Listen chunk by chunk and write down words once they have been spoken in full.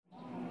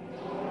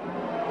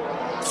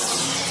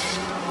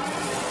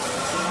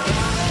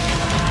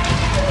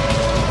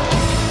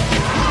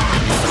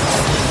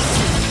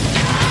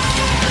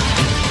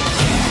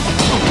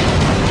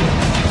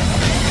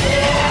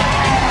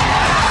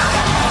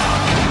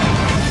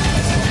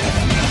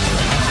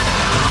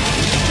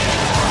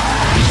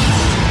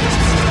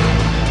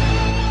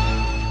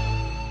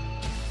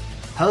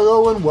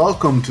and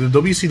welcome to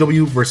the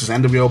WCW vs.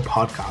 NWO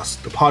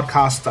podcast, the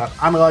podcast that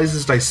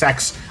analyzes,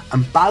 dissects,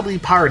 and badly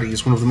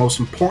parodies one of the most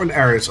important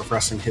eras of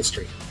wrestling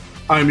history.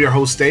 I'm your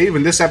host Dave.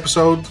 In this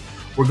episode,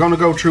 we're going to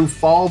go through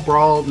Fall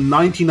Brawl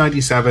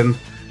 1997,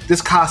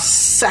 this cast's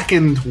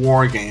second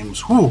War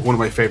Games. One of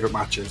my favourite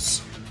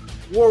matches.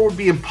 War would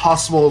be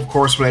impossible, of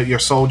course, without your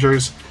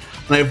soldiers,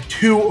 and I have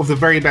two of the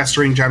very best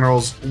ring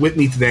generals with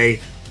me today.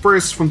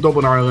 First, from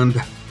Dublin, Ireland,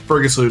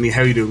 Fergus Looney.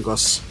 How are you doing,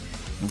 Gus?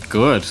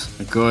 Good.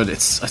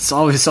 It's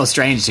always so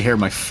strange to hear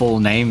my full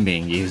name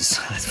being used.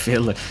 I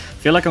feel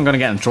like I'm going to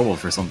get in trouble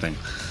for something.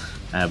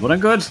 But I'm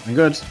good.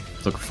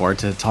 Looking forward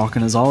to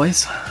talking as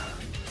always.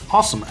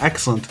 Awesome.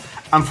 Excellent.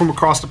 And from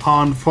across the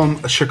pond,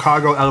 from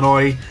Chicago,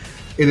 Illinois,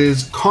 it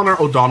is Connor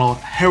O'Donnell.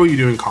 How are you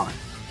doing, Connor?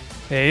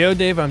 Hey, yo,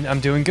 Dave, I'm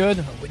doing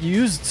good.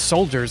 You used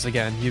soldiers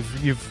again.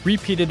 You've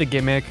repeated a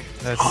gimmick.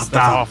 That's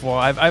awful.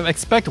 I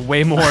expect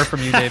way more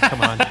from you, Dave.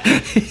 Come on.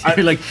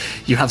 You're like,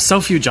 you have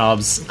so few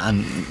jobs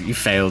and you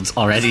failed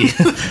already.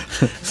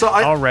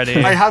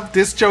 I have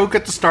this joke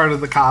at the start of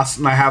the cast,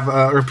 and I have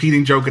a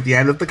repeating joke at the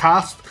end of the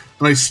cast,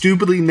 and I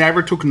stupidly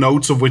never took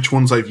notes of which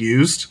ones I've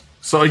used.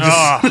 So I just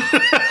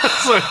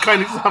so I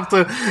kind of have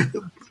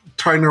to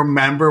try and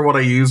remember what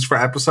I used for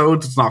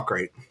episodes. It's not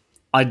great.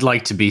 I'd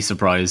like to be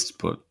surprised,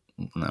 but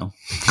no.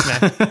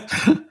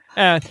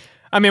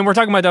 I mean, we're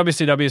talking about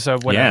WCW, so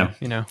whatever, yeah.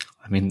 You know.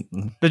 I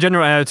mean, the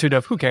general attitude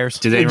of who cares?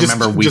 Do they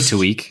remember week to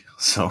week?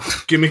 So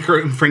gimmick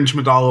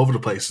infringement all over the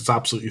place. It's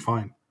absolutely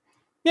fine.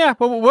 Yeah,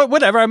 well,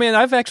 whatever. I mean,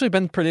 I've actually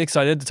been pretty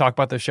excited to talk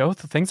about this show.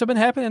 Things have been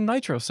happening in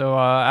Nitro, so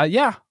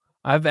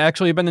I've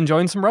actually been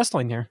enjoying some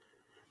wrestling here.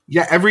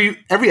 Yeah, every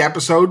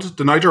episode,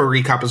 the Nitro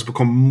recap has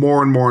become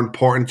more and more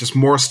important. Just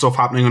more stuff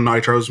happening on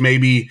Nitros.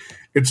 Maybe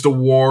it's the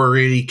war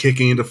really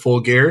kicking into full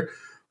gear.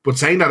 But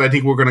saying that, I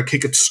think we're going to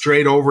kick it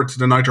straight over to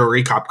the Nitro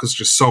recap because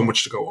there's so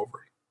much to go over.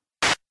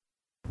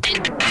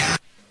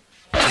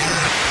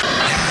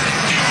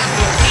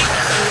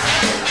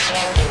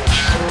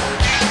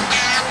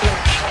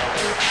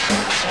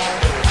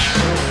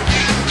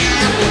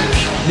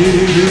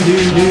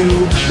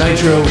 New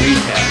Nitro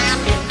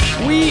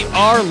recap. We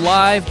are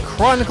live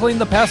chronicling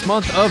the past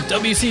month of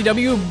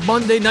WCW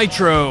Monday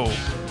Nitro.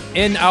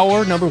 In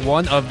our number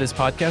one of this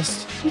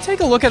podcast, we take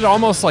a look at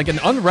almost like an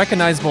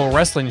unrecognizable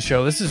wrestling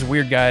show. This is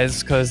weird,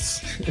 guys,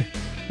 because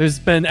there's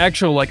been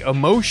actual like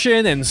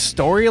emotion and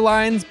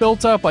storylines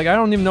built up. Like, I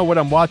don't even know what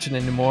I'm watching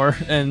anymore.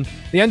 And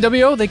the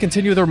NWO, they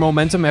continue their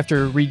momentum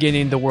after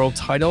regaining the world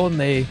title, and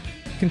they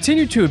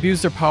continue to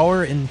abuse their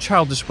power in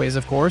childish ways,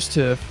 of course,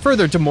 to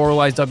further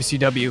demoralize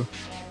WCW.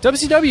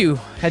 WCW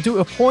had to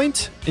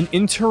appoint an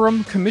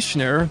interim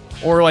commissioner,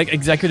 or like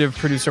executive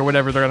producer,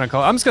 whatever they're going to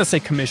call it. I'm just going to say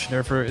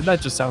commissioner, for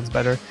that just sounds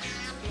better.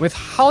 With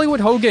Hollywood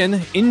Hogan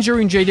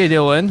injuring J.J.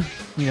 Dillon,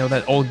 you know,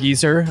 that old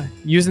geezer,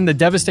 using the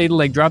devastated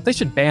leg drop. They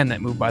should ban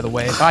that move, by the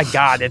way. By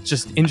God, it's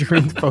just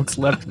injuring folks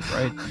left and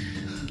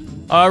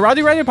right.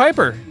 Roddy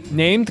Piper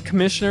named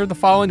commissioner the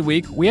following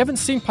week. We haven't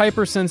seen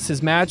Piper since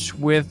his match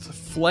with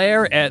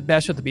Flair at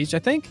Bash at the Beach. I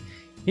think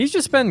he's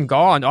just been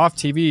gone off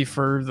TV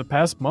for the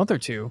past month or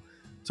two.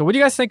 So what do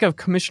you guys think of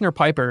Commissioner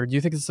Piper? Do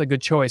you think it's a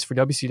good choice for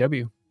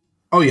WCW?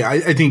 Oh, yeah.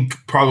 I think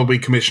probably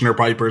Commissioner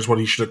Piper is what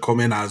he should have come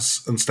in as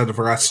instead of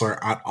a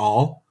wrestler at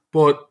all.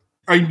 But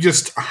I'm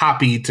just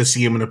happy to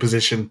see him in a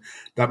position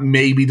that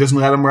maybe doesn't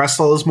let him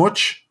wrestle as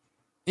much.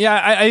 Yeah,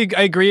 I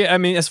agree. I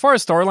mean, as far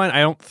as storyline, I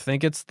don't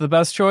think it's the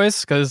best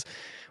choice because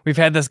we've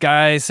had this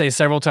guy say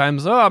several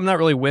times, I'm not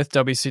really with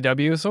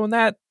WCW. So in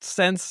that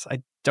sense,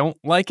 I don't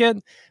like it.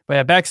 But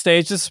yeah,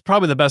 backstage, this is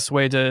probably the best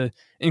way to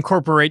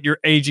incorporate your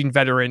aging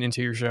veteran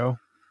into your show.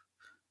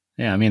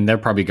 Yeah, I mean, they're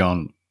probably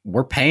going,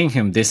 we're paying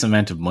him this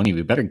amount of money.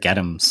 We better get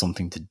him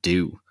something to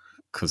do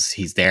because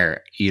he's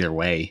there either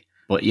way.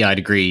 But yeah, I'd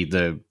agree.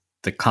 The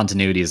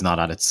continuity is not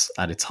at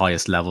its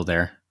highest level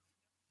there.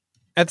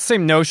 At the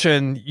same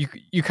notion,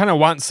 you kind of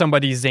want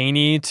somebody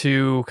zany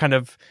to kind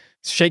of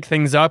shake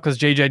things up because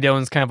J.J.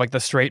 Dillon's kind of like the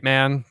straight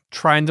man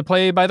trying to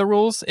play by the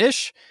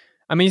rules-ish.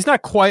 I mean, he's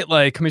not quite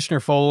like Commissioner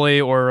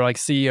Foley or like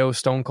CEO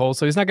Stone Cold,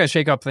 so he's not going to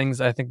shake up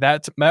things, I think,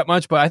 that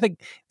much. But I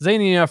think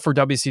zany enough for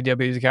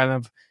WCW to kind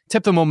of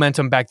tip the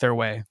momentum back their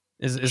way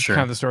is sure.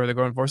 Kind of the story they're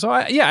going for. So,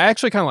 I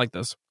actually kind of like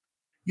this.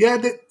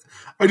 Yeah,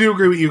 I do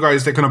agree with you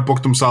guys. They kind of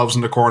booked themselves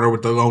in the corner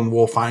with the lone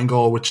wolf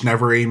angle, which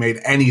never really made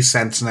any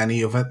sense in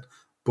any of it.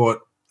 But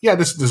yeah,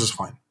 this is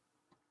fine.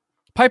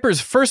 Piper's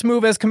first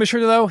move as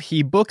commissioner, though,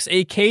 he books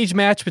a cage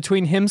match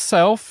between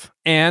himself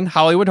and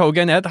Hollywood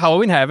Hogan at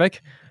Halloween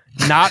Havoc.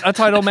 Not a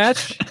title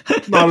match.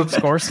 Not of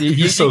course.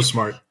 He's so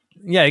smart.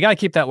 Yeah, you got to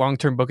keep that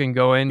long-term booking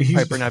going.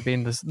 Piper not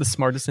being the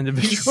smartest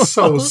individual. He's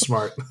so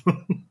smart.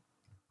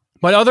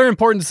 But other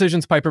important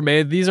decisions Piper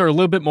made, these are a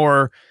little bit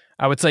more,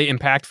 I would say,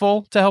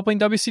 impactful to helping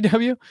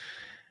WCW.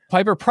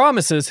 Piper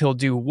promises he'll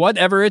do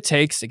whatever it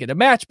takes to get a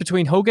match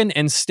between Hogan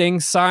and Sting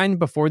signed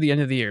before the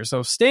end of the year.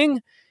 So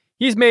Sting,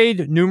 he's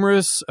made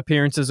numerous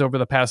appearances over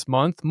the past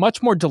month,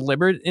 much more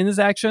deliberate in his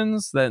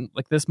actions than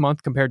like this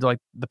month compared to like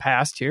the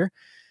past here.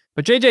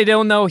 But J.J.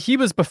 Dillon, though, he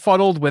was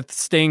befuddled with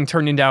Sting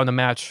turning down the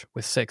match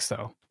with Syxx,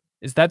 though.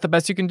 Is that the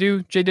best you can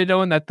do, J.J.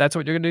 Dillon? That's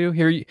what you're going to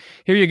do?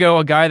 Here you go,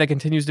 a guy that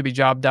continues to be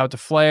jobbed out to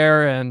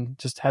Flair and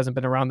just hasn't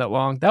been around that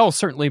long. That will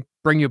certainly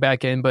bring you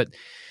back in. But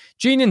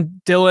Gene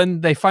and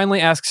Dillon, they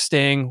finally ask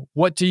Sting,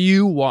 what do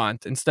you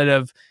want? Instead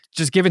of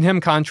just giving him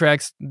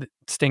contracts,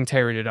 Sting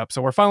tearing it up.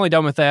 So we're finally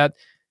done with that.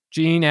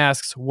 Gene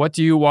asks, what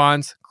do you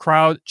want?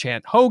 Crowd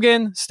chant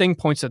Hogan. Sting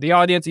points to the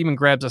audience, even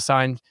grabs a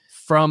sign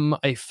from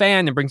a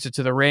fan and brings it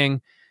to the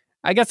ring.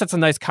 I guess that's a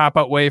nice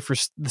cop-out way for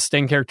the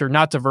Sting character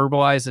not to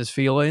verbalize his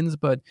feelings,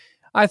 but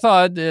I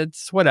thought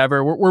it's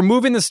whatever. We're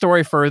moving the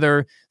story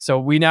further, so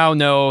we now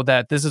know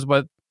that this is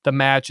what the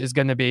match is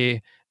going to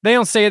be. They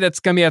don't say it's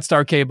going to be at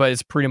Starrcade, but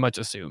it's pretty much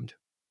assumed.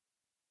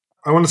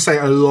 I want to say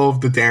I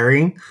love the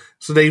daring.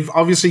 So they've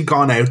obviously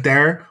gone out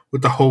there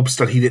with the hopes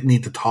that he didn't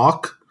need to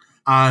talk,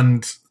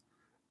 and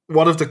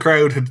what if the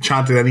crowd had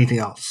chanted anything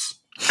else?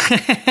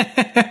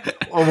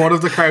 Or what if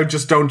the crowd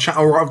just don't chant,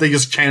 or what if they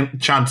just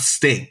chant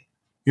Sting?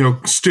 You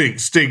know, Sting,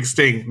 Sting,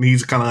 Sting. And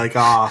he's kind of like,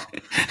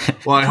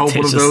 well, I hope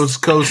one of those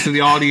goes to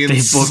the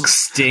audience. They book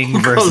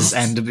Sting versus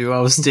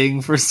NWO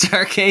Sting for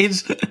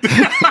Starrcade.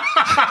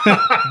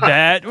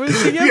 That was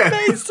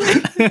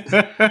amazing.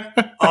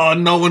 Oh,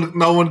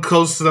 no one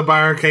close to the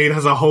barricade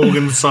has a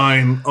Hogan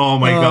sign. Oh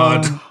my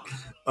God.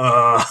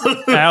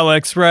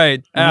 Alex,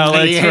 right.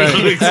 Alex,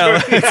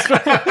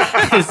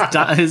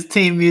 right. His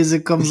theme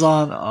music comes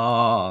on.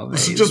 Oh,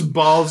 this is just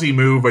ballsy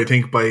move, I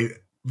think, by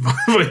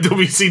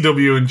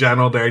WCW in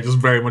general. They're just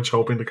very much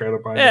hoping the crowd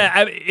will buy it.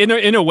 Yeah,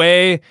 in a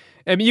way,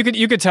 I mean,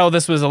 you could tell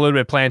this was a little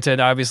bit planted.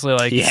 Obviously,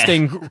 like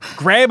Sting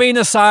grabbing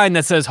a sign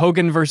that says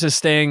Hogan versus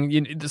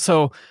Sting.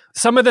 So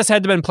some of this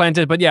had to have been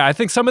planted, but yeah, I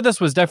think some of this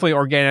was definitely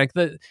organic.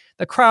 The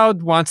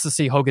crowd wants to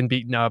see Hogan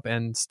beaten up,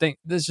 and Sting.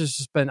 This has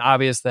just been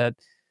obvious that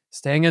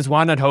Sting has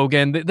wanted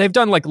Hogan. They've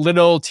done like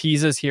little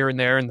teases here and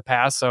there in the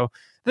past, so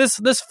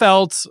this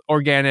felt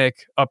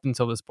organic up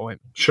until this point.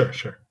 Sure.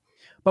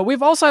 But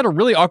we've also had a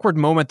really awkward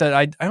moment that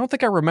I don't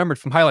think I remembered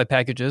from highlight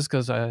packages,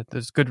 because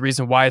there's good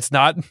reason why it's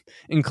not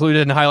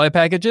included in highlight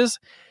packages.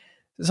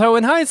 So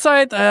in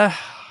hindsight,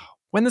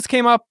 when this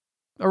came up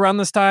around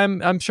this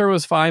time, I'm sure it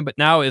was fine, but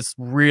now it's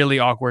really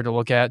awkward to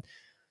look at.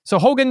 So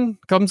Hogan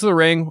comes to the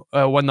ring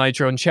one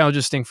Nitro and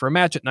challenges Sting for a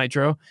match at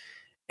Nitro,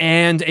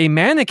 and a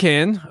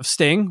mannequin of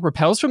Sting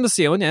repels from the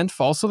ceiling and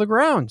falls to the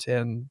ground.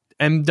 And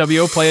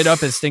MWO play it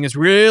up as Sting is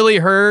really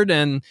hurt,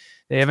 and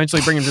they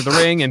eventually bring him to the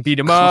ring and beat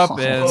him up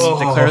and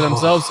declare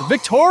themselves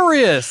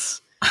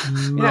victorious.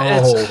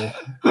 No.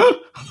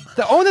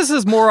 The onus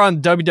is more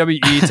on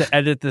WWE to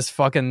edit this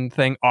fucking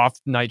thing off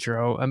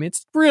Nitro. I mean,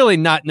 it's really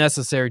not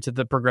necessary to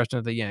the progression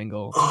of the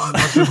angle. Oh,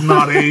 that does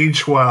not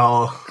age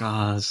well.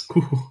 God,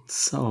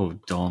 so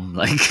dumb.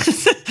 Like,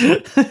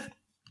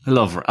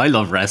 I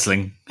love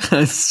wrestling.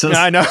 It's just...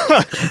 Yeah, I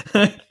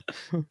know.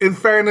 In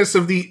fairness,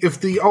 if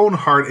the Owen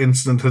Hart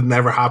incident had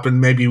never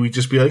happened, maybe we'd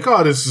just be like,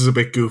 oh, this is a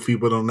bit goofy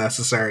but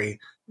unnecessary.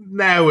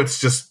 Now it's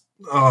just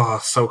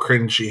so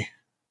cringy.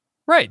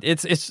 Right.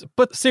 It's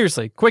but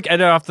seriously, quick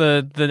edit off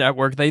the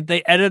network.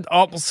 They edit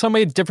so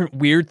many different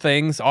weird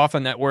things off the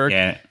network.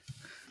 Yeah.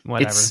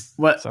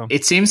 Whatever.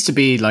 It seems to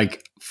be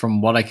like,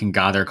 from what I can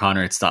gather,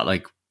 Connor, it's that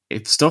like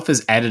if stuff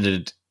is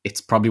edited,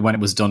 it's probably when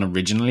it was done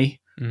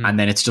originally, and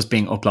then it's just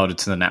being uploaded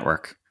to the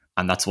network.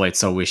 And that's why it's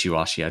so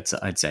wishy-washy,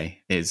 I'd say,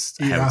 is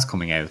how it's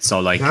coming out. So,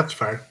 like, that's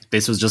fair.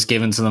 This was just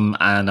given to them,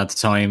 and at the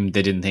time,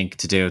 they didn't think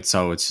to do it,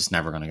 so it's just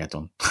never going to get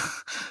done.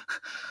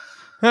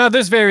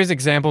 There's various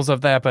examples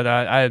of that, but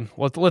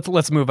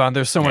let's move on.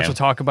 There's so much to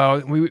talk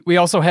about. We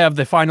also have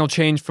the final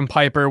change from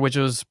Piper, which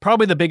was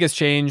probably the biggest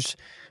change.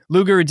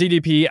 Luger and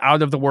DDP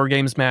out of the War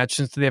Games match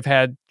since they've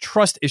had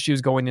trust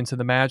issues going into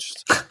the match.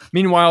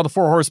 Meanwhile, the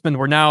Four Horsemen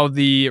were now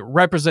the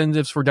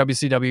representatives for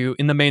WCW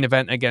in the main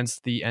event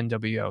against the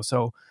NWO.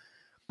 So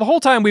the whole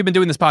time we've been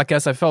doing this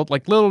podcast, I felt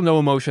like little no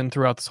emotion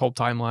throughout this whole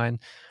timeline.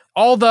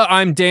 All the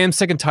I'm damn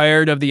sick and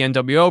tired of the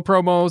NWO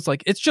promos,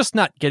 like it's just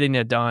not getting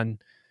it done.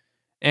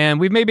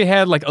 And we've maybe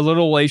had like a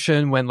little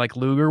elation when like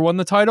Luger won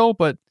the title,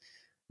 but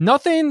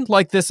nothing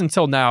like this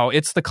until now.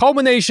 It's the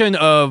culmination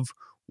of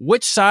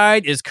which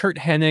side is Curt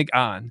Hennig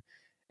on.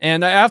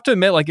 And I have to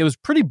admit, like, it was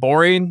pretty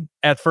boring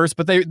at first,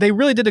 but they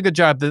really did a good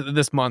job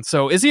this month.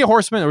 So is he a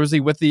Horseman or is he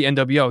with the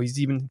NWO? He's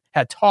even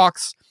had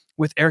talks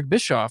with Eric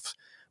Bischoff,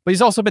 but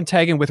he's also been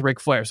tagging with Ric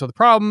Flair. So the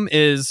problem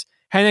is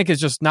Hennig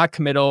is just not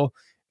committal.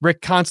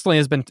 Rick constantly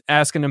has been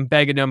asking him,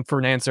 begging him for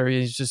an answer.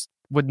 He just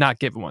would not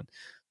give one.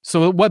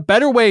 So what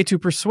better way to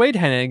persuade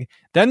Hennig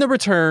than the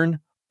return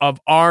of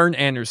Arn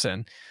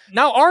Anderson?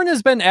 Now, Arn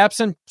has been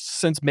absent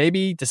since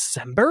maybe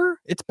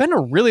December. It's been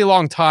a really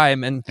long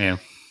time, and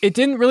it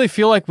didn't really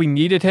feel like we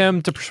needed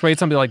him to persuade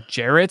somebody like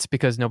Jarrett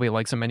because nobody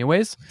likes him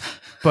anyways.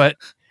 But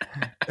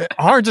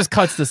Arn just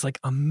cuts this like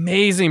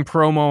amazing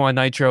promo on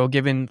Nitro,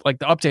 giving like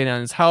the update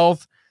on his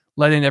health,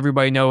 letting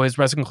everybody know his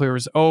wrestling career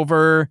is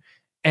over,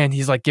 and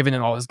he's like giving it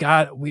all he's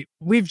got.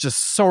 We've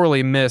just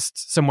sorely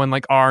missed someone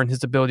like Arn,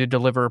 his ability to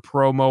deliver a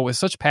promo with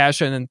such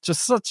passion and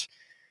just such.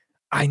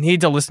 I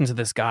need to listen to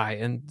this guy.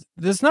 And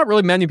there's not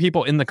really many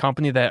people in the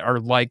company that are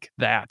like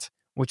that,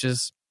 which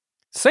is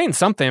saying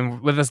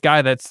something with this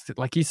guy that's,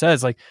 like he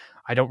says, like,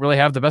 I don't really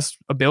have the best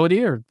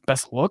ability or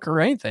best look or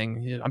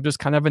anything. I'm just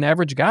kind of an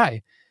average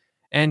guy.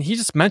 And he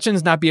just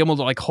mentions not being able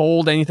to like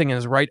hold anything in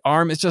his right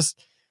arm. It's just,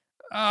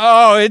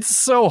 it's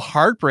so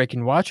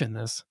heartbreaking watching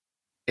this.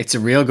 It's a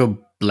real good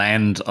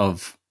blend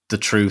of the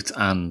truth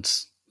and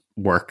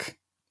work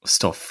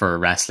stuff for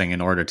wrestling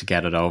in order to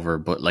get it over.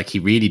 But like, he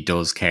really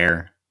does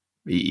care.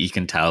 You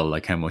can tell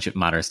like how much it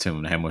matters to him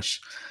and how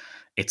much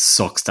it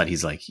sucks that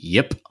he's like,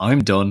 yep,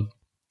 I'm done.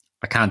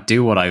 I can't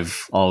do what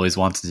I've always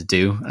wanted to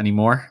do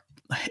anymore.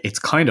 It's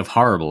kind of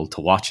horrible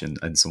to watch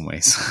in some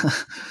ways.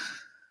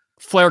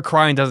 Flair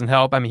crying doesn't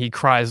help. I mean, he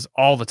cries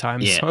all the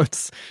time, so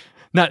it's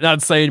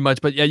not saying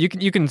much. But yeah, you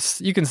can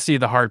see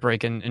the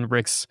heartbreak in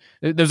Rick's.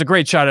 There's a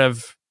great shot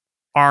of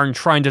Arn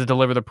trying to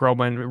deliver the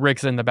promo, and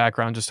Rick's in the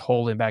background just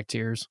holding back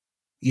tears.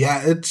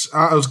 Yeah,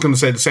 I was going to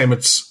say the same.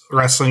 It's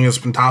wrestling is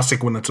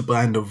fantastic when it's a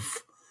blend of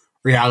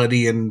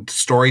reality and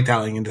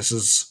storytelling, and this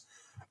is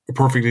a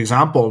perfect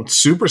example. It's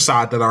super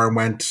sad that Arn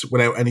went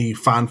without any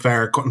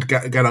fanfare, couldn't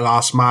get a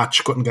last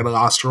match, couldn't get a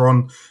last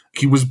run.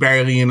 He was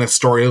barely in a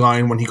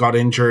storyline when he got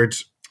injured.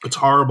 It's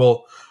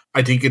horrible.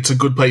 I think it's a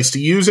good place to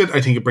use it.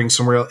 I think it brings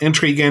some real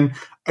intrigue in.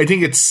 I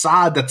think it's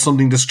sad that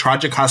something this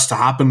tragic has to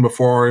happen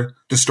before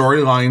the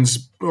storylines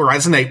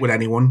resonate with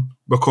anyone,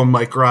 become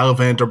like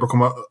relevant or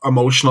become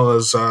emotional,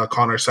 as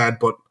Connor said.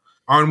 But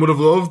Arn would have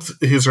loved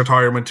his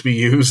retirement to be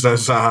used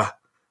as a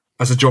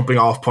jumping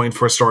off point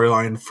for a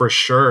storyline for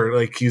sure.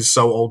 Like, he's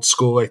so old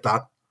school like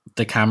that.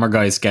 The camera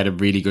guys get a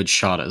really good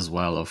shot as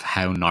well of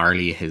how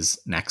gnarly his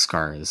neck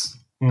scar is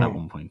at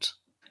one point.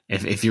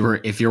 If you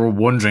were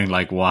wondering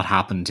like what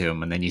happened to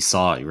him and then you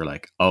saw it, you were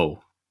like, oh,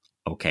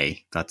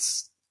 okay, that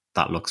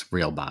looks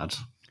real bad.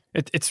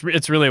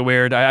 It's really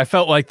weird. I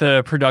felt like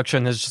the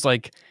production is just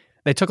like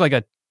they took like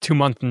a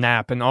 2-month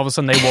nap and all of a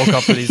sudden they woke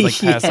up for these like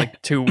past like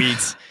 2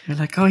 weeks. You're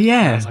like, oh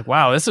yeah. I was like,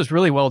 wow, this is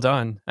really well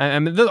done.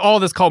 And all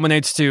this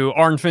culminates to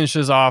Arn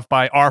finishes off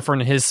by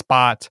offering his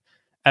spot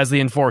as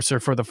the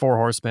enforcer for the Four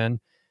Horsemen.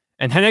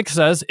 And Hennig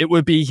says it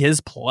would be his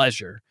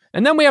pleasure.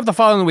 And then we have the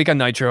following week on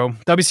Nitro.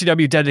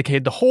 WCW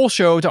dedicated the whole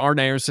show to Arn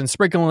Anderson,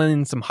 sprinkling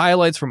in some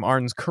highlights from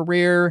Arn's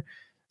career.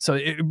 So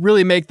it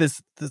really make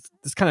this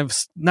kind of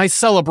nice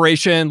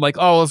celebration, like,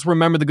 oh, let's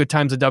remember the good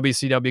times of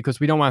WCW because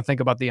we don't want to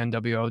think about the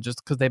NWO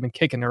just because they've been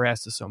kicking their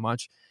asses so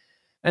much.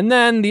 And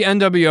then the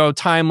NWO,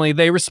 timely,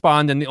 they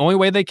respond in the only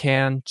way they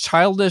can,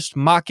 childish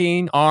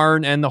mocking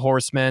Arn and the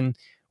Horsemen.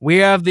 We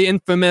have the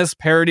infamous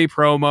parody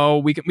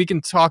promo. We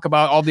can talk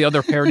about all the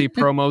other parody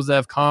promos that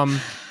have come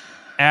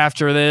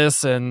after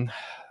this, and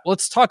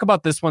let's talk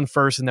about this one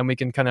first, and then we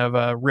can kind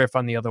of riff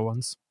on the other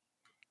ones.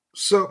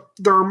 So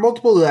there are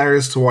multiple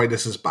layers to why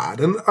this is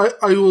bad, and I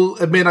will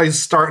admit I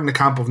start in the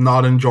camp of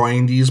not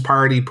enjoying these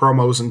parody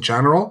promos in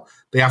general.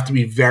 They have to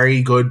be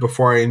very good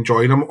before I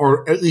enjoy them,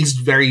 or at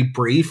least very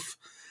brief.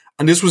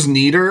 And this was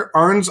neither.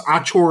 Arn's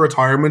actual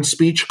retirement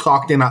speech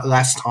clocked in at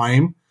less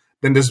time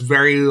than this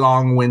very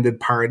long-winded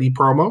parody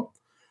promo.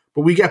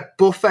 But we get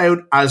Buff out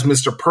as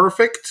Mr.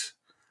 Perfect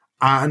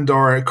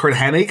or Curt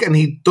Hennig, and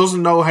he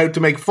doesn't know how to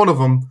make fun of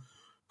him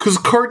because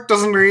Curt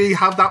doesn't really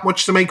have that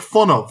much to make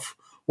fun of.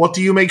 What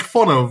do you make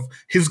fun of?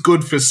 His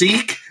good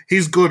physique,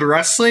 his good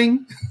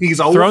wrestling. He's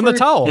throwing the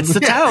towel. It's the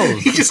towel.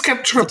 He just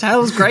kept the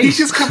towel's great. He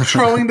just kept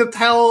throwing the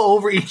towel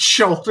over each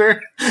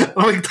shoulder. I'm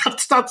like,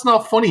 that's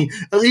not funny.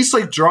 At least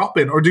like drop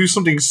it or do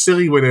something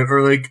silly with it,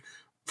 or like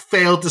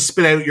fail to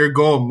spit out your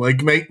gum.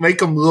 Like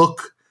make him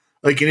look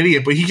like an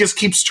idiot. But he just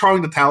keeps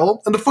throwing the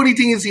towel. And the funny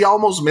thing is, he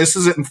almost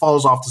misses it and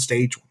falls off the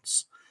stage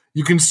once.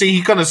 You can see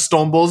he kind of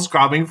stumbles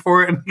grabbing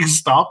for it and he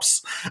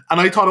stops.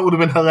 And I thought it would have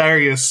been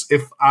hilarious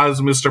if,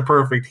 as Mr.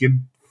 Perfect, he had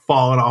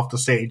fallen off the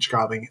stage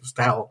grabbing his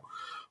towel.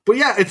 But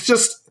yeah, it's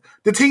just,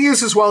 the thing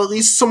is as well, at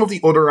least some of the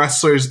other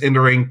wrestlers in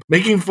the ring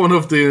making fun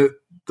of the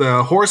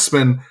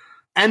Horsemen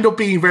end up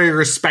being very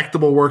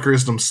respectable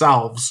workers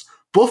themselves.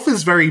 Buff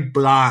is very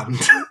bland.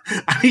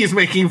 And he's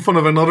making fun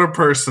of another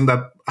person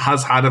that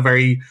has had a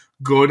very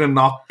good and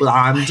not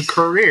bland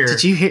career.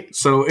 Did you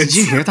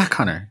hear that,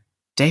 Connor?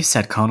 Dave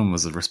said Conan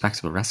was a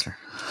respectable wrestler.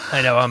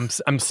 I know.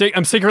 I'm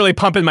secretly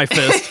pumping my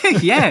fist.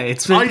 Yeah,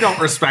 I don't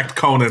respect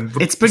Conan.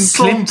 But it's been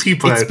some clipped.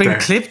 People it's been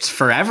clipped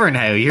forever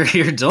now.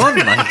 You're done.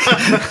 Like.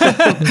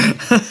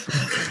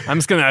 I'm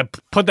just gonna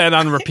put that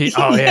on repeat.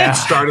 Oh yeah,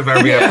 start of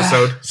every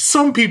episode.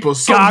 Some people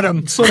got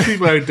him. Some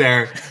people out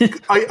there.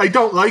 I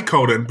don't like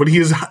Conan, but he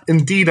has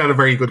indeed had a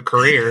very good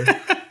career.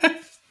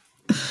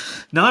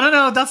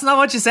 No. That's not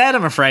what you said.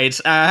 I'm afraid.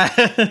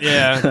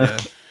 Yeah.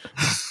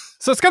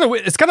 So it's kind of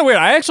weird.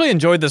 I actually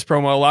enjoyed this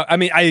promo a lot. I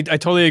mean, I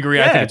totally agree.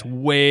 Yeah. I think it's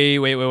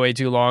way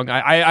too long.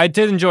 I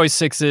did enjoy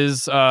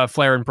Six's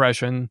Flair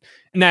impression.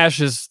 Nash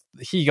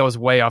he goes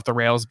way off the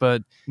rails,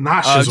 but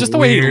Nash just the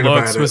way he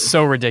looks was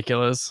so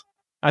ridiculous.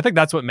 I think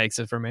that's what makes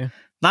it for me.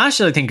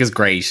 Nash, I think, is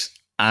great,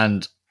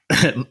 and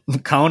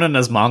Conan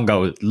as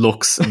Mongo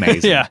looks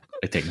amazing. Yeah,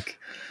 I think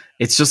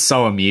It's just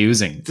so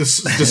amusing.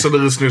 Just so the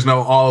listeners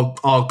know,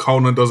 all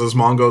Conan does is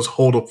Mongo is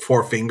hold up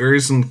 4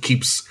 fingers and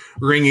keeps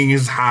wringing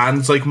his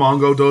hands like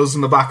Mongo does in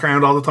the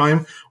background all the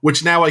time.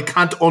 Which now I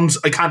can't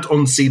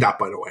unsee that,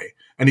 by the way.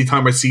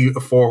 Anytime I see a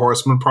 4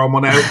 Horsemen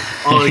promo now,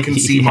 all I can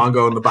see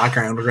Mongo in the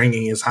background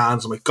wringing his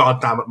hands. I'm like,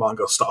 God damn it,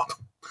 Mongo, stop.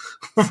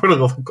 For the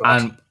love of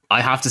God. And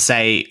I have to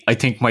say, I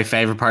think my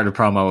favorite part of the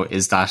promo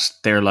is that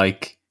they're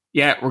like,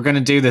 yeah, we're going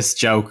to do this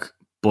joke,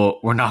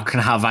 but we're not going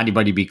to have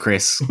anybody be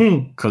Chris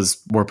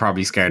because we're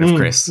probably scared of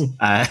Chris.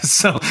 Yeah,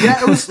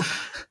 it was.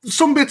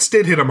 Some bits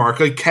did hit a mark.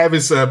 Like, Kev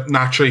is a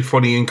naturally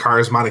funny and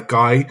charismatic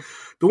guy.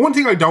 The one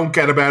thing I don't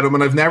get about him,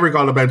 and I've never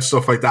got about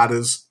stuff like that,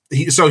 is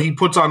he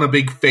puts on a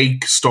big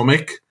fake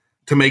stomach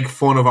to make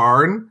fun of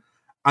Arn,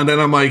 and then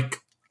I'm like,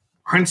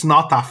 Arn's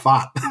not that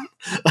fat.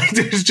 Like,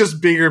 there's just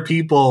bigger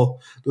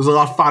people. There's a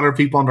lot fatter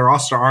people on the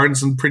roster.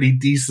 Arn's in pretty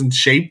decent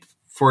shape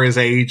for his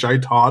age, I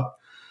thought.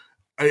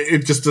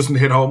 It just doesn't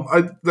hit home.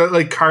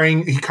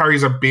 He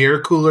carries a beer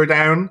cooler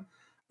down.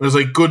 There's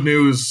like, good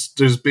news,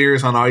 there's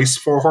beers on ice,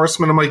 4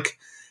 Horsemen. I'm like,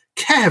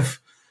 Kev,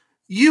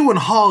 you and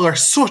Hall are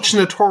such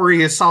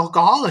notorious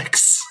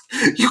alcoholics.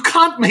 You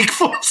can't make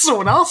fun of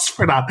someone else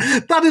for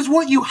that. That is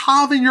what you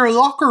have in your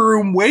locker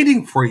room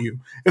waiting for you.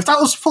 If that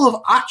was full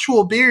of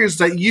actual beers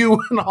that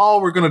you and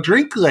Hall were going to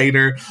drink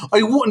later,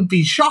 I wouldn't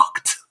be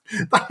shocked.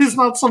 That is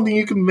not something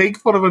you can make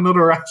fun of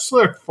another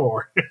wrestler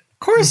for. Of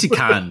course you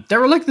can. They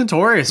were like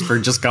notorious for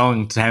just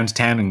going town to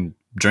town and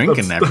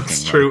drinking everything.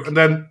 That's true. Like, and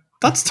then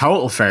that's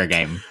total fair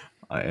game.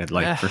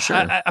 For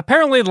sure.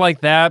 Apparently,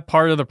 like, that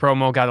part of the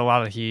promo got a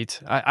lot of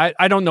heat.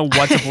 I don't know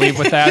what to believe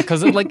with that,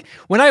 because like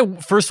when I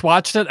first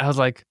watched it, I was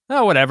like,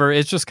 oh, whatever.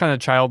 It's just kind of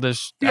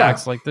childish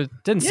acts. Like, there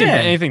didn't seem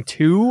anything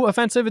too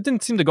offensive. It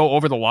didn't seem to go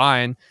over the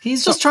line.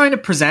 He's just trying to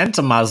present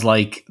him as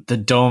like the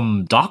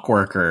dumb dock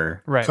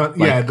worker, right?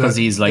 Because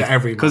he's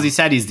like, because he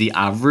said he's the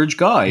average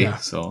guy. Yeah.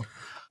 So,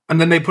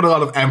 and then they put a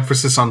lot of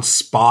emphasis on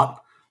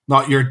spot,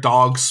 not your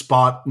dog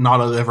spot, not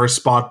a liver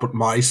spot, but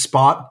my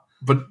spot.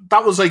 But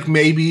that was like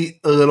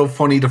maybe a little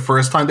funny the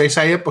first time they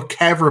say it, but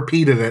Kev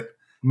repeated it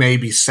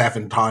maybe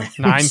 7 times.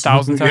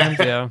 9,000 times,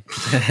 yeah.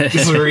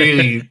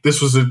 This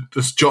was a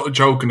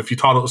joke, and if you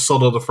thought it was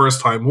subtle the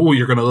first time,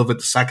 you're going to love it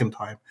the second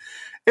time.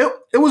 It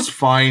was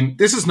fine.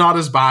 This is not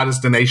as bad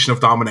as the Nation of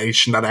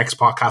Domination that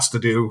X-Pac has to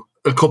do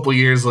a couple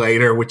years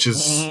later, which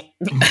is...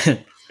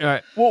 All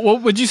right. Well,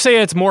 would you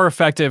say it's more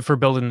effective for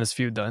building this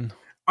feud then?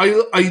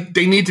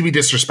 They need to be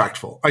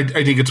disrespectful. I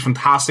think it's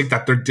fantastic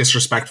that they're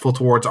disrespectful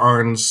towards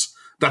Arn's.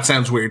 That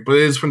sounds weird, but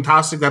it is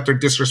fantastic that they're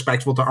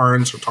disrespectful to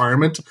Arn's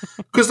retirement,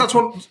 because that's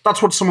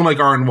what someone like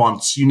Arn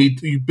wants.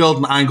 You build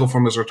an angle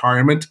from his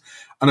retirement,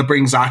 and it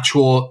brings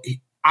actual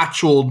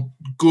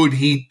good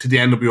heat to the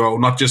NWO,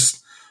 not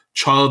just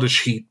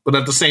childish heat. But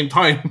at the same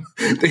time,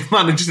 they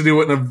managed to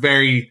do it in a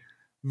very,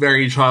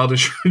 very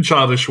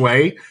childish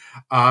way.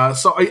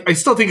 So I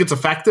still think it's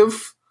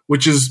effective,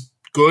 which is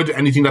good.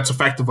 Anything that's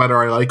effective,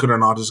 whether I like it or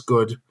not, is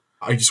good.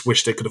 I just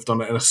wish they could have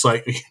done it in a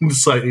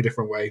slightly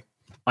different way.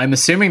 I'm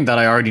assuming that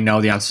I already know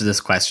the answer to this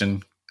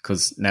question,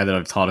 because now that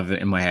I've thought of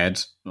it in my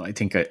head, I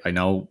think I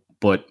know.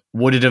 But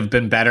would it have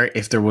been better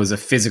if there was a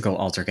physical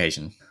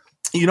altercation?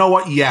 You know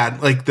what? Yeah,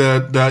 like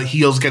the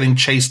heels getting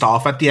chased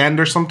off at the end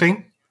or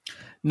something?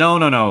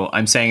 No.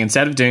 I'm saying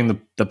instead of doing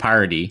the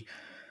parody,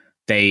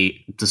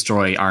 they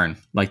destroy Arn.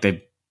 Like,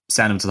 they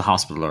send him to the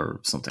hospital or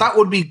something. That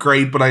would be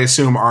great, but I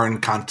assume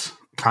Arn can't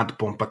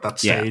bump at that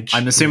stage.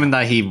 I'm assuming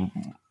that he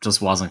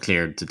just wasn't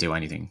cleared to do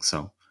anything.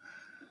 So,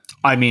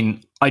 I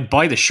mean, I'd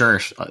buy the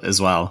shirt as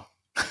well.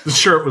 The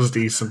shirt was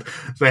decent.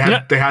 They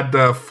had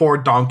the 4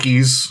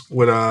 donkeys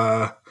with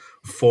a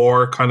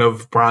 4 kind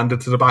of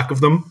branded to the back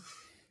of them.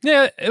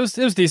 Yeah, it was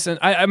decent.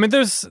 I mean,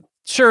 there's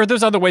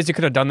other ways you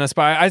could have done this,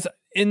 but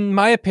in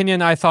my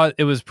opinion, I thought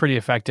it was pretty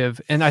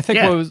effective. And I think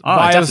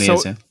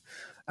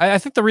I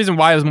think the reason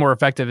why it was more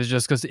effective is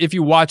just because if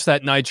you watch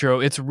that Nitro,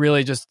 it's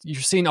really just,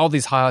 you're seeing all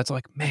these highlights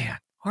like, man,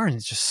 Arn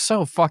is just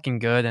so fucking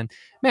good. And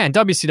man,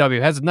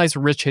 WCW has a nice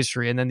rich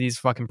history, and then these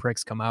fucking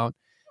pricks come out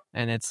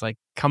and it's like,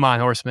 come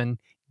on, Horseman,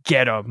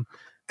 get them.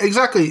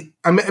 Exactly.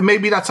 And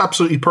maybe that's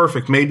absolutely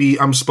perfect. Maybe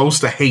I'm supposed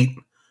to hate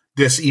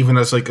this even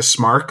as like a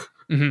smark.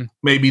 Mm-hmm.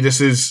 Maybe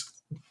this is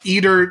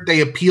either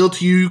they appeal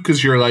to you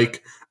because you're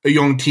like a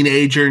young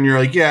teenager and you're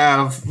like,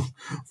 yeah,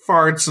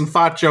 farts and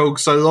fat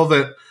jokes, I love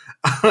it.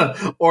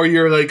 Or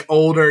you're like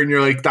older and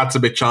you're like, that's a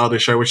bit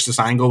childish, I wish this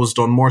angle was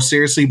done more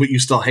seriously, but you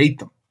still hate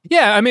them.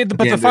 Yeah, I mean,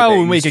 but the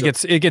following week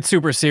it gets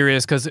super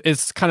serious because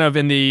it's kind of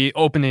in the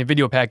opening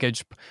video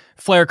package.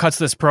 Flair cuts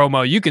this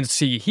promo. You can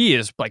see he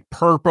is like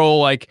purple.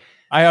 Like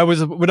I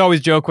would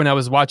always joke when I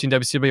was watching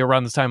WCW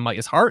around this time, like,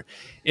 is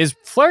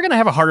Flair going to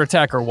have a heart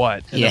attack or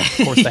what? And yeah,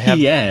 of course they have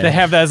they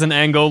have that as an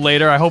angle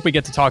later. I hope we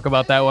get to talk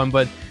about that one.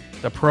 But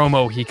the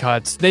promo he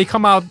cuts, they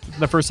come out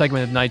the first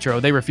segment of Nitro.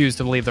 They refuse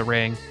to leave the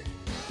ring.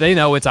 They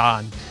know it's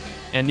on.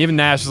 And even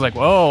Nash is like,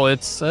 well,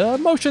 it's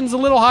emotion's a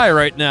little high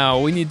right now.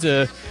 We need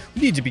to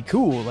be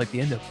cool like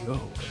the NWO.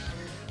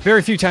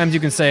 Very few times you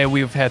can say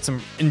we've had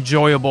some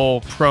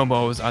enjoyable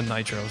promos on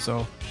Nitro.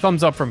 So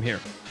thumbs up from here.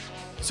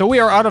 So we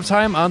are out of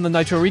time on the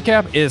Nitro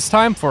recap. It is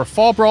time for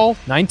Fall Brawl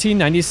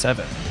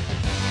 1997.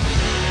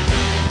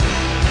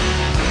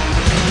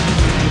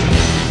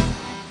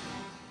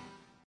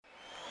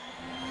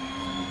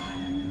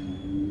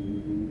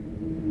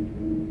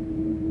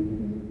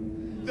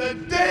 The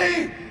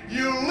day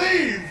you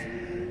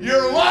leave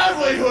your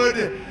livelihood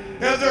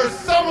and there's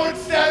someone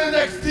standing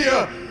next to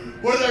you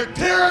with a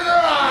tear in their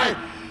eye,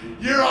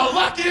 you're a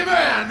lucky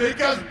man,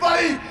 because,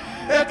 buddy,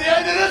 at the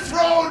end of this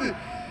road,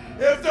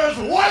 if there's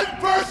one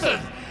person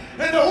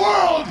in the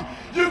world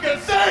you can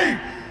say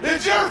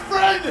is your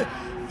friend,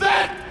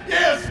 that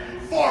is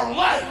for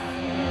life.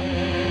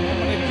 I'm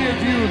gonna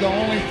give you the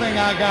only thing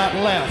I got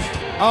left.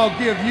 I'll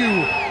give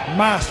you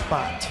my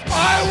spot.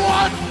 I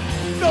want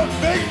the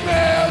big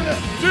man.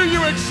 Do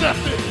you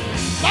accept it?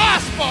 My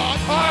spot.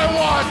 I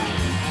want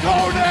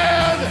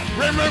Conan.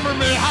 Remember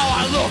me how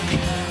I look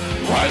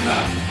right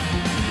now.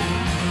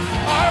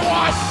 I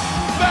want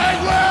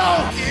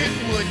Bagwell. It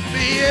would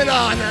be an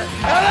honor.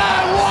 And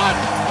I want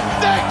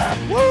Six.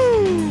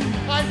 Woo!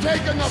 I'm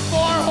taking the 4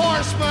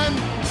 Horsemen.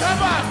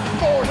 Come on,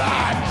 4-9.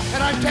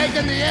 And I'm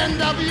taking the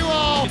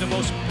NWO. The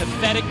most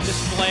pathetic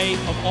display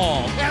of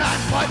all. And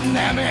I'm putting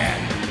them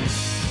in.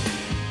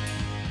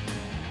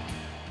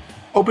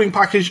 Opening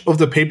package of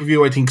the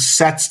pay-per-view, I think,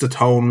 sets the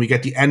tone. We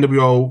get the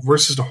NWO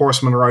versus the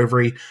Horsemen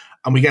rivalry,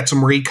 and we get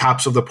some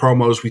recaps of the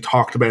promos we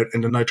talked about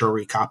in the Nitro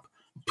recap.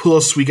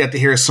 Plus, we get to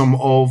hear some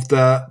of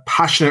the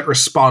passionate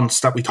response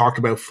that we talked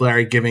about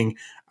Flair giving,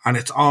 and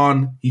it's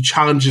on. He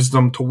challenges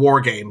them to War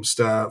Games,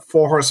 the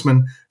 4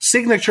 Horsemen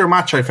signature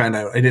match. I found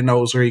out. I didn't know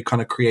it was really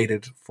kind of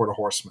created for the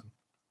Horsemen.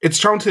 It's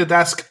thrown to the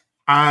desk,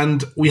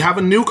 and we have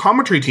a new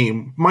commentary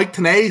team. Mike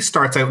Tenay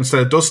starts out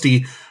instead of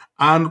Dusty,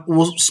 and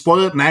we'll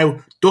spoil it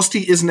now. Dusty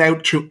isn't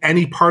out through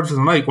any part of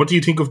the night. What do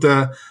you think of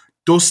the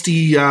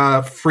Dusty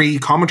free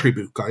commentary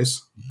booth,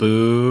 guys?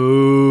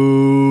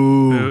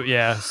 Boo. Boo.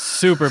 Yeah,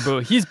 super boo.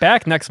 He's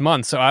back next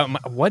month, so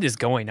what is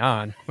going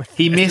on?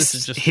 He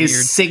missed his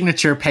weird.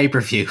 signature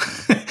pay-per-view.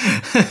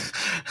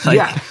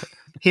 Yeah.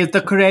 He's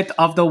the creator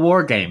of the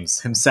War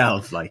Games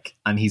himself,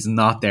 and he's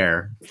not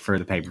there for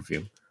the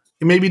pay-per-view.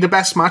 Maybe the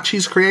best match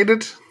he's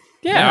created?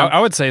 Yeah, I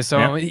would say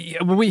so.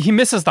 Yeah. He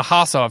misses the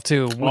Haas-off,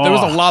 too. There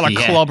was a lot of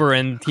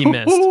clubbering he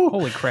missed.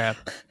 Holy crap.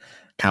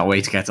 Can't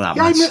wait to get to that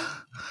match.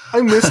 I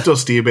miss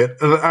Dusty a bit.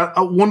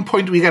 At one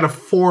point, we get a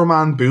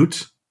 4-man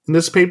boot in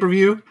this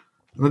pay-per-view,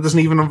 and it doesn't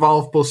even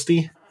involve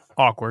Dusty.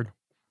 Awkward.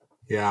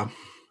 Yeah.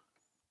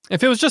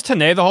 If it was just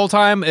Tenay the whole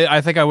time,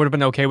 I think I would have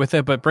been okay with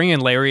it. But bringing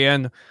Larry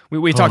in,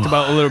 we talked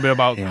about a little bit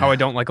about how I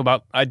don't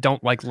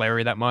like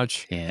Larry that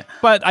much. Yeah.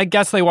 But I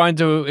guess they wanted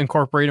to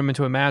incorporate him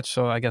into a match,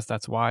 so I guess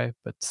that's why.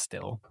 But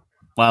still,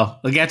 well,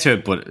 we'll get to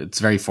it, but it's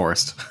very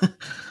forced.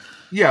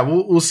 Yeah,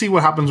 we'll see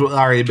what happens with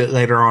Larry a bit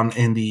later on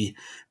in the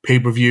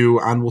pay-per-view,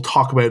 and we'll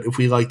talk about if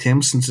we liked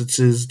him since it's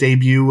his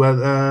debut at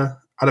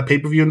a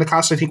pay-per-view in the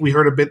cast. I think we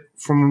heard a bit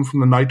from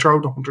the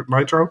Nitro, the 100th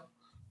Nitro.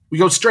 We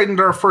go straight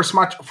into our first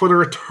match for the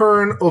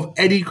return of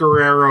Eddie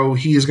Guerrero.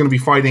 He is going to be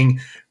fighting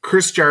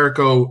Chris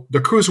Jericho, the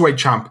Cruiserweight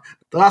champ.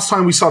 The last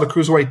time we saw the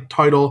Cruiserweight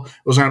title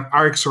was on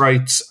Alex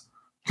Wright's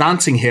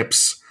Dancing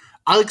Hips.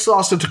 Alex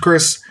lost it to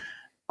Chris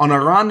on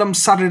a random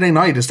Saturday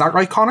night. Is that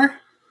right, Connor?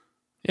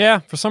 Yeah,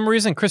 for some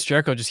reason, Chris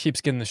Jericho just keeps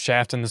getting the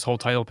shaft in this whole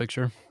title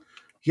picture.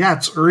 Yeah,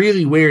 it's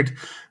really weird.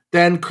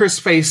 Then Chris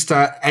faced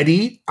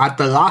Eddie at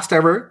the last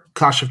ever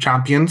Clash of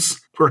Champions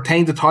to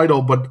retain the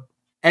title, but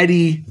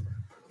Eddie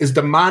is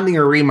demanding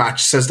a rematch,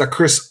 says that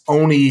Chris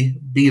only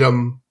beat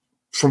him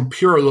from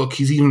pure luck.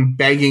 He's even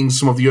begging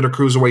some of the other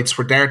cruiserweights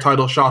for their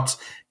title shots,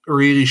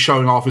 really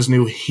showing off his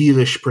new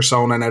heelish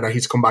persona now that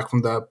he's come back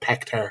from the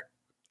pec tear.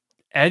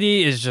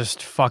 Eddie is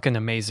just fucking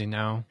amazing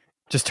now.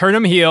 Just turn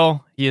him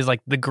heel. He has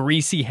the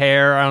greasy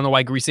hair. I don't know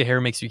why greasy hair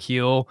makes you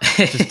heel.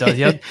 It just does.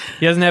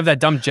 He doesn't have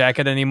that dumb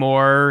jacket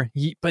anymore.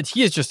 But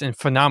he is just in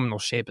phenomenal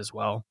shape as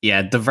well.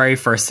 Yeah, the very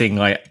first thing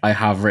I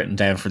have written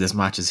down for this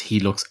match is he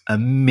looks a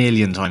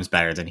million times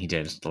better than he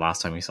did the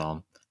last time we saw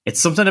him. It's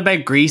something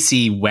about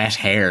greasy, wet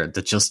hair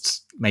that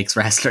just makes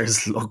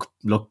wrestlers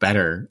look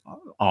better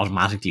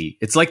automatically.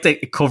 It's like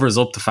it covers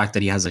up the fact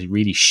that he has a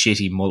really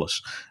shitty mullet.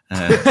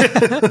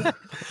 I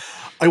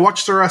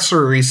watched a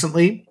wrestler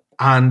recently,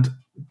 and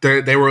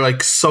they were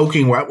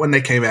soaking wet when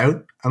they came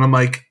out, and I'm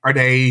like, are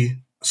they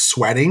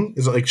sweating?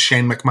 Is it like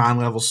Shane McMahon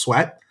level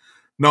sweat?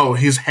 No,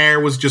 his hair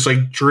was just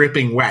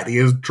dripping wet. He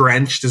has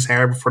drenched his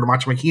hair before the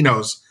match. I'm like, he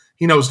knows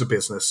the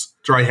business.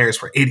 Dry hair is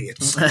for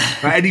idiots.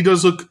 Eddie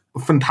does look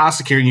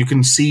fantastic here, and you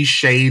can see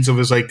shades of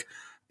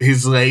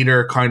his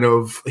later kind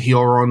of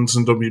heel runs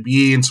in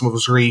WWE and some of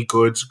his really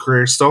good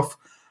career stuff.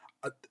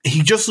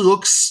 He just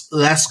looks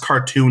less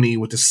cartoony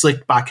with the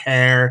slick back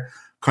hair,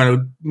 kind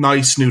of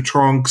nice new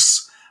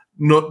trunks.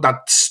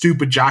 That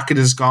stupid jacket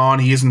is gone.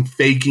 He isn't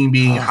faking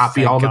being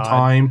happy all the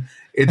time.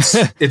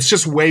 It's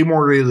just way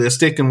more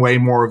realistic and way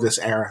more of this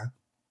era.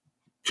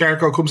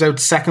 Jericho comes out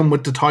second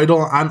with the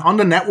title, and on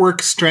the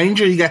network,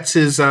 strangely, he gets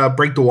his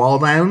Break the Wall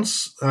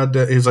Downs,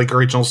 his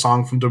original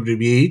song from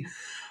WWE.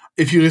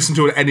 If you listen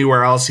to it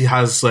anywhere else, he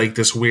has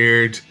this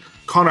weird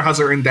Connor has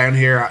it written down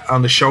here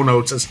on the show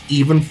notes as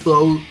Even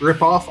Flow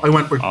ripoff. I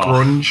went with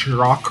grunge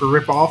rock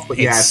ripoff, but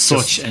it's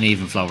such an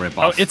Even Flow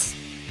ripoff.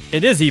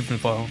 It is Even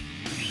Flow.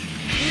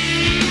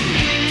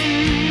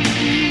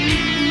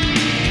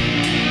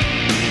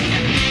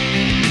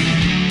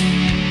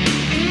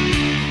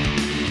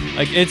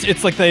 Like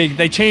it's like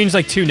they change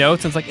like 2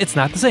 notes and it's like it's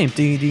not the same.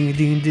 Ding, ding,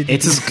 ding, ding,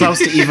 it's as close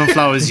to Even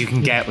Flow as you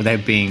can get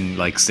without being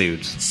like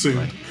sued.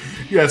 Right.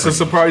 Yeah, so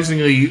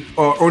surprisingly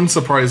or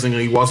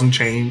unsurprisingly wasn't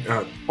changed.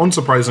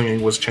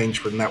 Unsurprisingly was changed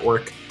for the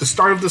network. The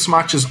start of this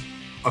match is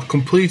a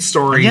complete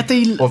story. And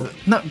yet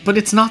but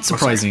it's not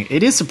surprising.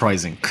 It is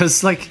surprising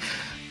because like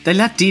they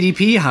let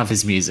DDP have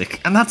his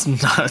music, and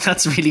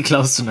that's really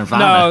close to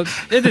Nirvana. No,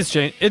 it is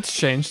it's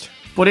changed,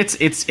 but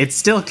it's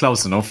still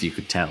close enough. You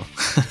could tell.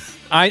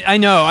 I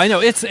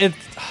know. It's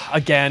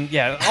again,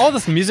 yeah. All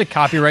this music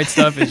copyright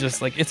stuff is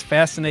just like it's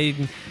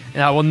fascinating,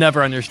 and I will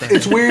never understand.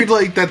 It's weird,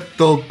 like that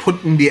they'll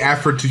put in the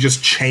effort to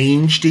just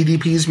change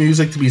DDP's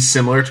music to be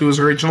similar to his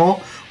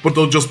original, but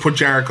they'll just put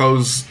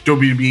Jericho's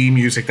WWE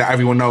music that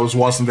everyone knows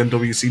wasn't in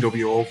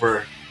WCW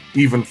over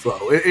Even Flow.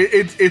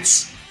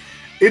 It's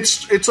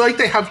like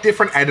they have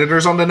different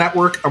editors on the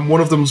network, and one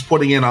of them's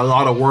putting in a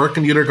lot of work,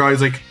 and the other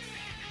guy's like,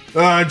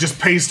 just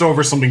paste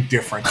over something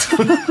different.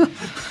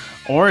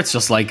 Or it's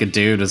just like a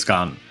dude has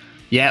gone,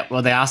 yeah,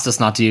 well, they asked us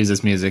not to use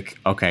this music.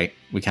 Okay,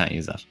 we can't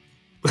use that.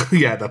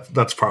 Yeah,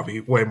 that's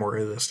probably way more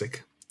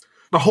realistic.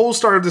 The whole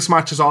start of this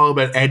match is all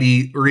about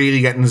Eddie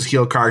really getting his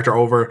heel character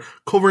over,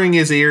 covering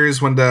his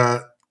ears when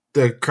the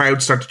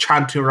crowd start to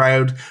chant too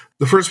loud.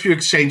 The first few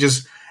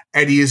exchanges,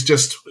 Eddie is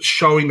just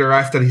showing the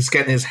ref that he's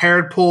getting his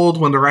hair pulled.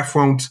 When the ref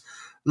won't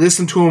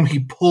listen to him, he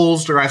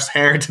pulls the ref's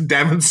hair to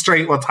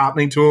demonstrate what's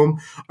happening to him.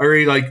 I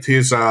really liked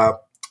his...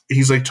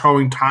 he's like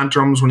throwing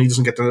tantrums when he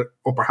doesn't get the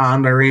upper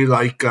hand. I really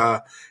like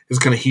his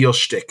kind of heel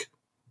shtick.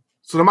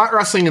 So the mat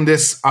wrestling in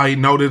this, I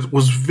noted,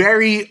 was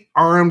very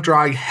arm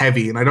drag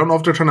heavy. And I don't know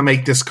if they're trying to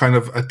make this kind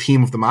of a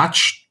theme of the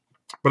match,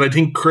 but I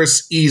think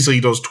Chris easily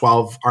does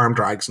 12 arm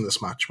drags in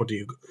this match.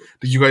 Did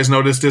you guys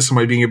notice this? Am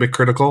I being a bit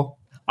critical?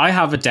 I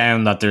have it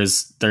down that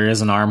there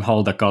is an arm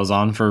hold that goes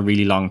on for a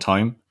really long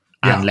time.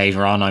 And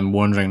later on, I'm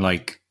wondering,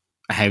 like,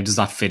 how does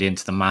that fit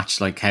into the match?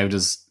 Like, how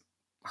does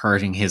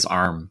hurting his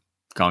arm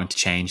going to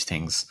change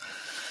things?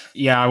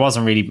 Yeah, I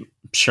wasn't really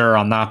sure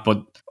on that,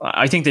 but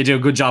I think they do a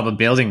good job of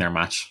building their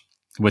match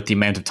with the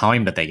amount of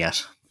time that they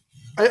get.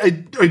 I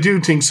do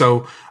think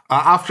so.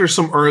 After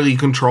some early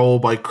control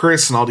by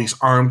Chris and all these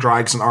arm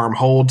drags and arm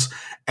holds,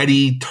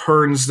 Eddie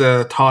turns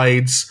the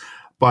tides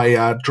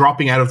by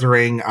dropping out of the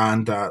ring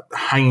and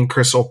hanging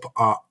Chris up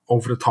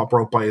over the top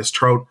rope by his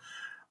throat.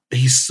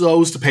 He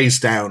slows the pace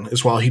down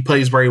as well. He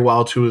plays very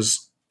well to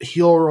his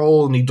heel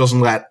roll, and he doesn't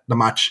let the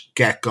match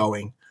get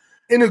going.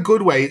 In a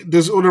good way,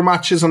 there's other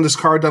matches on this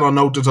card that I'll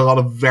note there's a lot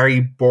of very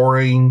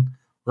boring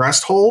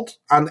rest hold,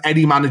 and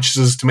Eddie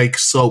manages to make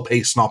slow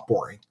pace not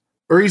boring.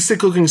 A really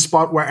sick looking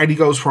spot where Eddie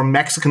goes for a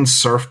Mexican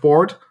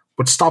surfboard,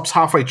 but stops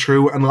halfway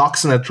through and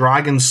locks in a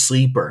dragon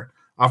sleeper.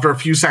 After a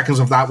few seconds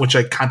of that, which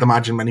I can't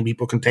imagine many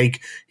people can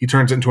take, he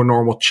turns it into a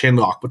normal chin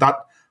lock. But that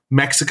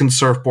Mexican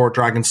surfboard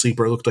dragon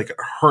sleeper looked like it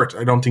hurt.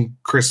 I don't think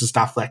Chris is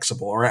that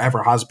flexible or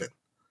ever has been.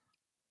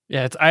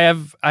 Yeah, I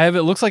have.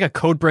 It looks like a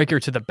code breaker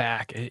to the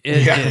back. It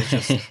is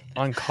just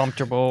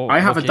uncomfortable. I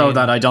have it though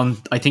that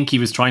I think he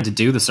was trying to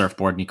do the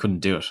surfboard and he couldn't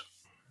do it.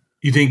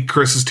 You think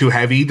Chris is too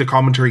heavy? The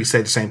commentary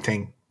said the same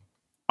thing.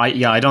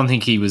 I don't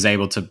think he was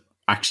able to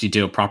actually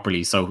do it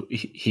properly, so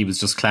he was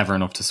just clever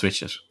enough to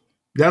switch it.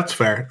 That's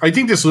fair. I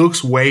think this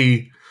looks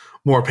way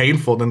more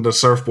painful than the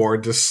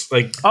surfboard.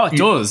 It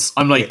does.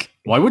 I'm like,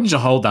 why wouldn't you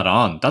hold that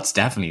on? That's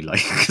definitely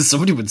like, because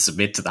somebody would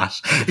submit to that.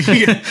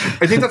 Yeah,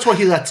 I think that's why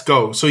he lets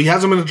go. So he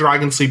has him in a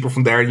dragon sleeper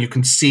from there, and you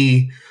can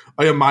see,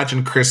 I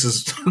imagine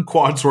Chris's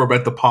quads were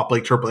about to pop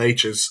like Triple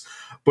H's,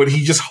 but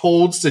he just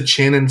holds the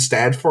chin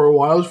instead for a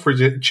while for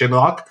the chin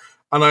lock.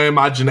 And I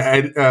imagine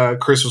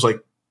Chris was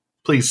like,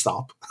 please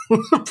stop.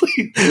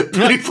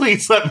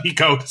 please let me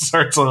go. This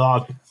hurts a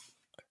lot.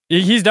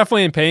 He's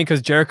definitely in pain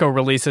because Jericho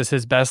releases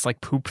his best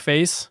like poop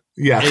face.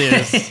 Yeah,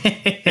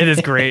 it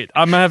is great.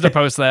 I'm gonna have to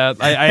post that.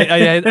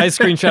 I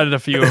screenshotted a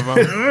few of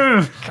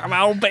them. Come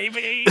on,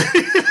 baby.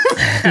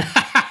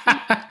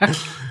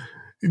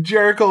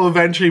 Jericho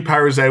eventually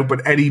powers out,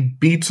 but Eddie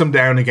beats him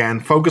down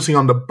again, focusing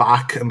on the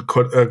back and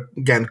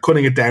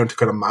cutting it down to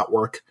kind of mat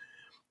work.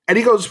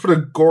 Eddie goes for the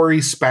gory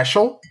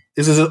special.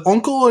 Is his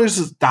uncle or is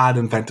his dad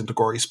invented the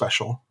gory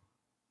special?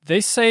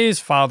 They say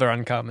his father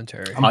on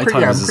commentary. I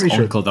thought it was his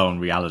uncle, though, in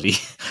reality.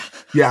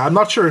 Yeah, I'm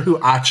not sure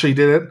who actually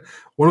did it.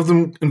 One of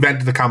them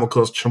invented the camel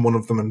clutch and one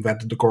of them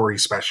invented the gory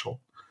special.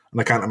 And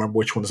I can't remember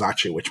which one is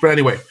actually which. But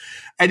anyway,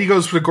 Eddie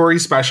goes for the gory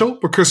special,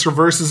 but Chris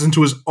reverses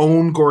into his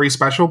own gory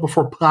special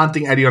before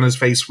planting Eddie on his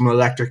face from an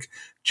electric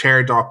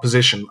chair drop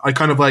position. I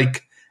kind of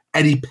like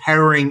Eddie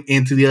powering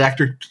into the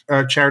electric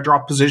chair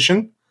drop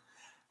position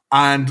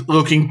and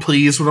looking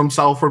pleased with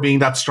himself for being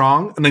that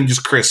strong, and then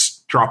just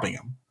Chris dropping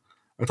him.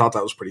 I thought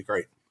that was pretty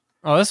great.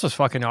 Oh, this was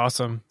fucking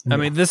awesome. Yeah. I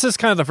mean, this is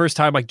kind of the first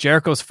time like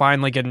Jericho's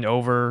finally getting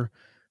over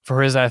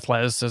for his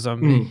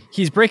athleticism.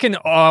 He's breaking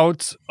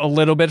out a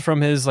little bit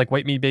from his like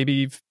white meat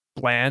baby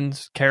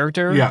bland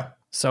character. Yeah.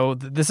 So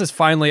this is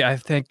finally, I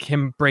think,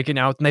 him breaking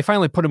out, and they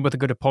finally put him with a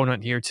good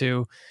opponent here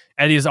too.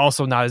 Eddie is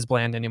also not as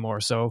bland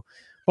anymore. So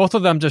both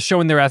of them just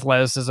showing their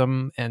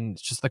athleticism, and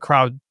just the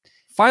crowd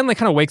finally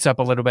kind of wakes up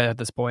a little bit at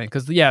this point.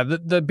 Because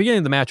the beginning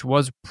of the match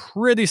was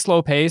pretty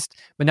slow paced,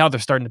 but now they're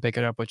starting to pick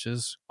it up, which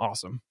is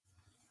awesome.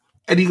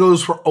 Eddie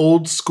goes for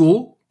old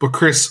school, but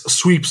Chris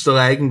sweeps the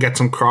leg and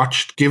gets him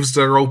crotched, gives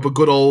the rope a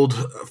good old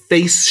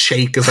face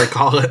shake, as I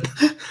call it,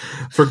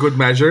 for good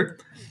measure.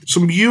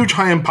 Some huge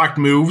high-impact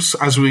moves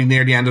as we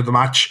near the end of the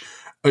match.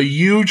 A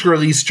huge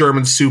release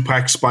German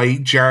suplex by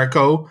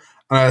Jericho,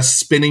 a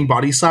spinning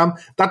body slam.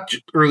 That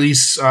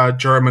release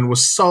German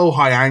was so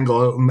high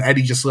angle, and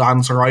Eddie just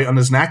lands right on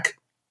his neck.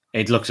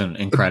 It looked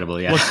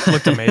incredible, yeah.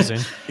 Looked amazing.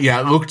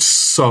 Yeah, it looked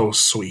so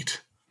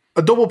sweet.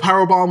 A double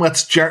powerbomb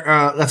lets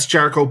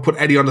Jericho put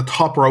Eddie on the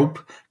top rope.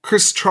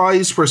 Chris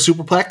tries for a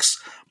superplex,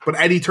 but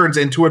Eddie turns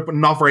into it, but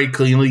not very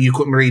cleanly. You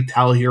couldn't really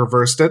tell he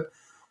reversed it.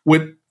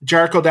 With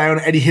Jericho down,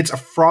 Eddie hits a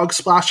frog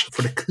splash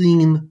for the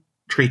clean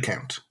 3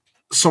 count.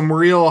 Some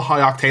real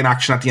high-octane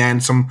action at the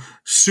end. Some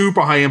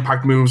super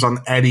high-impact moves on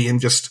Eddie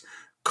and just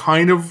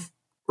kind of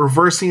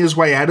reversing his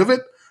way out of it.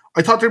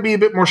 I thought there'd be a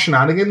bit more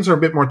shenanigans or a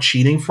bit more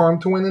cheating for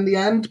him to win in the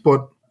end,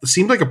 but it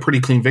seemed like a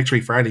pretty clean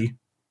victory for Eddie.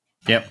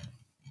 Yep.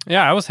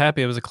 Yeah, I was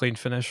happy it was a clean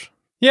finish.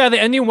 Yeah, the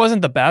ending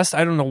wasn't the best.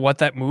 I don't know what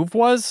that move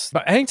was,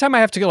 but anytime I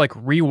have to like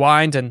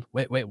rewind and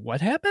wait,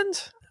 what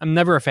happened? I'm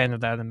never a fan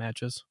of that in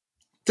matches.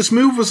 This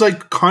move was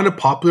like kind of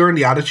popular in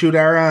the Attitude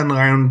Era and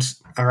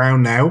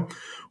around now,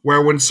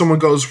 where when someone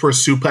goes for a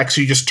suplex,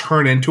 you just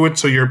turn into it,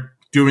 so you're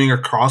doing a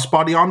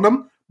crossbody on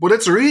them. But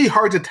it's really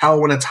hard to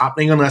tell when it's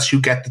happening unless you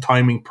get the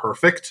timing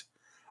perfect.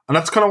 And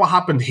that's kind of what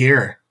happened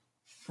here.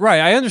 Right,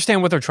 I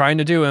understand what they're trying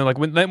to do, and like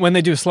when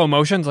they do slow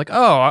motions, like,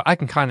 oh, I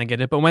can kind of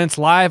get it. But when it's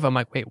live, I'm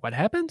like, wait, what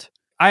happened?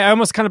 I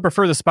almost kind of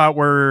prefer the spot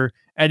where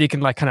Eddie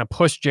can like kind of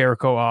push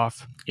Jericho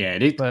off. Yeah,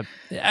 it is. But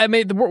I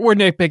mean, we're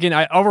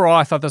nitpicking. Overall,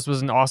 I thought this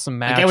was an awesome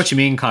match. I get what you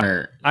mean,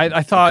 Connor.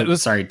 I thought it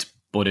was... Sorry to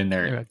butt in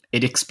there. Anyway.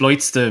 It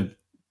exploits the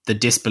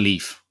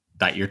disbelief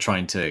that you're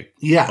trying to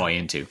buy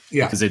into.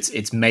 Yeah. Because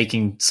it's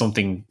making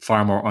something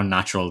far more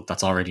unnatural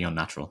that's already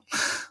unnatural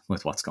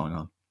with what's going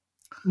on.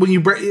 When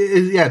you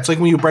it's like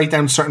when you break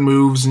down certain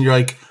moves and you're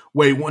like,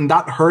 wait, wouldn't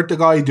that hurt the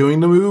guy doing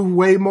the move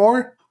way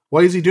more?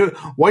 Why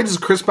does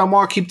Chris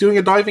Benoit keep doing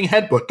a diving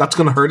headbutt? That's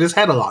going to hurt his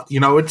head a lot. You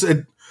know,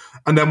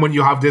 and then when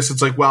you have this,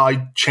 it's like, well,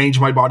 I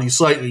changed my body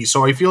slightly,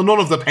 so I feel none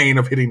of the pain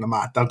of hitting the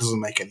mat. That doesn't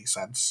make any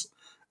sense.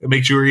 It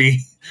makes you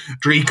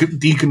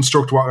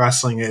deconstruct what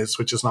wrestling is,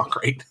 which is not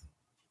great.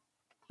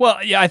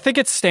 Well, yeah, I think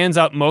it stands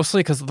out mostly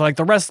because like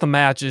the rest of the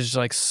match is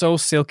like so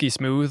silky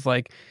smooth.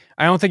 Like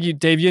I don't think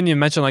Dave, you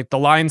mentioned like the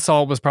lion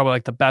salt was probably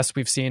like the best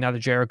we've seen out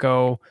of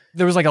Jericho.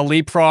 There was like a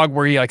leapfrog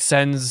where he like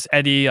sends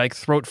Eddie like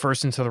throat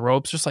first into the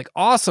ropes. Just like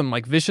awesome,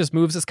 like vicious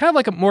moves. It's kind of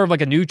like more of like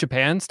a New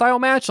Japan style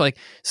match. Like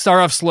start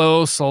off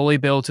slow, slowly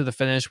build to the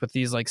finish with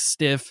these like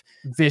stiff,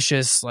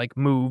 vicious like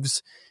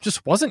moves.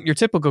 Just wasn't your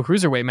typical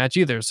cruiserweight match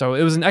either. So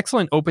it was an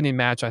excellent opening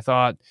match, I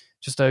thought.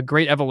 Just a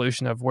great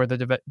evolution of where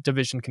the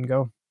division can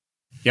go.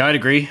 Yeah, I'd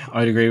agree.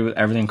 I'd agree with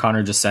everything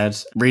Connor just said.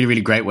 Really,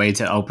 really great way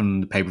to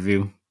open the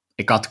pay-per-view.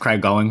 It got the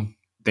crowd going.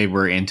 They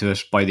were into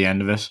it by the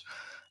end of it.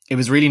 It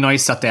was really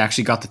nice that they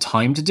actually got the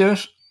time to do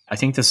it. I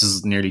think this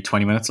is nearly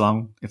 20 minutes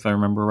long, if I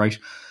remember right.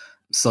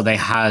 So they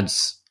had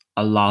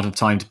a lot of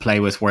time to play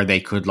with where they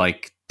could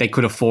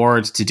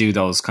afford to do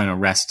those kind of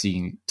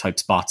resting type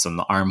spots on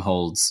the arm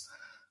holds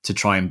to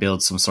try and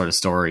build some sort of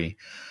story.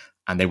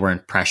 And they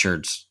weren't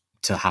pressured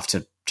to have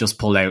to just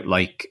pull out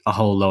like a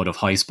whole load of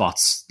high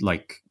spots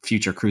like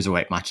future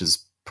cruiserweight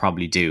matches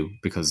probably do,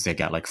 because they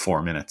get like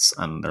 4 minutes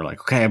and they're like,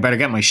 okay, I better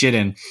get my shit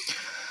in.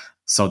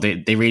 So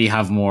they really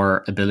have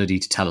more ability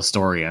to tell a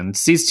story. And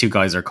these two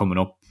guys are coming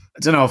up. I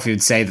don't know if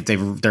you'd say that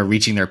they're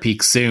reaching their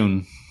peak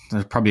soon.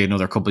 They're probably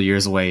another couple of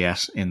years away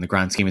yet in the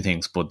grand scheme of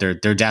things, but they're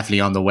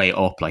definitely on the way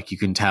up. Like you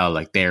can tell,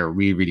 like they're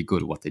really, really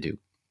good at what they do.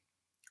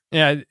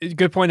 Yeah,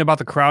 good point about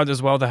the crowd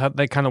as well.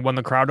 They kind of won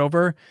the crowd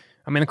over.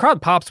 I mean, the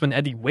crowd pops when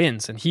Eddie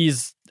wins, and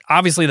he's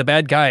obviously the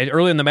bad guy.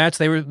 Early in the match,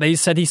 they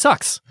said he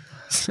sucks.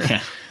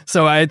 Yeah.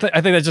 So I think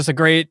that's just a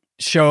great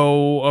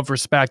show of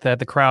respect that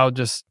the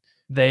crowd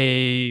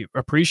they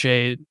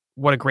appreciate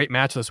what a great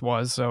match this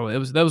was. So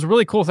that was a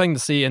really cool thing to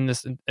see in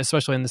this,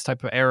 especially in this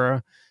type of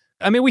era.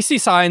 I mean, we see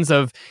signs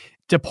of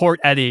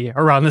deport Eddie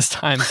around this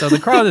time, so the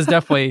crowd is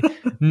definitely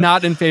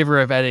not in favor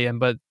of Eddie,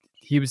 but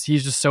he's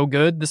just so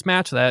good this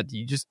match that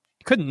you just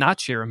couldn't not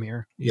cheer him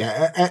here.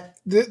 Yeah,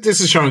 this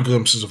is showing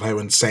glimpses of how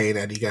insane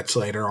Eddie gets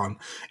later on.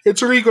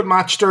 It's a really good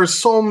match. There's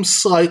some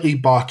slightly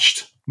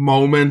botched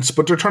moments,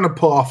 but they're trying to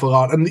pull off a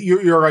lot. And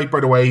you're right,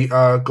 by the way,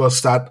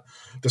 Gus, that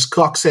this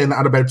clocks in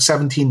at about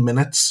 17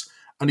 minutes,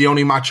 and the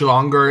only match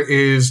longer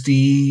is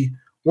the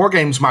War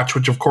Games match,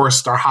 which, of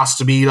course, there has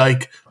to be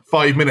like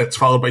 5 minutes,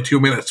 followed by 2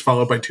 minutes,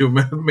 followed by 2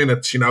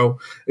 minutes. You know,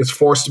 it's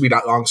forced to be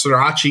that long. So they're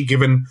actually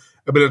given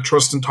a bit of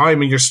trust and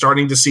time, and you're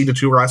starting to see the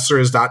two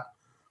wrestlers that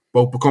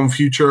both become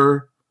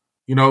future,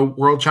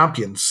 world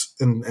champions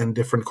in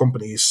different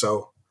companies.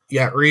 So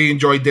yeah, really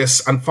enjoyed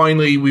this. And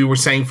finally, we were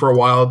saying for a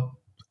while,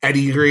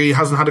 Eddie really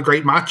hasn't had a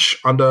great match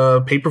on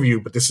the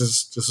pay-per-view, but this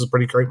is a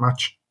pretty great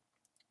match.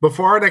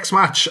 Before our next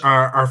match,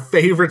 our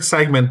favorite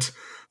segment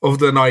of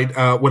the night,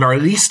 with our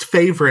least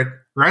favorite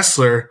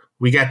wrestler,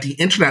 we get the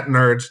internet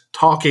nerd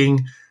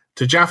talking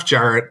to Jeff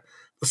Jarrett.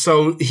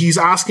 So he's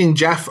asking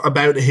Jeff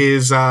about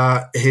his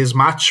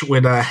match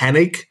with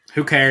Hennig.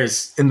 Who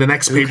cares? In the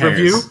next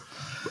pay-per-view.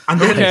 And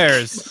Who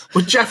cares?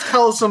 But Jeff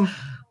tells him,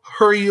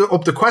 hurry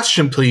up the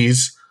question,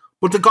 please.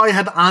 But the guy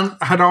had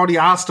already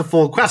asked a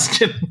full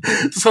question.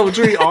 So it's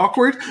really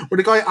awkward where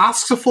the guy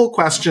asks a full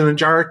question and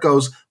Jarrett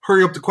goes,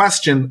 hurry up the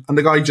question. And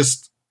the guy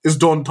just is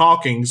done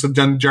talking. So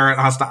then Jarrett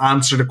has to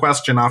answer the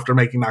question after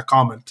making that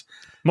comment.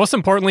 Most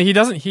importantly, he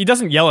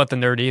doesn't yell at the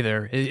nerd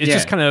either. It's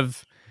just kind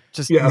of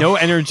no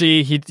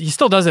energy. He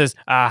still does his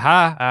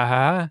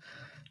aha.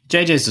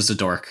 JJ's just a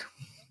dork.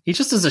 He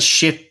just is a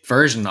shit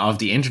version of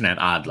the internet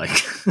ad. Like,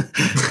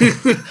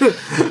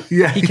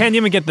 yeah, he can't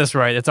even get this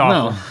right. It's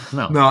awful.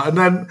 No. And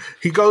then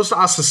he goes to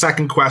ask the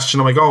second question.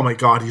 I'm like, oh my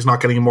god, he's not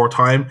getting any more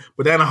time.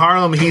 But then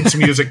Harlem Heat's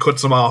music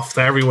cuts him off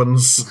to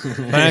everyone's.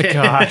 Thank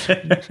God.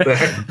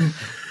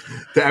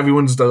 to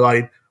everyone's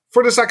delight.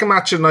 For the second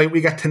match of the night,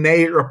 we get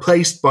Tenay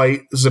replaced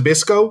by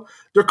Zbyszko.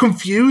 They're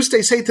confused.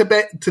 They say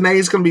Tenay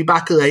is going to be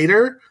back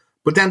later,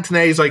 but then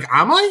Tenay's like,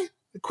 "Am I?"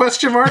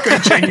 Question mark.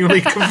 I'm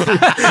genuinely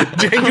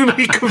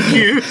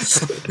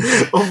confused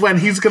of when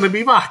he's going to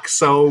be back.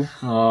 So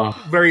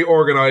very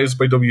organized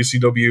by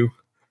WCW.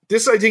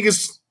 This, I think,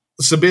 is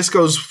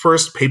Zbyszko's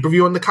first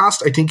pay-per-view on the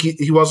cast. I think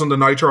he was on the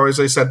Nitro,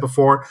 as I said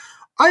before.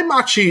 I'm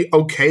actually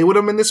okay with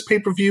him in this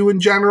pay-per-view in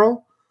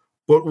general,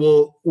 but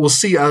we'll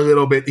see a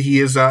little bit. He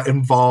is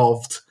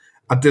involved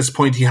at this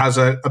point. He has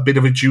a bit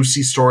of a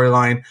juicy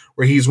storyline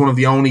where he's one of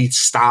the only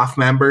staff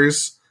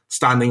members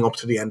standing up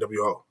to the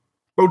NWO.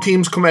 Both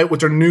teams come out with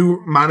their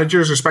new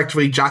managers,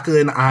 respectively,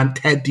 Jacqueline and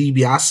Ted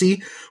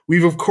DiBiase.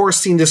 We've, of course,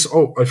 seen this.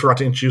 Oh, I forgot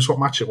to introduce what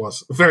match it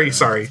was. Very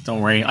sorry.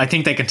 Don't worry. I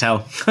think they can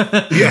tell.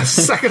 Yes,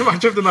 second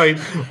match of the night.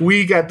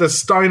 We get the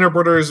Steiner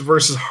Brothers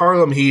versus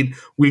Harlem Heat.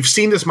 We've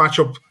seen this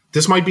matchup.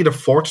 This might be the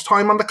fourth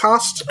time on the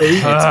cast.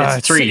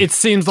 It's 3. It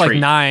seems like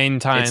 9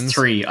 times. It's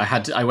 3.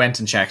 I went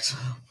and checked.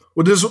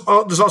 Well, there's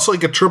also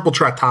like a triple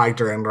threat tag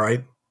there,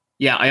 right?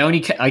 Yeah,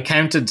 I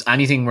counted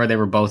anything where they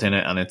were both in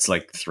it, and it's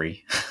like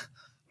 3.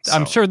 So.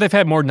 I'm sure they've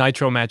had more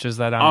Nitro matches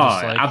that I'm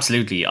just like...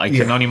 absolutely. I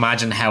can only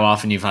imagine how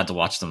often you've had to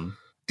watch them.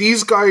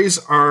 These guys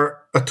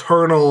are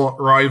eternal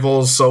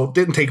rivals, so it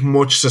didn't take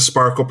much to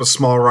spark up a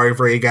small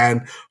rivalry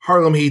again.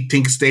 Harlem Heat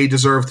thinks they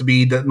deserve to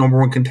be the number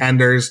one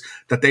contenders,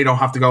 that they don't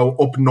have to go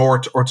up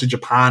north or to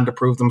Japan to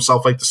prove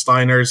themselves like the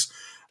Steiners,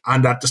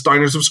 and that the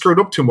Steiners have screwed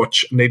up too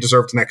much and they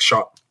deserve the next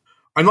shot.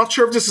 I'm not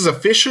sure if this is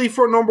officially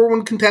for a number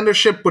one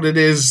contendership, but it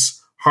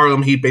is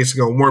Harlem Heat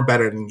basically going, we're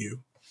better than you.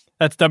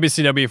 That's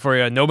WCW for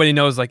you. Nobody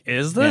knows, like,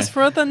 is this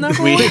for the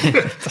number one?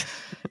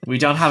 We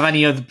don't have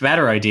any other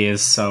better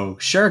ideas, so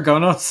sure, go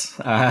nuts.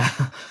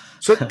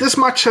 So this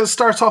match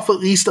starts off at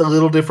least a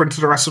little different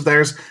to the rest of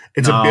theirs.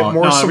 It's a bit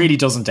more... No, it really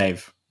doesn't,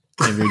 Dave.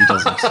 It really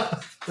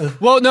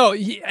doesn't. Well, no,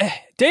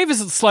 Dave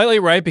is slightly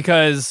right,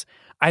 because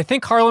I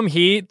think Harlem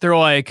Heat, they're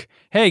like,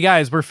 hey,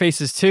 guys, we're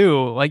faces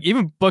too. Like,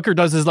 even Booker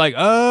does his, like,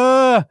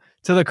 to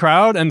the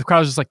crowd, and the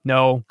crowd's just like,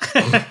 no,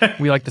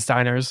 we like the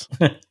Steiners.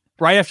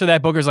 Right after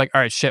that, Booker's like,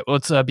 all right, shit,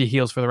 let's be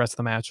heels for the rest of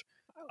the match.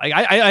 Like,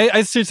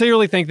 I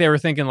sincerely think they were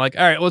thinking, like,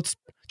 all right, let's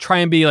try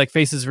and be like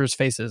faces versus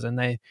faces, and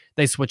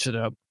they switch it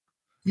up.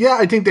 Yeah,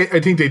 I think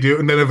they do.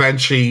 And then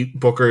eventually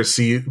Booker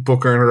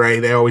and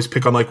Ray, they always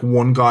pick on like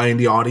one guy in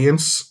the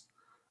audience.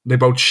 They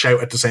both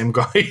shout at the same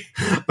guy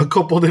a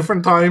couple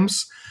different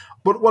times.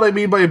 But what I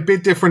mean by a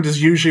bit different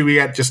is usually we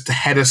get just the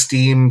head of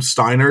steam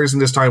Steiners,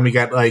 and this time we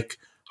get like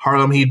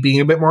Harlem Heat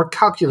being a bit more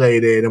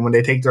calculated, and when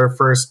they take their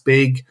first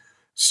big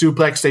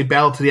suplex, they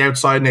bail to the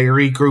outside and they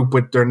regroup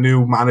with their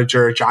new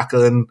manager,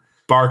 Jacqueline,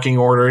 barking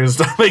orders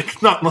that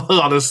make not a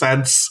lot of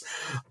sense.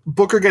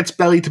 Booker gets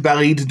belly to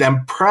belly to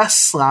then press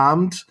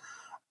slammed.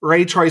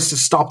 Ray tries to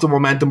stop the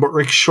momentum, but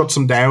Rick shuts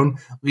him down,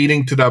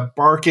 leading to the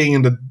barking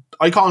and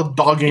I call it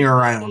dogging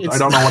around. I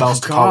don't know what else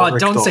to call it.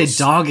 Rick don't does. Say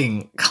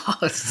dogging.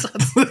 God,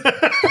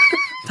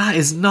 that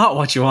is not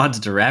what you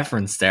wanted to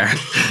reference there.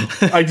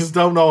 I just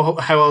don't know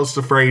how else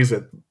to phrase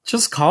it.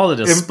 Just call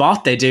it a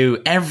spot they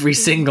do every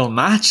single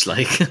match,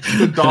 like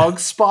the dog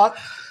spot.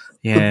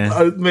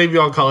 Yeah, maybe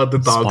I'll call it the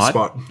dog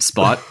spot.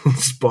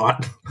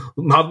 Spot.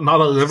 Not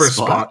a liver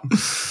spot.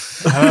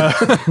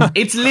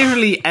 It's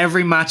literally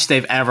every match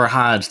they've ever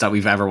had that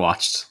we've ever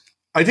watched.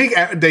 I think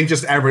they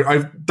just ever.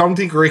 I don't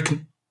think Rick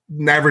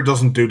never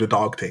doesn't do the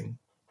dog thing.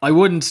 I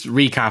wouldn't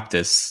recap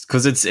this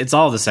because it's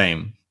all the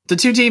same. The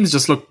two teams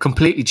just look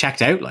completely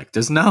checked out. Like,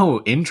 there's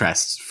no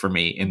interest for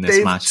me in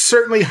this match. They've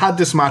certainly had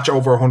this match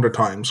over 100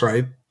 times,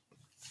 right?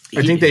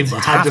 I think they've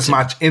had this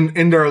match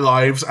in their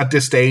lives at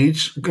this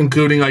stage,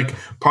 including like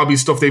probably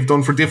stuff they've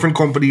done for different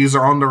companies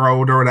or on the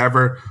road or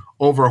whatever,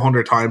 over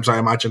 100 times, I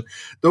imagine.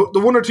 The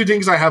one or two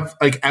things I have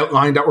like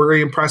outlined that were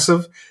really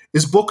impressive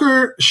is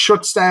Booker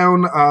shuts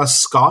down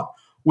Scott,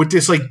 with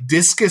this like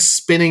discus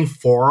spinning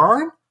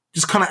forearm,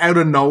 just kind of out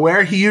of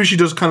nowhere. He usually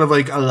does kind of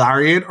like a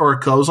lariat or a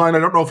clothesline. I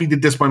don't know if he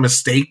did this by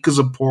mistake because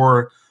of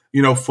poor,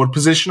 foot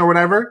position or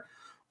whatever.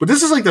 But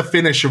this is like the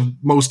finish of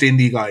most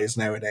indie guys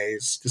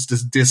nowadays. Just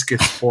this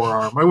discus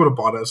forearm. I would have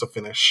bought it as a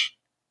finish.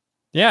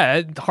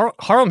 Yeah,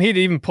 Harlem Heat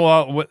even pull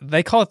out what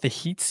they call it, the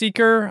Heat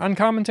Seeker on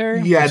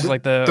commentary. Yeah,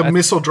 like the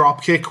missile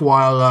drop kick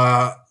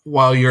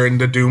while you're in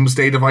the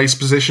Doomsday Device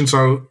position.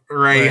 So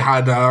Ray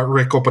had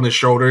Rick up on his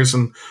shoulders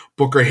and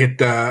Booker hit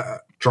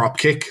the drop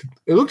kick.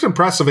 It looked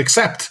impressive,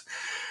 except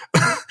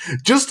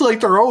just like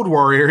the Road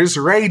Warriors,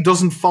 Ray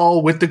doesn't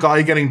fall with the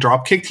guy getting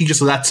drop kicked. He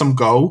just lets him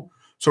go.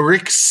 So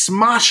Rick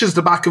smashes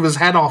the back of his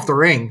head off the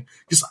ring,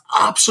 just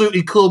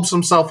absolutely clubs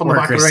himself on the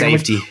back of the ring.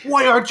 Safety. Like,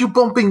 why aren't you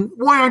bumping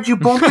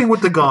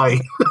with the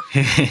guy?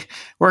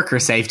 Worker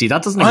safety.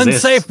 That doesn't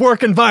exist. Unsafe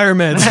work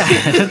environment.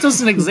 That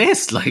doesn't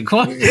exist. Like,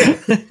 what?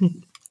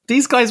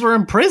 These guys were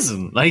in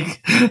prison.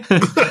 Like,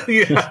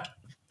 yeah.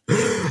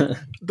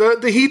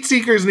 The Heat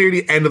Seeker is near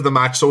the end of the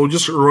match, so we'll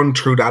just run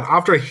through that.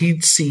 After a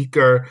Heat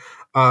Seeker,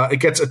 it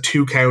gets a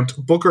 2 count.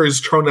 Booker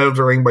is thrown out of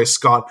the ring by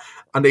Scott,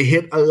 and they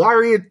hit a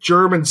lariat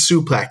German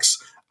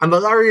suplex, and the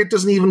lariat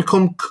doesn't even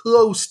come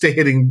close to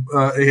hitting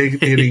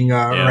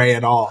Ray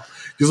at all.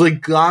 Just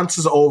like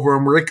glances over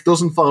him. Rick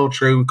doesn't follow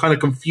through, kind of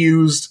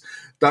confused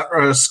that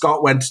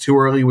Scott went too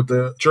early with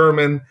the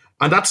German,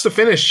 and that's the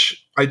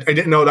finish. I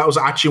didn't know that was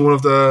actually one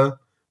of the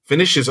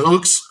finishes. It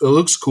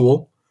looks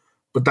cool,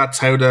 but that's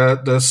how the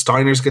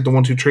Steiners get the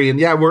 1, 2, 3. And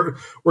yeah, we're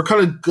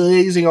kind of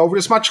glazing over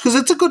this match because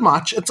it's a good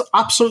match. It's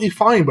absolutely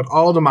fine, but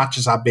all the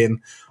matches have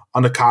been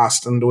on the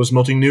cast, and there was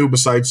nothing new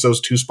besides those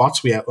 2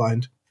 spots we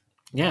outlined.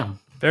 Yeah.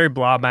 Very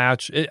blah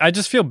match. I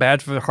just feel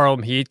bad for the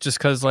Harlem Heat just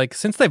because, like,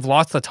 since they've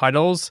lost the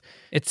titles,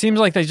 it seems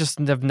like they just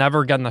have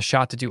never gotten a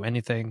shot to do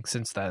anything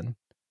since then.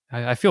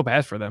 I feel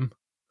bad for them.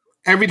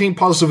 Everything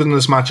positive in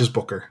this match is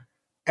Booker.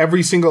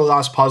 Every single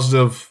last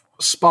positive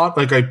spot,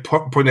 like I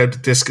pointed out the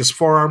discus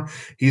forearm,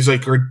 he's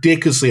like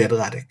ridiculously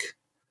athletic.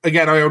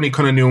 Again, I only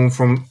kind of knew him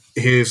from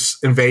his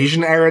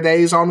Invasion era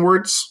days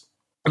onwards,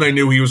 and I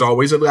knew he was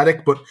always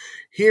athletic, but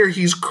here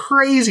he's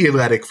crazy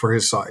athletic for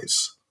his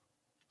size.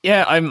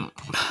 Yeah,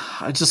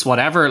 I just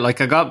whatever.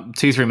 Like, I got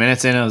 2-3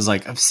 minutes in, and I was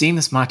like, I've seen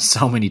this match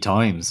so many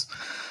times.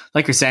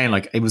 Like you're saying,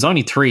 like, it was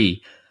only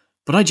 3,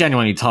 but I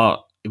genuinely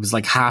thought it was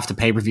like half the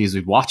pay-per-views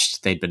we'd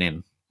watched they'd been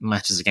in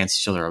matches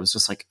against each other. I was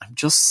just like, I'm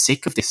just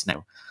sick of this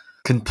now.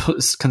 Can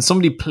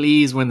somebody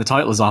please win the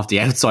titles off the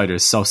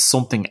Outsiders so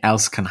something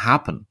else can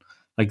happen?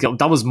 Like,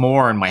 that was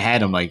more in my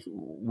head. I'm like,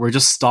 we're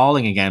just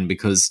stalling again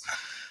because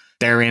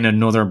they're in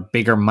another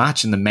bigger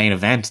match in the main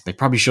event. They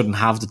probably shouldn't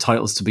have the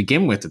titles to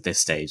begin with at this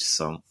stage.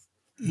 So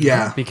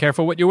yeah, be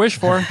careful what you wish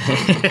for.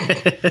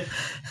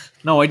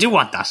 No, I do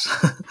want that.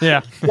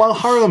 Yeah. While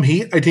Harlem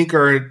Heat, I think,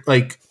 are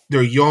like,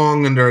 they're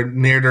young and they're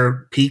near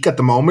their peak at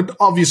the moment.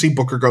 Obviously,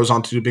 Booker goes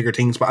on to do bigger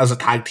things, but as a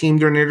tag team,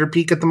 they're near their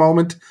peak at the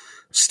moment.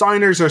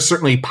 Steiners are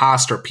certainly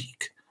past their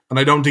peak, and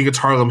I don't think it's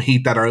Harlem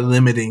Heat that are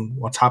limiting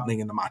what's happening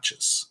in the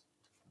matches.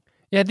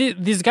 Yeah,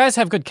 these guys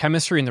have good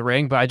chemistry in the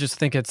ring, but I just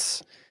think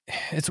it's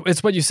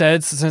what you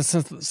said. Since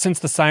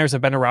the Steiners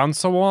have been around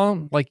so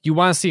long, like, you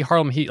want to see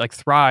Harlem Heat like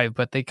thrive,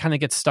 but they kind of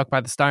get stuck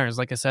by the Steiners.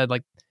 Like I said,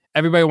 like,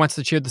 everybody wants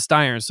to cheer the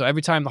Steiners, so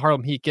every time the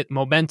Harlem Heat get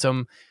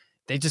momentum,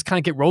 they just kind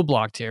of get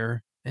roadblocked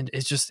here, and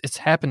it's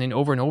happening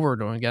over and over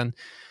again.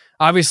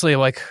 Obviously,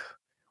 like,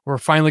 we're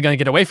finally going to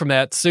get away from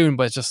that soon,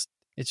 but it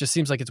just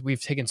seems like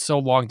we've taken so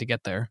long to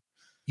get there.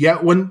 Yeah,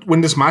 when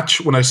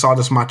I saw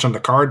this match on the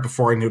card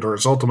before I knew the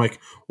result, I'm like,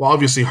 well,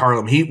 obviously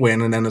Harlem Heat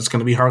win, and then it's going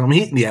to be Harlem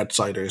Heat and the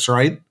Outsiders,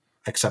 right?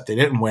 Except they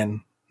didn't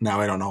win.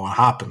 Now I don't know what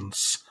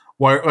happens.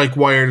 Why are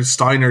the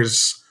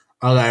Steiners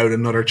allowed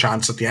another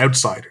chance at the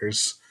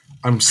Outsiders?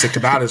 I'm sick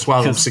of that as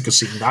well. I'm sick of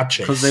seeing that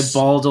chase. Because they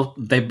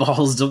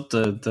ballsed up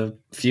the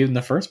feud in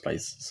the first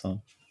place.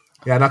 So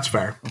yeah, that's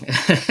fair.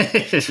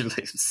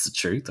 It's the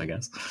truth, I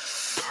guess.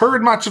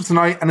 Third match of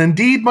tonight, and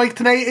indeed Mike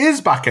Tenay is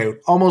back out.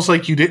 Almost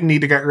like you didn't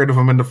need to get rid of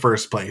him in the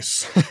first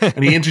place.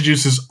 And he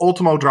introduces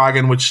Ultimo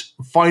Dragon, which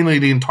finally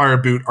the entire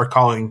boot are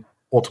calling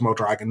Ultimo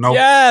Dragon. No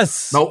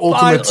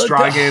Ultimates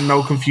Dragon,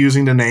 no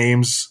confusing the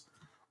names.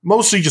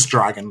 Mostly just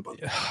Dragon. But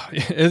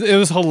it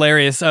was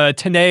hilarious.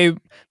 Tenay,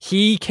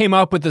 he came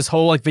up with this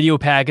whole like video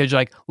package,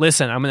 like,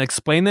 listen, I'm going to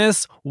explain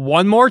this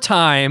one more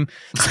time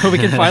so we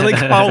can finally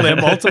call him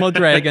Ultimo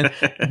Dragon.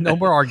 No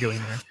more arguing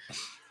there.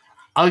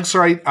 Alex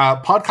Wright,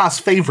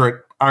 podcast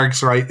favorite,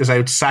 Alex Wright, is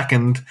out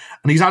second,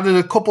 and he's added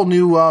a couple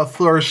new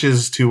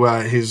flourishes to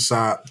his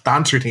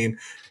dance routine.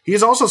 He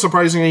is also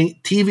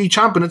surprisingly TV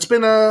champ, and it's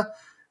been a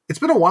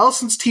while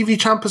since TV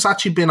champ has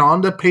actually been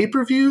on the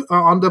pay-per-view,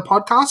 on the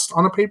podcast,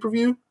 on a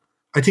pay-per-view.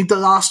 I think the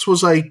last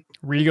was like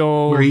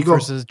Regal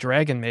versus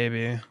Dragon,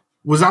 maybe.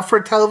 Was that for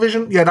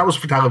television? Yeah, that was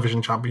for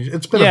television championship.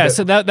 It's been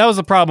so that was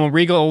the problem.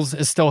 Regal's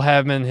is still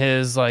having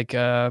his like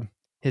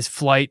his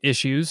flight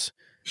issues.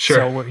 Sure.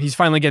 So he's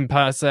finally getting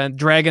past that.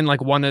 Dragon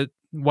like won it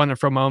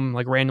from him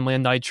like randomly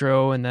on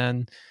Nitro, and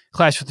then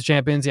Clash with the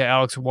Champions. Yeah,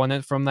 Alex won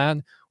it from that,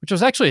 which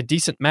was actually a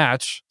decent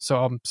match.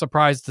 So I'm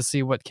surprised to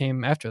see what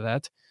came after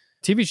that.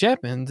 TV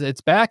champion.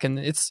 It's back, and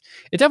it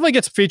definitely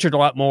gets featured a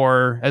lot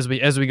more as we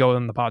go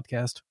in the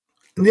podcast.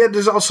 And yeah,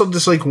 there's also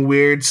this like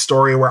weird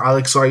story where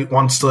Alex like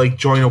wants to like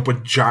join up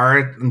with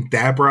Jarrett and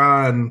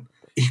Deborah, and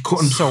he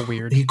couldn't. So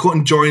weird. He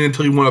couldn't join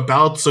until he won a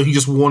belt, so he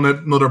just won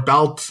another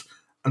belt,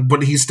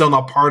 but he's still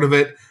not part of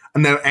it.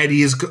 And now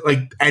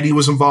Eddie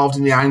was involved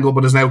in the angle,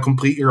 but is now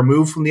completely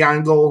removed from the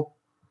angle.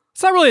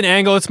 It's not really an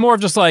angle. It's more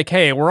of just like,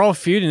 hey, we're all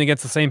feuding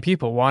against the same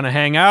people. Want to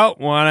hang out?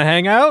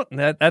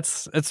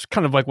 It's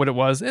kind of like what it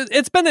was.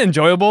 It's been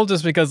enjoyable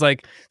just because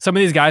like some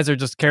of these guys are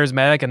just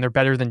charismatic and they're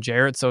better than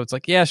Jarrett. So it's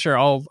like, yeah, sure,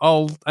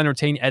 I'll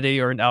entertain Eddie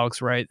or an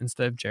Alex Wright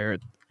instead of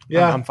Jarrett.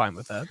 Yeah, I'm fine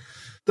with that.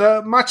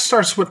 The match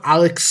starts with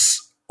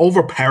Alex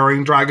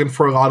overpowering Dragon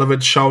for a lot of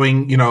it,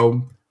 showing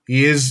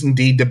he is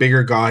indeed the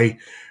bigger guy.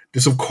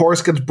 This of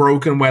course gets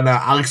broken when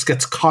Alex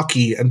gets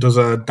cocky and does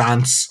a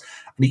dance.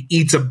 And he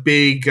eats a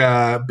big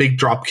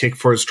drop kick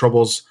for his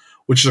troubles,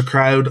 which the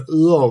crowd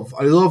love.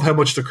 I love how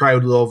much the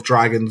crowd love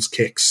Dragon's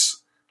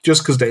kicks,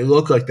 just because they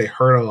look like they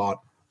hurt a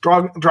lot.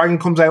 Dragon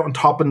comes out on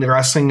top in the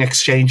wrestling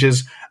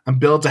exchanges and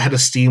builds a head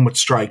of steam with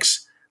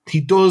strikes. He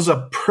does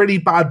a pretty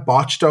bad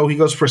botch, though. He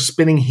goes for a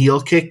spinning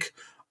heel kick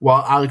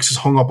while Alex is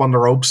hung up on the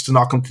ropes to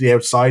knock him to the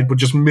outside, but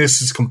just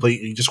misses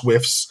completely, just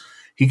whiffs.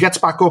 He gets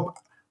back up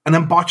and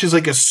then botches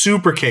like a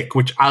super kick,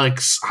 which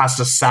Alex has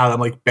to sell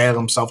and like bail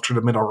himself through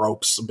the middle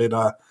ropes. A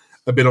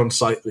bit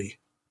unsightly.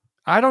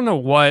 I don't know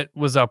what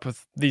was up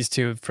with these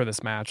two for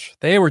this match.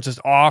 They were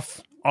just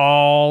off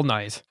all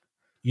night.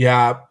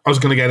 Yeah, I was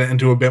going to get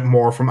into a bit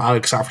more from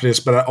Alex after this,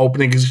 but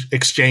opening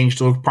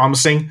exchange looked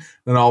promising.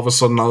 Then all of a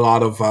sudden, a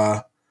lot of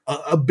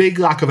a big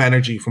lack of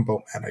energy from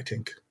both men, I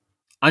think.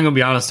 I'm going to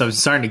be honest, I was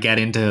starting to get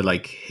into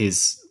like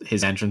his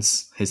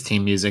entrance, his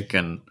theme music,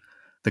 and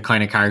the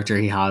kind of character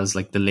he has,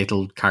 like the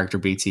little character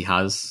beats he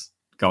has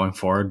going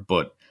forward,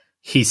 but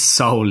he's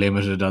so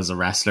limited as a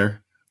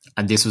wrestler.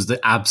 And this was the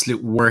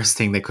absolute worst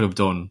thing they could have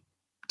done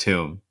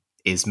to him,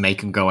 is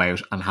make him go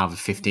out and have a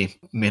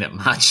 15-minute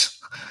match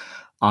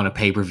on a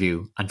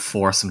pay-per-view and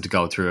force him to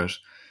go through it.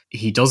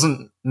 He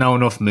doesn't know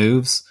enough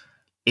moves.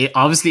 It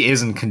obviously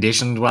isn't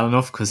conditioned well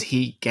enough because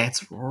he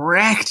gets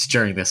wrecked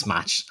during this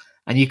match.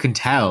 And you can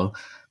tell.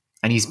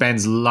 And he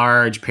spends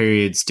large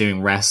periods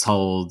doing rest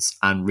holds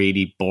and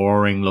really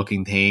boring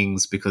looking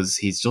things because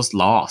he's just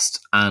lost.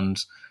 And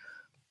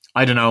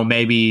I don't know,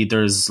 maybe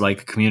there's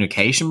like a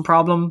communication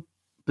problem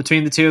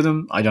between the two of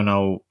them. I don't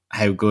know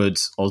how good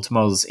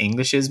Ultimo's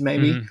English is,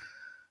 maybe. Mm-hmm.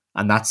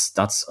 And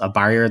that's a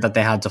barrier that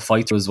they had to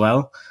fight through as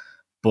well.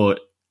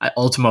 But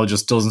Ultimo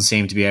just doesn't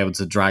seem to be able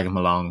to drag him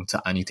along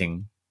to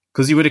anything.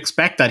 Because you would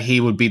expect that he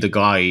would be the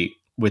guy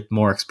with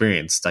more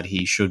experience, that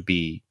he should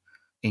be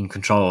in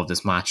control of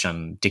this match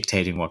and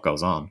dictating what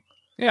goes on.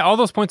 Yeah, all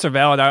those points are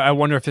valid. I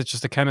wonder if it's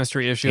just a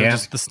chemistry issue, or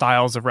just the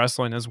styles of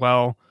wrestling as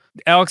well.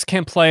 Alex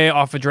can't play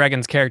off of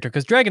Dragon's character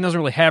because Dragon doesn't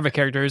really have a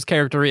character. His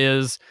character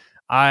is,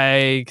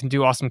 I can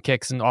do awesome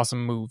kicks and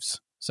awesome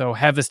moves. So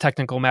have this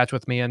technical match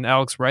with me. And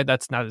Alex, right,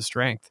 that's not his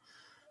strength.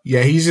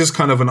 Yeah, he's just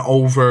kind of an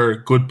over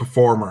good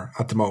performer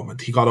at the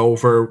moment. He got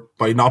over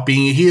by not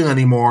being a heel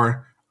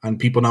anymore, and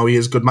people know he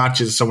has good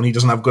matches. So when he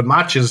doesn't have good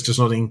matches, there's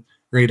nothing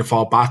really to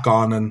fall back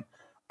on. And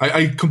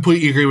I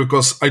completely agree with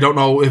Gus. I don't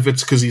know if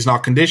it's because he's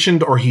not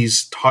conditioned or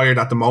he's tired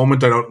at the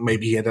moment.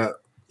 Maybe he had a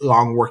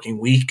long working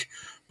week.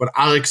 But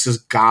Alex is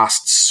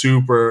gassed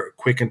super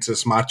quick into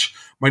this match.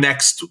 My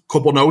next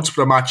couple notes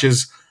for the match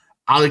is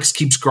Alex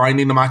keeps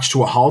grinding the match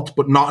to a halt,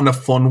 but not in a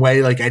fun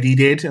way like Eddie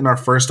did in our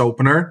first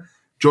opener.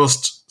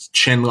 Just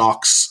chin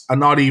locks and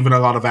not even a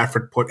lot of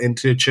effort put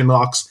into chin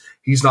locks.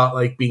 He's not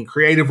like being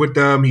creative with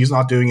them. He's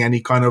not doing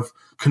any kind of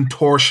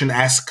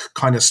contortion-esque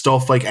kind of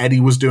stuff like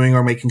Eddie was doing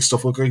or making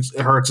stuff look like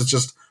it hurts. It's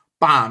just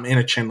bam in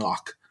a chin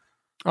lock.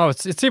 Oh,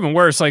 it's even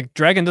worse. Like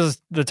Dragon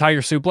does the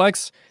tiger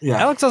suplex. Yeah,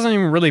 Alex doesn't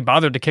even really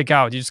bother to kick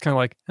out. You just kind of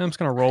like, I'm just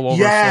going to roll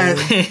over. Yeah,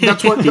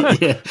 that's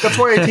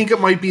why I think it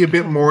might be a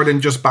bit more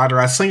than just bad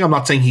wrestling. I'm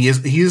not saying he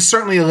is. He is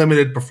certainly a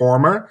limited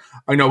performer.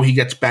 I know he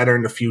gets better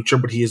in the future,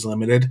 but he is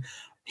limited.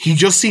 He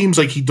just seems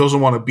like he doesn't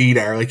want to be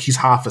there. Like he's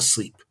half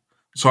asleep.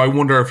 So I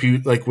wonder if he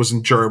like was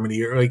in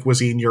Germany or like was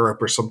he in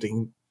Europe or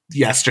something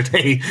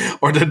yesterday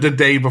or the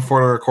day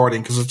before the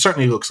recording, because it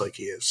certainly looks like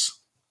he is.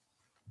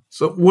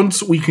 So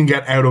once we can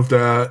get out of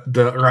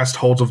the rest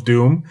holds of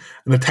doom,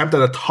 an attempt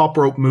at a top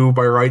rope move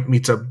by Wright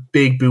meets a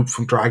big boot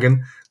from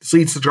Dragon. This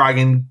leads to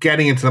Dragon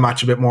getting into the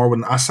match a bit more with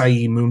an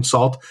Asai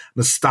moonsault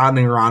and a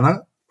standing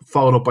Rana,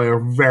 followed up by a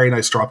very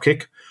nice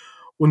dropkick.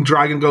 When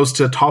Dragon goes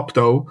to the top,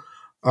 though,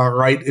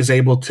 Wright is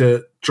able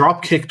to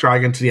drop kick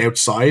Dragon to the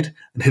outside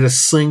and hit a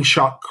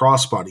slingshot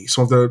crossbody,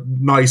 some of the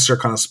nicer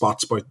kind of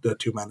spots by the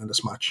two men in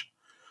this match.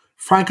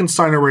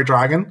 Frankensteiner by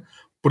Dragon,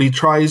 but he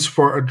tries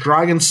for a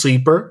Dragon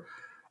sleeper.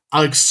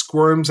 Alex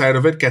squirms out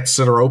of it, gets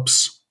to the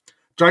ropes.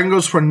 Dragon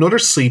goes for another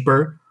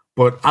sleeper,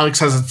 but Alex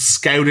has it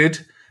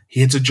scouted.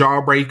 He hits a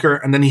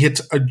jawbreaker, and then he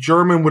hits a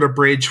German with a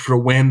bridge for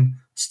the win.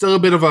 Still a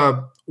bit of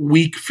a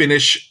weak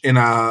finish in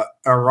a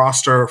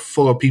roster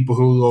full of people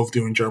who love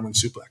doing German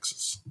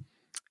suplexes.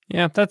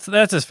 Yeah,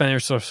 that's his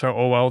finish. So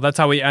oh well. That's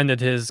how he ended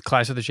his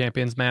Clash of the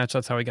Champions match.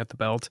 That's how he got the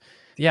belt.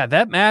 Yeah,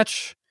 that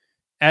match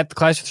at the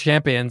Clash of the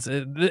Champions,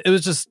 it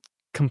was just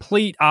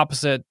complete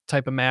opposite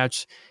type of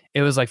match.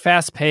 It was like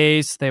fast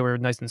paced. They were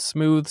nice and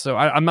smooth. So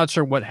I'm not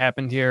sure what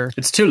happened here.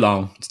 It's too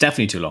long. It's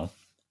definitely too long.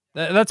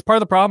 That's part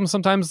of the problem.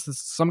 Sometimes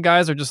some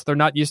guys they're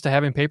not used to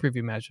having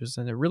pay-per-view matches,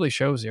 and it really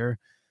shows here.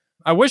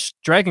 I wish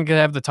Dragon could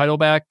have the title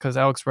back because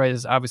Alex Wright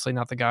is obviously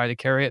not the guy to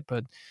carry it,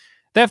 but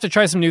they have to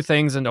try some new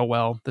things, and oh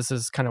well, this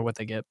is kind of what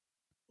they get.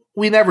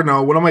 We never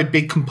know. One of my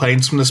big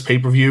complaints from this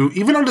pay-per-view,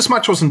 even though this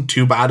match wasn't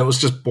too bad, it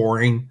was just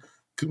boring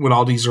with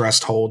all these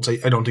rest holds. I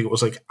don't think it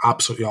was like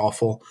absolutely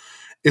awful.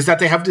 Is that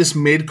they have this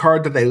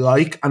mid-card that they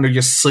like, and they're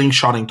just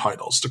slingshotting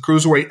titles. The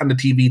Cruiserweight and the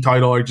TV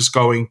title are just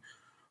going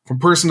from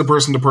person to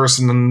person to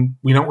person, and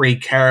we don't really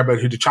care about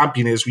who the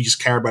champion is. We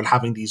just care about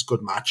having these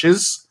good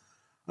matches.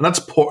 And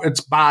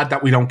it's bad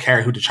that we don't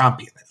care who the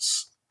champion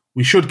is.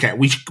 We should care.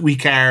 We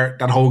care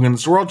that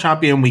Hogan's the world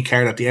champion. We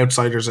care that the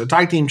Outsiders are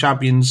tag team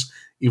champions,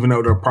 even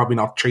though they're probably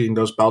not treating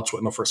those belts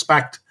with enough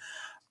respect.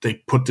 They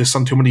put this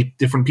on too many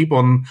different people.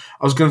 And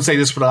I was going to say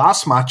this for the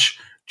last match,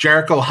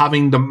 Jericho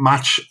having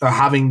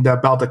the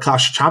belt at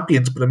Clash of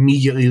Champions, but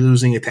immediately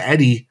losing it to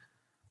Eddie.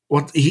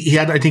 What he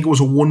had, I think it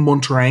was a 1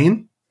 month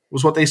reign,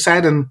 was what they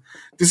said. And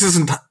this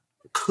isn't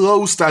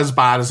close to as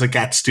bad as it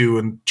gets to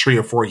in 3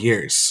 or 4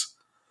 years.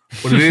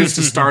 But it is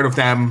the start of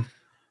them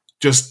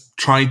just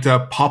trying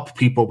to pop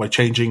people by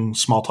changing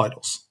small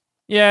titles.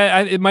 Yeah,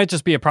 it might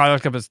just be a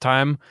product of its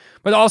time.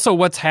 But also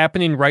what's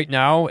happening right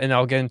now, and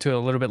I'll get into it a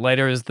little bit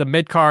later, is the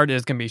mid-card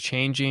is going to be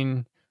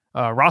changing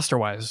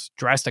roster-wise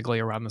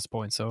drastically around this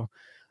point. So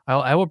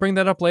I will bring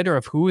that up later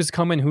of who is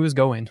coming, who is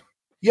going.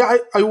 Yeah,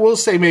 I will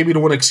say maybe the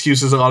one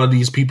excuse is a lot of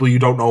these people you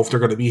don't know if they're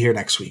going to be here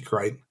next week,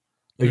 right?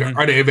 Like,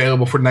 Are they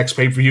available for the next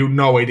pay-per-view?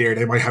 No idea.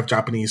 They might have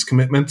Japanese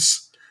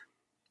commitments.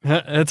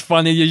 It's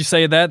funny you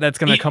say that. That's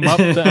going to come up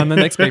on the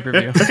next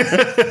pay-per-view.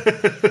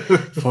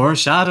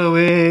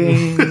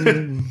 Foreshadowing.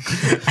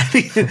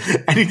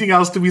 Anything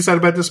else to be said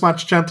about this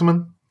match,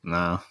 gentlemen?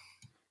 No,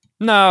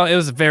 it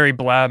was a very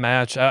blah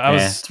match. I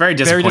was it's very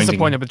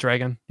disappointed with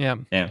Dragon. Yeah.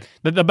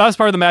 The best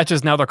part of the match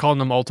is now they're calling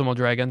him Ultimo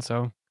Dragon,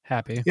 so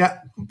happy. Yeah,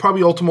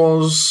 probably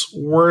Ultimo's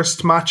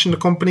worst match in the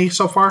company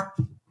so far.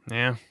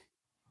 Yeah.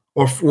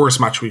 Or worst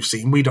match we've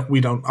seen. I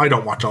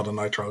don't watch all the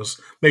Nitros.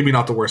 Maybe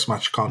not the worst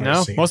match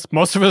Connor's seen.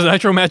 Most of his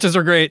Nitro matches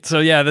are great. So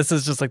yeah, this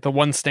is just like the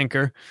one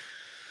stinker.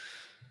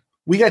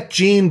 We get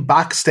Gene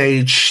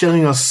backstage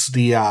shilling us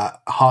the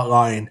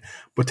hotline,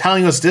 but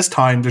telling us this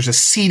time there's a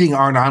seething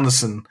Arn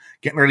Anderson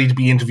getting ready to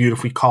be interviewed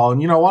if we call.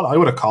 And you know what? I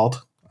would have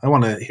called. I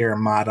want to hear a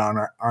mad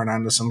Arn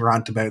Anderson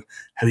rant about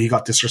how he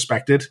got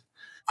disrespected.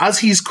 As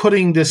he's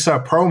cutting this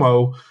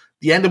promo,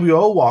 the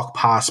NWO walk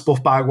past.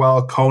 Buff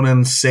Bagwell,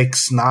 Conan,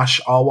 Six,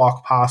 Nash all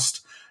walk past,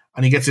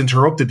 and he gets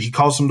interrupted. He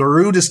calls them the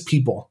rudest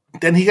people.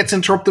 Then he gets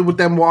interrupted with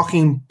them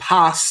walking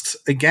past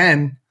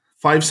again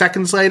 5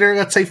 seconds later,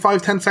 let's say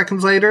 5-10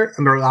 seconds later,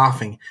 and they're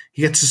laughing.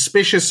 He gets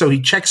suspicious, so he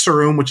checks the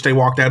room, which they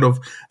walked out of,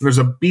 and there's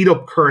a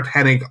beat-up Curt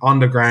Hennig on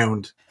the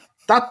ground.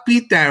 That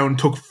beatdown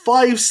took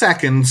 5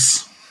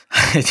 seconds,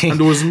 and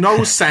there was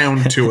no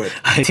sound to it.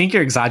 I think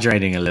you're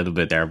exaggerating a little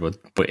bit there, but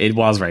it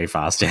was very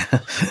fast, yeah.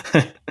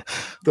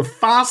 The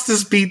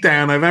fastest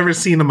beatdown I've ever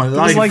seen in my life.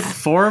 There was like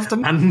 4 of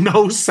them? And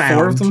no sound.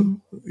 4 of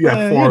them?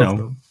 Yeah, 4 of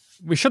them.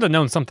 We should have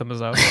known something was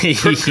up.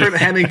 Curt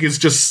Hennig is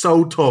just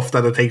so tough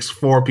that it takes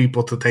 4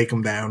 people to take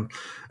him down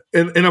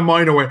in a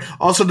minor way.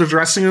 Also, the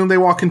dressing room they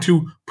walk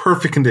into,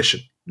 perfect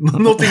condition.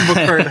 Nothing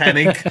but Curt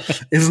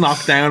Hennig is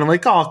knocked down. I'm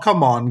like, oh,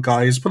 come on,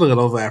 guys, put a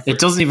little effort. It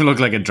doesn't even look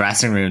like a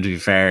dressing room, to be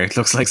fair. It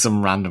looks like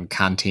some random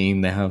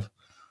canteen they have.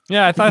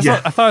 Yeah, I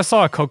thought I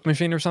saw a Coke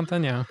machine or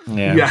something. Yeah.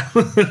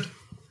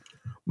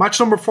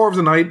 Match number 4 of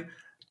the night.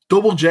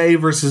 Double J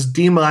versus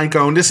Dean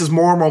Malenko, and this is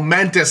more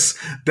momentous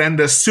than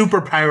the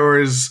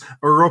superpowers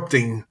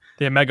erupting.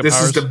 The mega this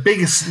powers. Is the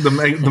biggest, the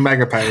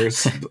mega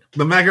powers.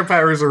 The mega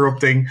powers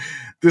erupting.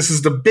 This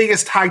is the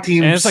biggest tag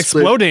team, and it's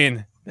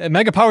exploding.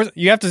 Mega powers.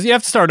 You have to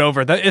start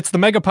over. It's the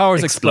mega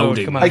powers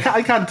exploding. Come on.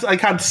 I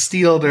can't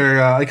steal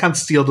their. I can't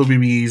steal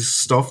WWE's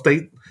stuff.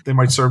 They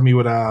might serve me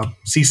with a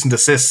cease and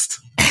desist.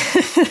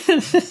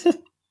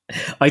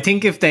 I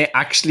think if they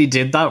actually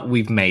did that,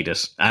 we've made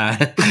it. Yeah,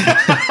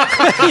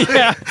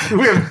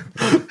 we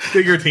have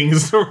bigger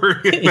things to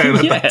worry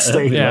about at that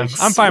stage. Yeah,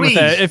 I'm fine with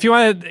that. If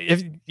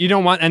you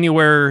don't want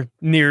anywhere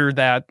near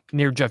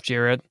Jeff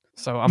Jarrett,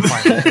 so I'm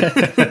fine with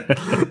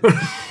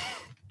it.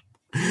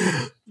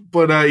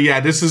 But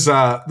this is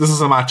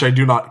a match I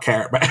do not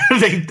care about.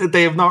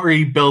 They have not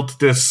really built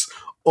this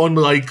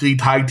unlikely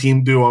tag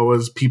team duo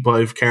as people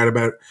I've cared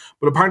about.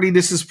 But apparently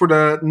this is for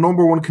the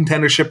number 1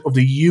 contendership of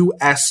the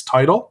US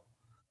title.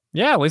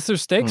 Yeah, at least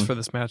there's stakes for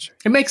this match.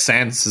 It makes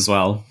sense as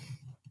well.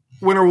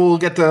 Winner will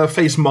get to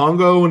face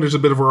Mongo, and there's a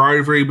bit of a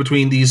rivalry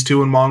between these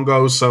two and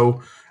Mongo,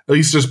 so at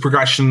least there's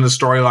progression in the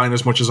storyline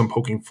as much as I'm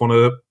poking fun at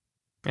it.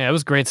 Yeah, it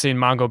was great seeing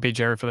Mongo beat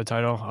Jarrett for the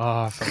title.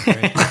 Oh, it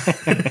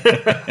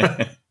felt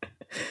great.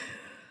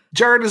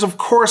 Jarrett is, of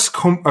course,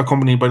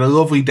 accompanied by the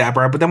lovely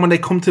Deborah, but then when they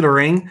come to the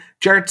ring,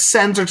 Jarrett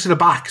sends her to the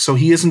back so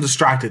he isn't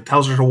distracted,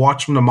 tells her to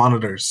watch from the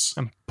monitors.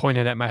 I'm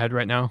pointing at my head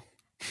right now.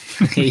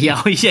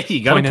 yeah,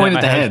 you gotta point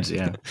at the head.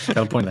 Yeah,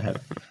 gotta point at the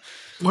head.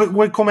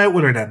 Why come out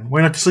with her then?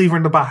 Why not just leave her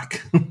in the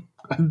back?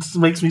 It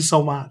makes me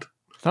so mad.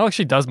 It's not like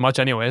she does much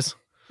anyways.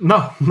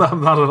 No, not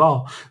at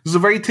all. This is a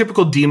very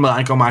typical Dean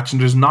Malenko match,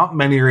 and there's not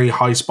many really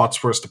high spots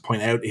for us to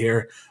point out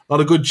here. A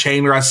lot of good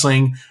chain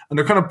wrestling, and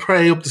they're kind of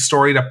play up the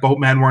story that both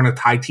men were in a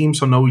tag team,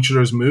 so know each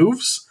other's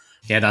moves.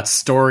 Yeah, that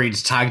storied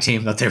tag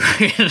team that they were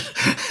in.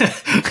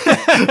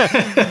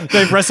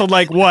 They've wrestled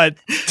like, what,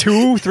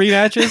 2-3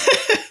 matches?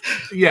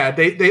 Yeah,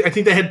 I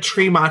think they had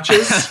 3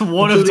 matches.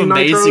 One of them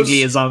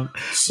basically is on.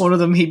 One of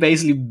them he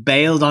basically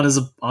bailed on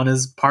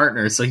his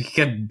partner, so he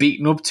kept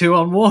beating up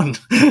 2-on-1.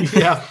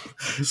 Yeah,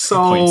 so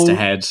points to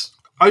head.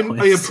 I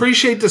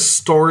appreciate the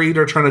story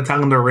they're trying to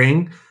tell in the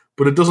ring,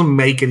 but it doesn't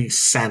make any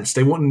sense.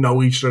 They wouldn't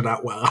know each other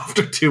that well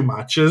after 2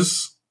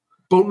 matches.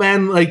 Both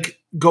men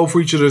go for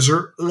each other's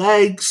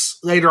legs.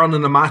 Later on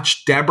in the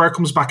match, Deborah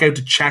comes back out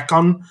to check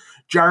on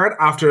Jarrett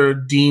after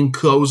Dean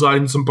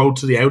clotheslines them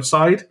both to the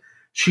outside.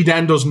 She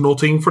then does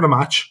nothing for the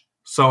match,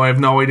 so I have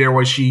no idea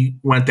why she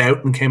went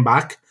out and came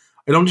back.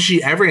 I don't think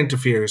she ever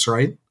interferes,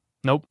 right?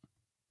 Nope.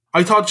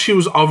 I thought she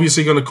was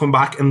obviously going to come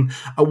back, and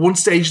at one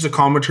stage the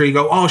commentary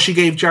go, oh, she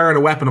gave Jarrett a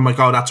weapon. I'm like,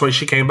 oh, that's why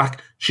she came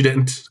back. She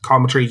didn't.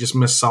 Commentary just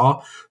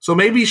missaw. So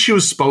maybe she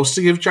was supposed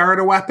to give Jarrett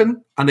a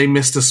weapon, and they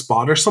missed a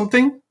spot or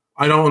something.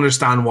 I don't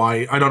understand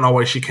why. I don't know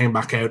why she came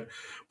back out.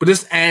 But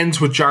this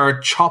ends with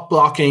Jarrett chop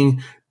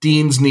blocking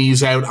Dean's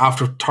knees out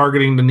after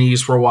targeting the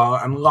knees for a while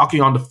and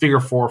locking on the figure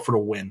 4 for the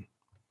win.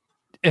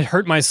 It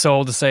hurt my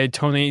soul to say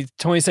Tony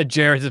said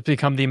Jarrett has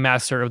become the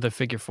master of the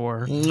figure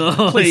 4.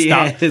 No, Please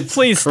stop.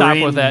 Please stop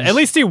with that. At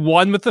least he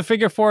won with the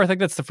figure 4. I think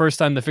that's the first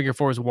time the figure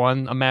 4 has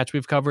won a match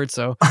we've covered.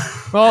 So,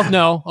 well,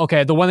 no.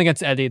 Okay, the one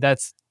against Eddie,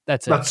 that's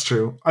it. That's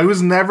true. I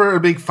was never a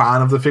big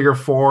fan of the figure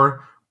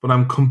 4, but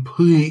I'm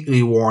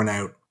completely worn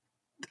out.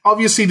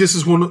 Obviously, this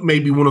is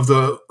maybe one of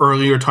the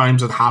earlier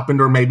times it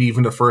happened, or maybe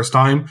even the first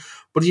time.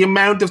 But the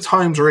amount of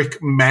times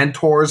Rick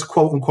mentors,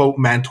 quote unquote,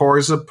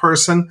 mentors a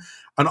person,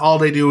 and all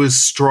they do is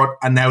strut,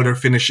 and now their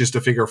finish is the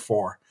figure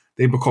 4.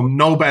 They become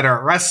no better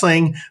at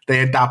wrestling.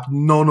 They adapt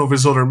none of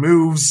his other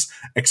moves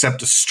except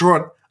the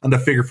strut and the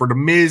figure 4. The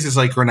Miz is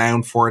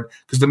renowned for it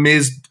because the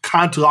Miz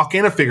can't lock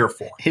in a figure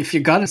 4. If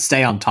you got to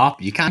stay on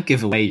top, you can't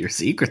give away your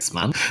secrets,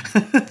 man.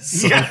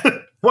 Yeah.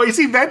 Why is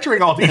he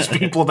mentoring all these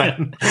people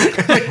then?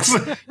 Because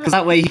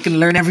that way he can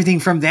learn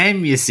everything from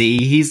them, you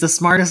see. He's the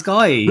smartest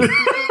guy.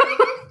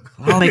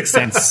 All makes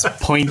sense.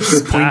 Points to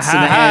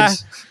the head.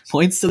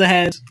 Points to the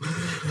head.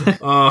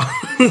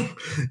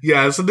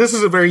 Yeah, so this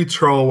is a very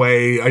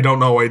throwaway. I don't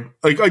know why.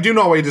 I do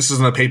know why this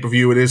isn't a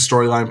pay-per-view. It is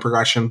storyline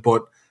progression,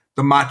 but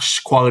the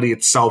match quality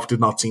itself did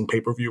not seem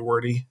pay-per-view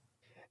worthy.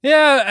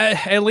 Yeah,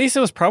 at least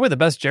it was probably the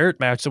best Jarrett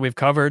match that we've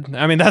covered.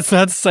 I mean, that's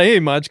not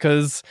saying much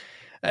because,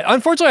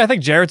 unfortunately, I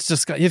think Jarrett's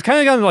he's kind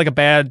of gotten a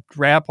bad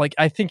rap.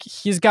 I think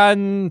he's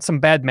gotten some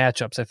bad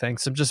matchups, I think.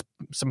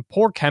 Some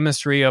poor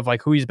chemistry of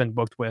who he's been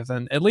booked with.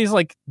 And at least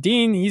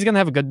Dean, he's going to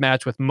have a good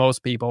match with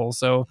most people.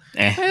 So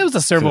it was a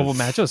servable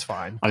match. It was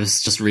fine. I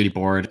was just really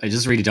bored. I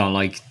just really don't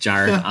like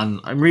Jarrett. Yeah. And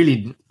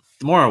the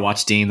more I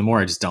watch Dean, the more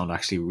I just don't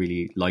actually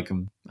really like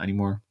him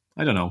anymore.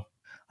 I don't know.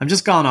 I'm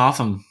just gone off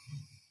him.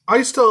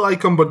 I still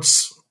like him, but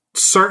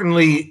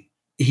certainly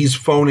he's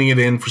phoning it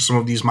in for some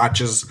of these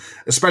matches,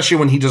 especially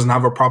when he doesn't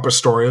have a proper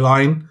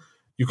storyline.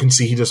 You can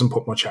see he doesn't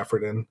put much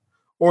effort in,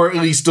 or at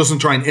least doesn't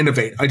try and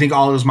innovate. I think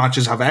all his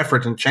matches have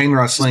effort in chain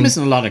wrestling. He's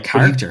missing a lot of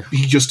character.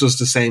 He just does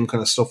the same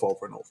kind of stuff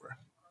over and over.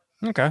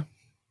 Okay.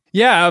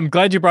 Yeah, I'm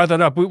glad you brought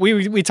that up.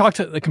 We talked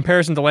to the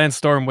comparison to Lance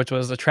Storm, which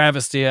was a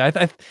travesty.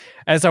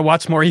 As I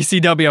watched more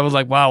ECW, I was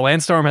like, wow,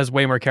 Lance Storm has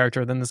way more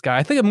character than this guy.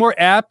 I think a more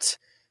apt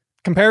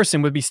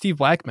comparison would be Steve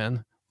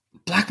Blackman.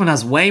 Blackman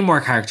has way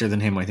more character than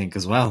him, I think,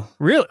 as well.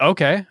 Really?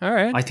 Okay. All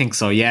right. I think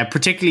so, yeah.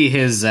 Particularly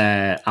his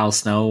Al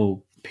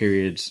Snow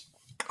period.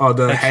 Oh,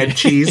 the head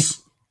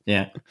cheese.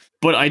 Yeah.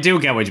 But I do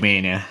get what you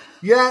mean, yeah.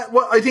 Yeah,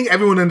 well, I think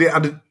everyone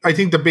I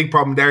think the big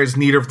problem there is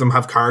neither of them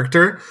have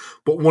character,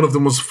 but one of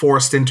them was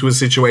forced into a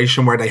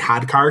situation where they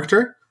had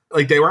character.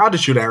 They were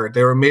Attitude Era.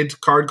 They were a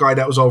mid-card guy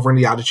that was over in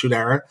the Attitude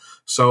Era.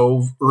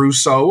 So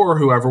Russo or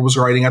whoever was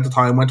writing at the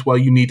time went, well,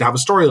 you need to have a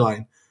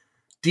storyline.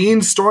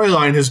 Dean's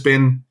storyline has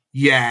been,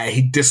 yeah,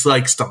 he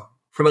dislikes them.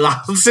 For the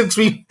last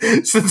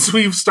since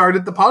we've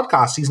started the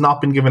podcast, he's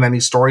not been given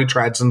any story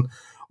threads, and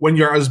when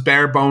you're as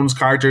bare bones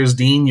character as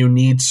Dean, you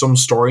need some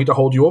story to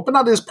hold you up, and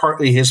that is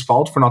partly his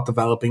fault for not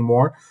developing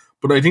more.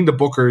 But I think the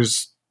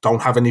bookers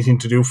don't have anything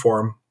to do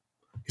for him.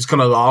 He's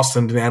kind of lost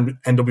in the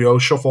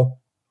NWO shuffle.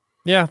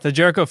 Yeah, the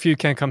Jericho feud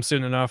can't come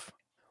soon enough.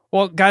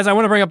 Well, guys, I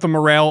want to bring up the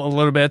morale a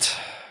little bit.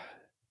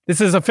 This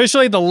is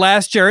officially the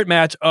last Jarrett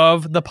match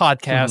of the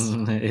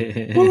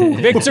podcast. Woo,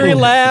 victory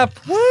lap!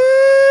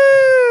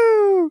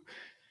 Woo!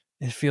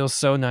 It feels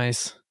so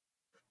nice.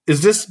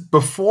 Is this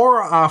before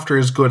or after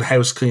his good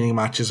house cleaning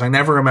matches? I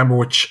never remember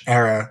which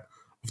era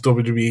of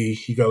WWE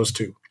he goes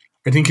to.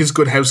 I think his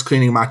good house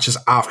cleaning match is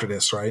after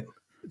this, right?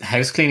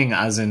 House cleaning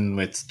as in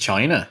with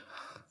China?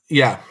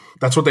 Yeah,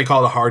 that's what they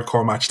call the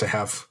hardcore match they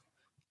have.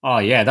 Oh,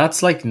 yeah,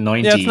 that's like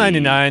 90. Yeah, it's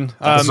 99.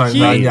 That's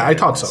 99. Yeah, I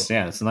thought so.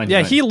 Yeah, it's 99.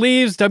 Yeah, he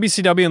leaves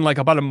WCW in like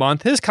about a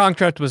month. His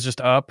contract was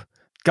just up.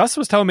 Gus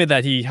was telling me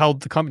that he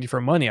held the company for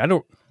money.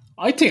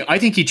 I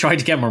think he tried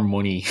to get more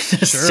money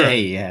to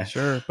stay, yeah.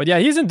 Sure. But yeah,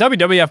 he's in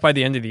WWF by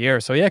the end of the year,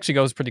 so he actually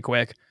goes pretty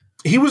quick.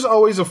 He was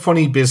always a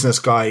funny business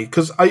guy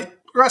because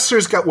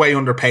wrestlers get way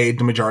underpaid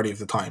the majority of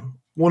the time.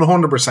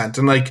 100%.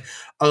 And like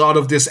a lot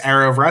of this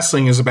era of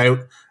wrestling is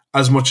about,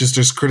 as much as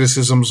there's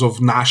criticisms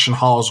of Nash and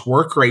Hall's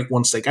work rate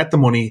once they get the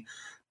money,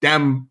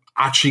 them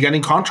actually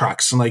getting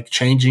contracts and like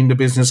changing the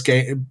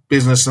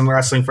business and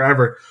wrestling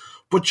forever.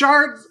 But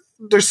Jarrett,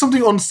 there's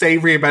something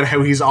unsavory about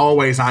how he's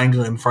always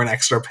angling for an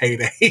extra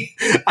payday.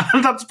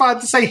 And that's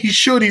bad to say. He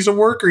should. He's a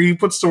worker. He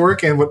puts the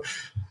work in, but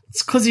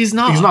it's because he's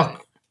not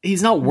worth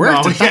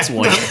it. That's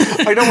why.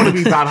 I don't want to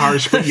be that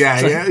harsh, but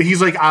yeah.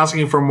 He's like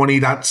asking for money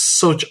that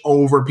such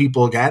over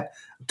people get.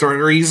 The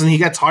reason he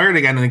gets hired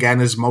again and again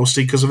is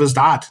mostly because of his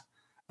dad.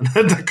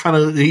 And that kind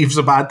of leaves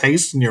a bad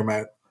taste in your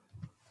mouth.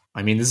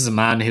 I mean, this is a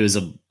man who is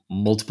a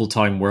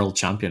multiple-time world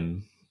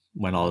champion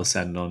when all is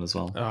said and done as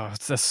well. Oh,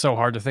 it's just so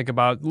hard to think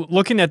about.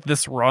 Looking at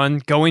this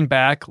run, going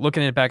back,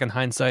 looking at it back in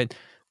hindsight,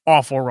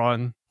 awful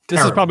run. This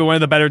is probably one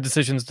of the better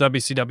decisions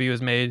WCW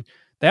has made.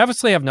 They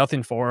obviously have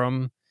nothing for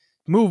him.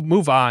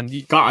 Move on.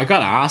 I got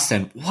to ask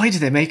then, why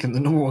did they make him the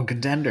number one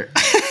contender?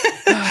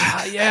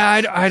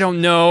 Yeah, I don't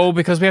know,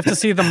 because we have to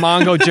see the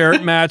Mongo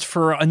Jarrett match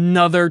for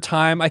another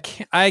time.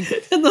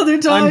 Another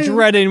time. I'm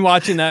dreading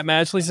watching that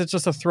match. At least it's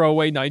just a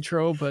throwaway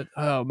Nitro, but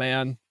oh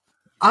man.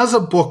 As a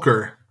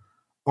booker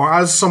or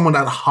as someone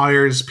that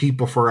hires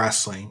people for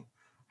wrestling,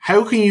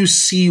 how can you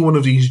see one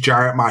of these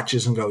Jarrett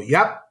matches and go,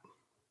 yep,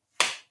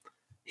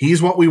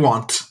 he's what we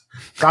want.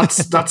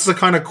 That's the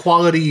kind of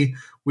quality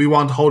we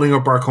want holding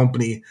up our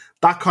company.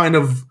 That kind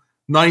of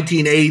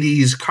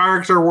 1980s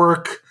character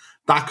work,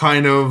 that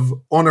kind of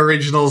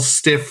unoriginal,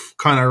 stiff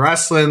kind of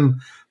wrestling,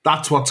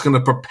 that's what's going to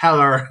propel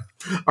our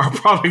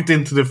product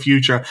into the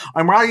future.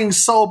 I'm ragging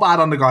so bad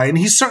on the guy, and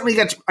he certainly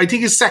gets, I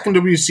think his second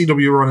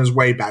WCW run is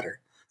way better.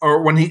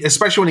 Or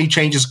especially when he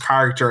changes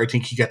character, I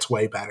think he gets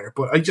way better.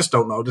 But I just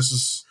don't know.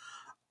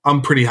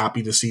 I'm pretty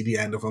happy to see the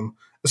end of him.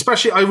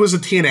 Especially, I was a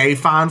TNA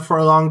fan for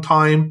a long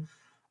time,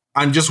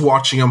 and just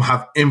watching him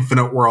have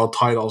infinite world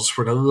titles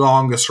for the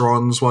longest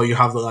runs while you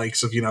have the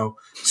likes of,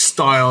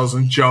 Styles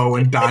and Joe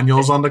and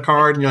Daniels on the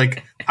card, and you're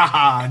like,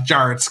 haha,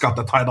 Jarrett's got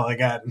the title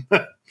again.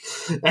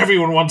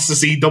 Everyone wants to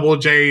see Double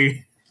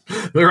J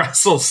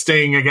wrestle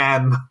Sting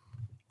again.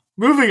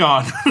 Moving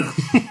on.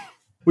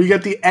 We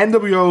get the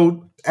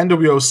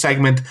NWO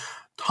segment,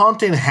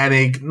 taunting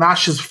Hennig.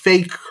 Nash is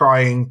fake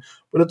crying,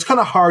 but it's kind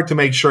of hard to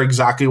make sure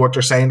exactly what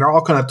they're saying. They're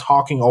all kind of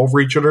talking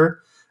over each other.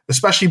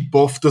 Especially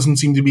Buff doesn't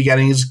seem to be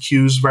getting his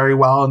cues very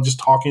well and just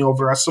talking over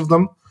the rest of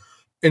them.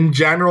 In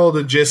general,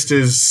 the gist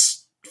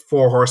is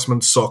 4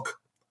 horsemen suck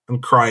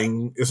and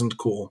crying isn't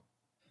cool.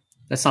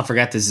 Let's not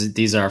forget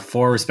these are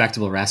 4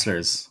 respectable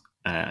wrestlers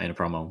in a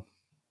promo.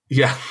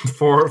 Yeah,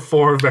 4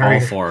 very...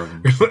 All 4 of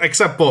them.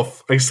 Except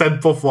Buff. I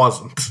said Buff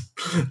wasn't.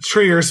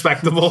 3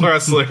 respectable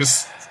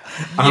wrestlers.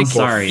 I'm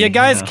sorry. Yeah,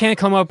 guys can't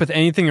come up with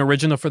anything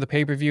original for the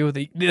pay-per-view.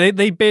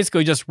 They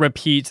basically just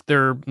repeat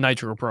their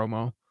Nitro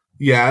promo.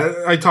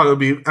 Yeah, I thought it would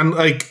be... And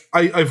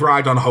I've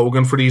ragged on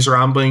Hogan for these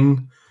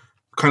rambling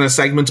kind of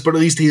segments, but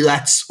at least he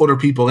lets other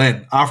people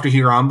in. After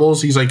he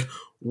rambles, he's like,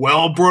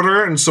 well,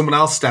 brother, and someone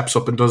else steps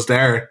up and does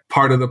their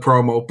part of the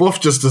promo. Buff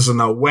just doesn't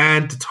know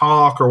when to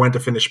talk or when to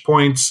finish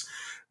points.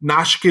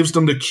 Nash gives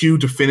them the cue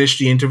to finish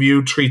the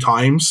interview 3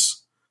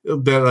 times.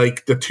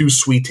 The too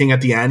sweet thing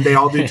at the end they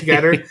all do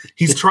together.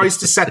 He tries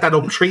to set that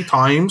up 3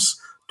 times.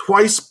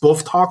 Twice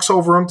Buff talks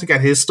over him to get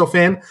his stuff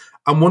in.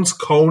 And once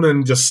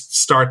Conan just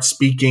starts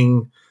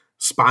speaking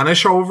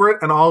Spanish over it,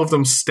 and all of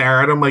them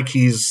stare at him like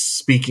he's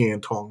speaking in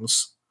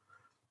tongues.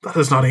 That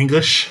is not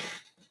English.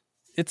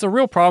 It's a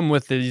real problem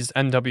with these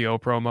NWO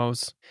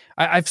promos.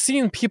 I've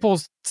seen people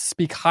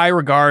speak high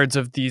regards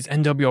of these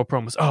NWO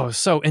promos. Oh,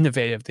 so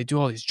innovative. They do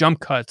all these jump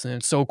cuts and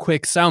it's so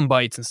quick, sound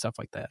bites and stuff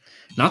like that.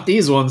 Not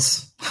these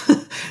ones.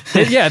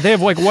 they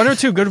have like 1 or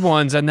 2 good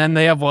ones, and then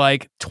they have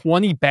like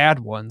 20 bad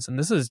ones. And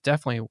this is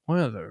definitely one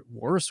of the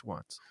worst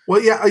ones.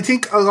 Well, yeah, I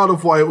think a lot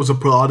of why it was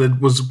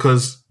applauded was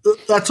because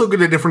let's look at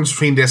the difference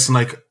between this and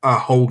like a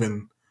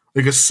Hogan,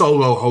 like a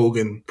solo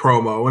Hogan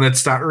promo. And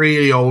it's that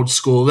really old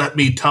school, let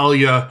me tell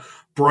you,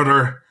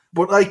 brother.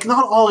 But like,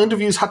 not all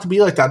interviews had to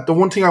be like that. The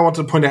one thing I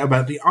wanted to point out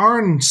about the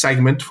Arn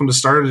segment from the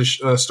start of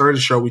the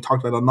show we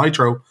talked about on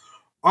Nitro,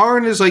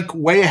 Arn is like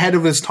way ahead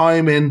of his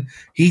time, and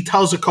he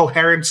tells a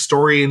coherent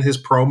story in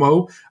his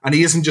promo, and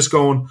he isn't just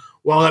going,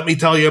 well, let me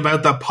tell you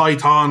about the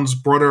Python's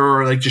brother,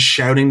 or like just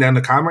shouting down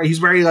the camera. He's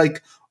very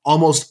like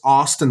almost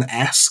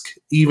Austin-esque,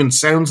 even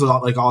sounds a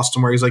lot like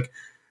Austin, where he's like,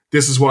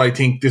 this is what I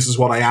think, this is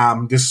what I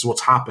am, this is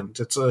what's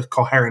happened. It's a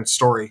coherent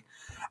story.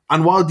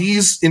 And while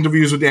these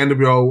interviews with the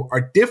NWO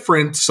are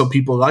different, so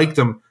people like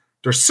them,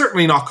 they're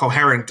certainly not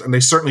coherent, and they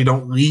certainly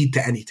don't lead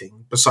to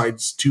anything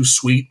besides too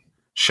sweet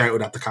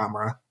shouted at the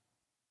camera.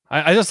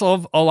 I just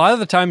love a lot of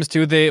the times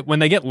too. When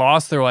they get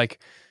lost, they're like,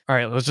 "All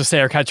right, let's just say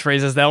our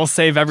catchphrases. That'll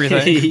save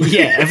everything."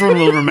 Yeah, everyone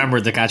will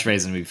remember the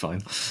catchphrase and be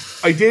fine.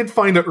 I did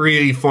find it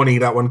really funny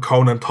that when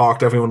Conan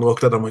talked, everyone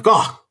looked at him like,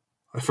 "Oh,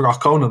 I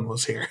forgot Conan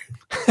was here."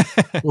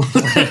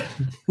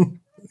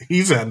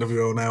 He's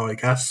NWO now, I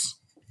guess.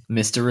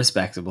 Mr.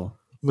 Respectable.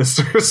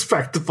 Mr.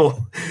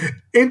 Respectable.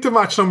 Into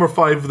match number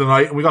 5 of the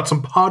night, and we got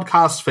some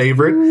podcast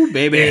favorite. Ooh,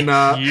 baby. In,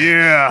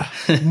 Yeah.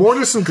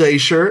 Mortis and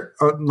Glacier.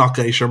 Not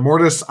Glacier.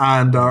 Mortis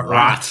and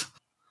Rat.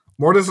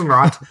 Mortis and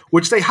Rat,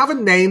 which they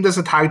haven't named as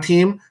a tag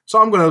team,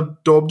 so I'm going to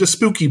dub the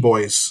Spooky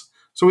Boys.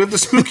 So we have the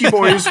Spooky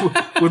Boys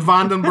with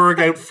Vandenberg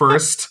out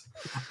first.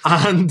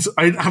 And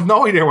I have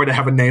no idea why they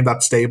haven't named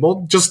that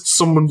stable. Just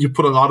someone you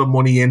put a lot of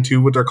money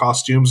into with their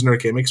costumes and their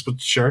gimmicks,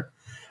 but sure.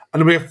 And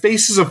then we have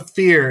Faces of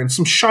Fear and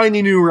some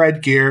shiny new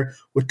red gear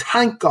with,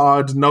 thank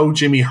God, no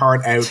Jimmy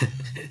Hart out.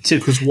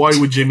 Because why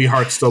would Jimmy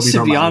Hart still be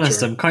their manager? To be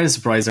honest, I'm kind of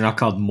surprised they're not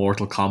called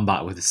Mortal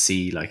Kombat with a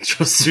C, like,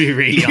 just to be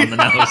really on the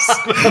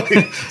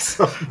nose.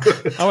 So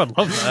good. I would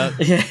love that.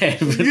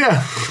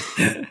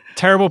 Yeah.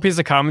 Terrible piece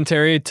of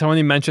commentary.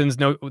 Tony mentions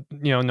no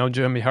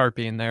Jimmy Hart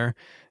being there,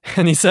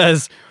 and he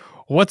says,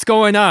 "What's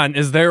going on?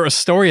 Is there a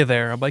story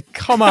there?" I'm like,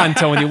 come on,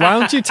 Tony. Why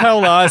don't you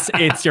tell us?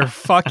 It's your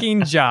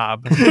fucking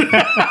job.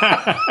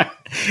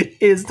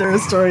 Is there a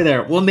story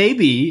there? Well,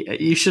 maybe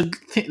you should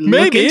look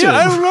Maybe. into it.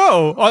 I don't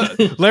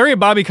know. Larry and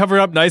Bobby covered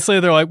up nicely.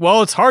 They're like,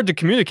 well, it's hard to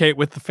communicate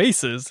with the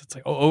faces. It's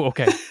like, oh,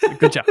 okay.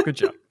 Good job.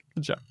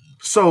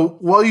 So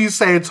while you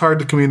say it's hard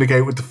to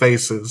communicate with the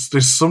faces,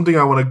 there's something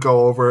I want to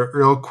go over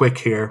real quick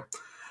here.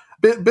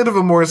 Bit of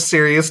a more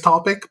serious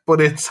topic, but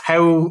it's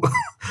how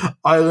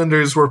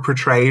Islanders were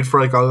portrayed for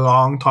like a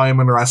long time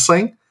in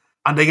wrestling.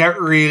 And they get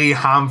really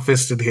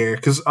ham-fisted here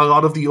because a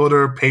lot of the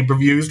other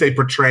pay-per-views, they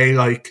portray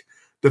like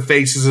the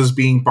faces as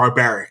being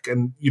barbaric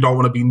and you don't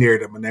want to be near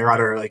them and they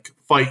rather like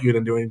fight you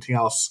than do anything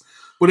else.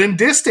 But in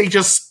this, they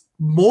just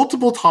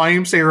multiple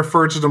times they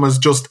refer to them as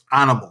just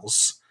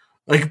animals.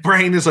 Like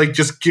Brain is like,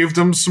 just give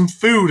them some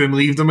food and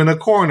leave them in a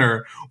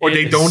corner, or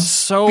they don't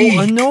so speak.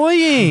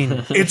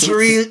 annoying. It's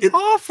really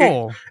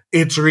awful.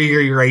 It's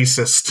really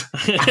racist.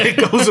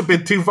 It goes a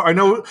bit too far. I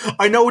know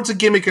it's a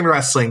gimmick in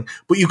wrestling,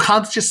 but you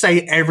can't just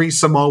say every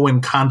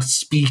Samoan can't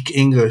speak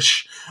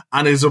English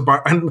and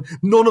and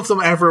none of them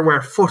ever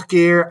wear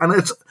footgear. And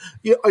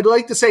I'd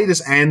like to say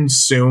this ends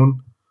soon,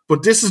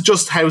 but this is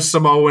just how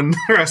Samoan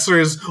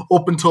wrestlers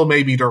up until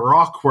maybe The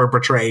Rock were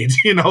portrayed.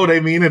 You know what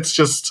I mean?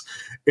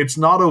 It's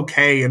not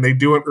okay, and they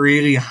do it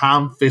really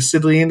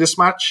ham-fistedly in this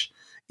match,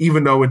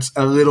 even though it's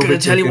a little bit... Can I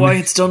tell you why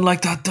it's done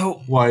like that,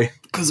 though? Why?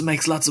 Because it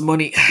makes lots of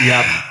money.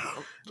 Yeah,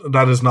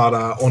 that is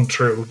not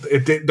untrue.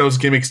 Those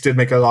gimmicks did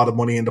make a lot of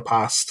money in the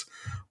past,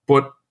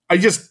 but I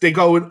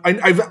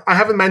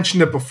haven't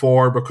mentioned it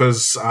before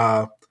because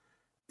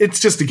it's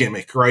just a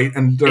gimmick, right?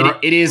 And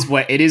it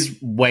is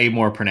way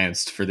more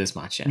pronounced for this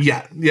match.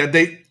 Yeah.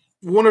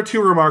 One or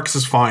two remarks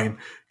is fine.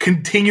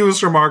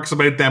 Continuous remarks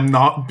about them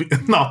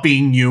not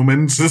being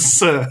humans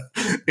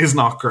is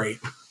not great.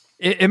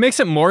 It makes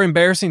it more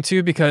embarrassing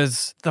too,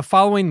 because the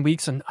following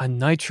weeks on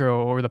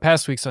Nitro, or the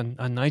past weeks on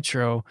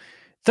Nitro,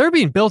 they're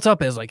being built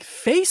up as like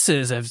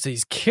faces, as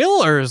these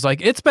killers.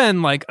 Like it's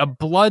been like a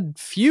blood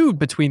feud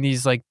between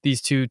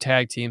these two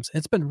tag teams.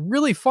 It's been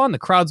really fun. The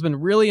crowd's been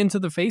really into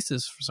the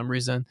faces for some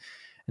reason,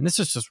 and this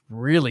just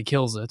really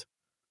kills it.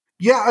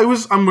 Yeah,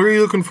 was really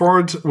looking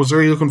forward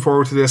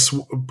to this,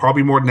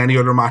 probably more than any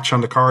other match on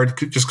the card,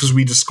 just because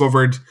we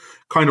discovered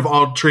kind of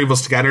all three of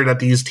us together that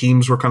these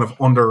teams were kind of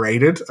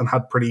underrated and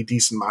had pretty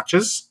decent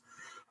matches.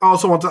 I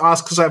also want to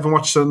ask, because I haven't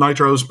watched the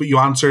Nitros, but you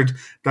answered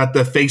that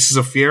the Faces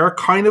of Fear are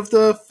kind of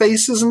the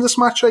faces in this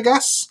match, I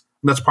guess.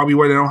 And that's probably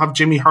why they don't have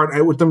Jimmy Hart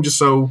out with them, just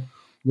so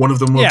one of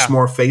them looks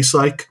more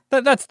face-like.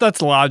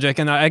 That's logic,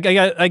 and I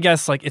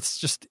guess like it's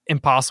just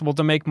impossible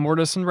to make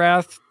Mortis and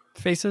Wrath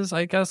faces,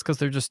 I guess, because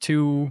they're just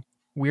too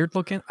weird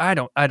looking. I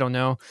don't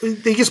know.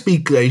 They just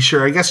beat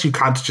Glacier. I guess you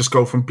can't just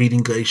go from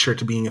beating Glacier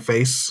to being a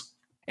face.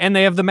 And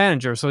they have the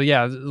manager, so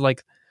yeah,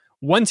 like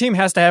one team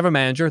has to have a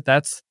manager.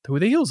 That's who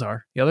the heels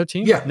are. The other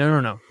team,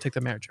 no, take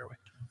the manager away.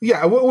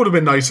 Yeah, it would have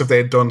been nice if they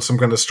had done some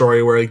kind of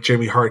story where like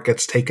Jimmy Hart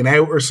gets taken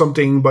out or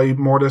something by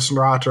Mortis and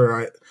Rat,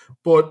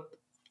 but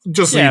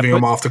just leaving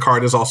him off the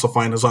card is also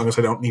fine, as long as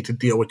I don't need to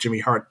deal with Jimmy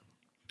Hart.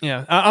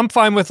 Yeah, I'm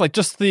fine with like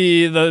just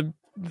these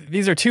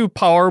are two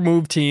power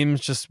move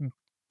teams just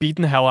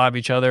beating the hell out of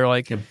each other,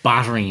 like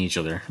battering each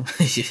other.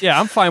 Yeah,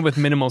 I'm fine with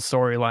minimal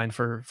storyline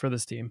for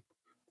this team.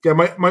 Yeah,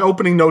 my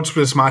opening notes for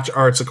this match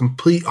are it's a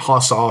complete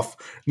hoss-off.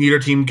 Neither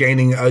team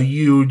gaining a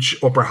huge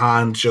upper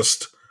hand,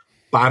 just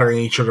battering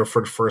each other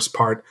for the first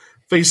part.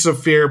 Faces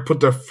of Fear put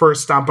their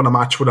first stamp on a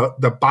match with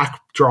the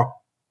backdrop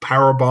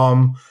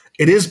powerbomb.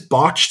 It is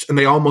botched, and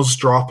they almost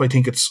drop, I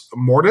think it's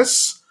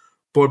Mortis,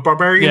 but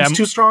Barbarian's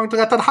too strong to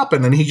let that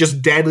happen, and he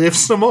just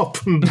deadlifts them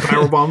up and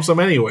powerbombs them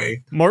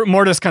anyway.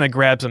 Mortis kind of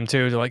grabs him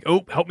too. They're like,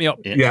 oh, help me up.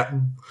 Yeah.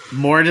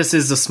 Mortis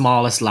is the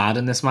smallest lad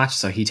in this match,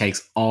 so he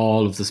takes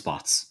all of the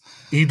spots.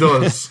 He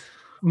does.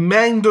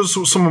 Meng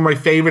does some of my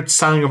favorite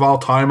selling of all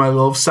time. I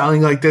love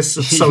selling like this.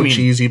 It's so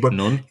cheesy, but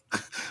none.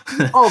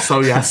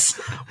 Also,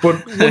 yes.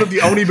 But one of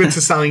the only bits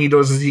of selling he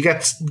does is he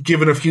gets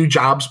given a few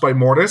jabs by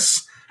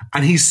Mortis,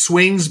 and he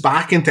swings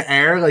back into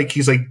air like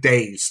he's like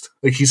dazed.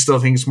 Like he still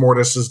thinks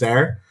Mortis is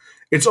there.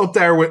 It's up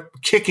there with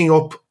kicking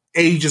up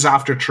ages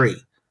after 3.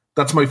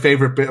 That's my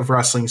favorite bit of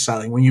wrestling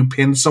selling. When you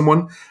pin someone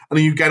and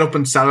then you get up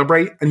and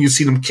celebrate and you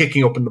see them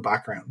kicking up in the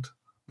background.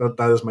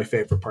 That is my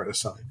favorite part of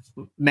selling.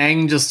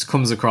 Meng just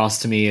comes across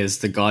to me as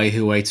the guy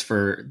who waits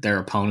for their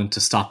opponent to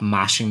stop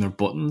mashing their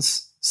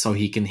buttons so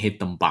he can hit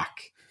them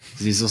back.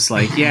 He's just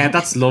like, yeah,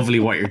 that's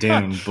lovely what you're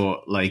doing,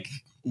 but like,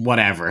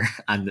 whatever.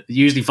 And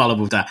usually followed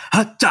with that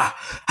ha-ta,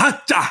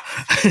 ha-ta,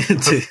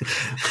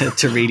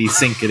 to really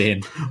sink it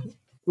in.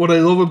 What I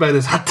love about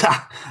his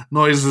ha-ta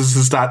noises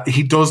is that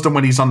he does them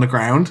when he's on the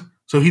ground.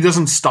 So he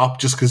doesn't stop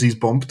just because he's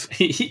bumped.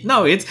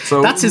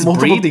 That's his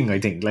breathing, I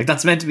think. Like,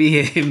 that's meant to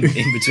be him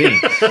in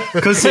between.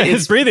 Because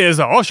his breathing is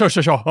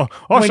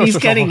when he's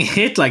getting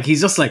hit, like,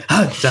 he's just like,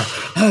 and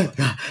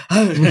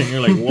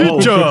you're like,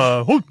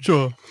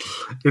 whoa.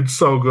 It's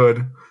so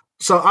good.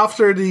 So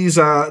after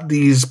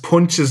these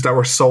punches that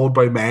were sold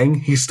by Meng,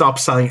 he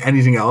stops selling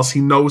anything else. He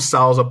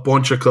no-sells a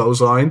bunch of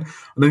clothesline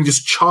and then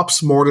just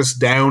chops Mortis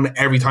down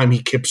every time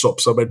he kips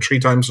up. So about 3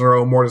 times in a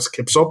row, Mortis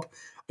kips up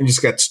and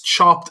just gets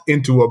chopped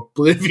into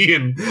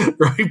oblivion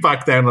right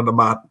back down on the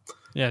mat.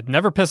 Yeah,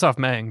 never piss off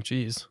Meng.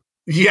 Jeez.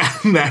 Yeah,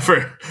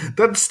 never.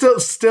 That's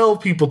still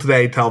people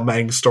today tell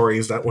Meng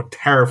stories that would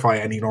terrify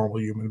any normal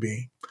human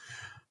being.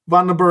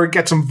 Vandenberg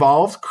gets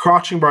involved,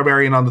 crouching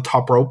Barbarian on the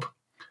top rope.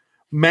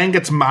 Meng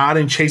gets mad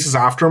and chases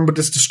after him, but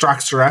this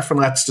distracts the ref and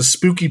lets the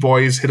Spooky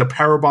Boys hit a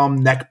powerbomb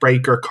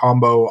neckbreaker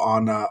combo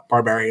on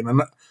Barbarian.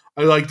 And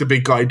I like the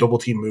big guy double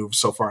team moves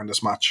so far in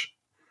this match.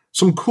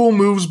 Some cool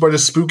moves by the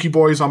Spooky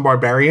Boys on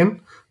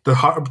Barbarian, the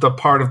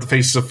part of the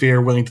Faces of Fear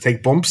willing to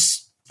take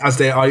bumps as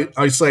they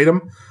isolate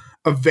him.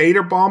 A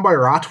Vader bomb by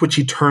Rat, which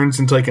he turns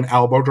into like an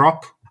elbow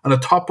drop, and a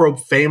top rope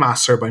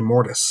Faymaster by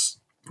Mortis.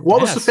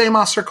 What was the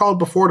Faymaster called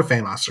before the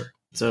Faymaster?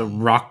 It's a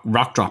rock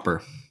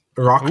dropper.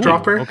 A rock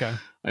dropper? Okay.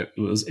 It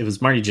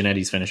was Marty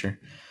Jannetty's finisher,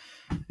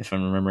 if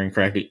I'm remembering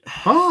correctly.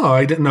 Oh,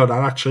 I didn't know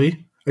that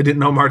actually. I didn't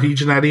know Marty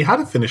Jannetty had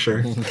a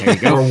finisher. There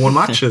you go. Or won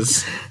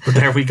matches. But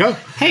there we go.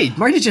 Hey,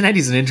 Marty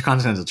Jannetty's an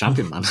Intercontinental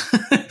Champion, man.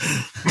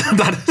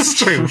 That is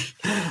true.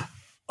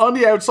 On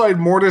the outside,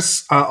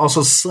 Mortis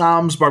also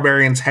slams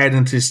Barbarian's head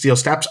into steel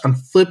steps and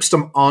flips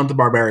them onto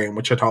Barbarian,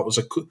 which I thought was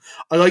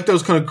I like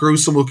those kind of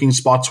gruesome looking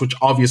spots, which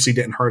obviously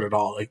didn't hurt at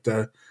all. Like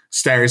the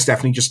stairs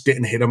definitely just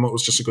didn't hit him. It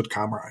was just a good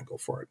camera angle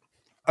for it.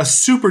 A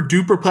super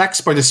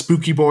duperplex by the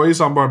Spooky Boys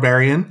on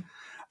Barbarian.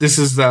 This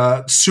is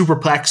the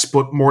superplex,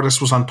 but Mortis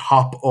was on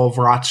top of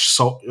Rat's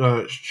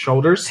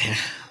shoulders.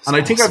 And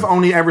I think I've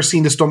only ever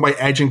seen this done by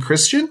Edge and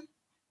Christian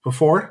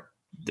before.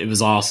 It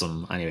was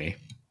awesome, anyway.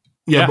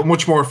 Yeah, but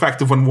much more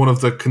effective when one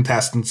of the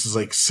contestants is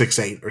like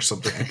 6'8" or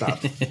something like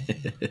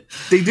that.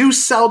 They do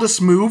sell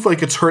this move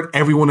like it's hurt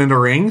everyone in the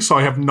ring, so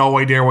I have no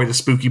idea why the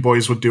Spooky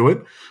Boys would do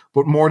it.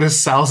 But Mortis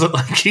sells it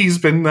like he's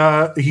been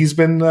on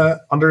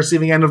the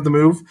receiving end of the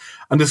move,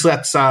 and this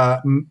lets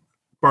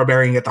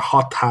Barbarian get the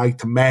hot tag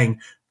to Meng.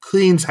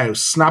 Cleans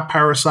house, snap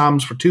power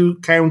slams for 2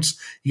 counts.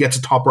 He gets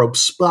a top rope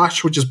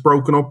splash, which is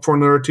broken up for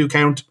another 2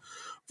 count.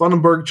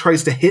 Vandenberg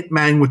tries to hit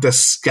Meng with the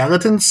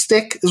skeleton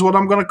stick, is what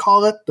I'm going to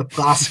call it, the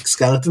plastic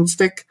skeleton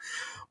stick.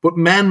 But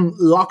Meng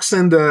locks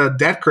in the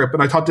death grip,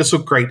 and I thought this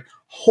looked great.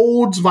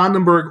 Holds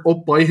Vandenberg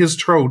up by his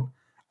throat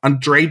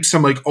and drapes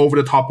him like over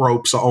the top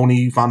rope, so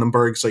only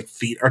Vandenberg's like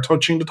feet are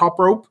touching the top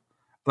rope.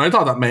 And I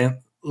thought that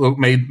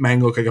made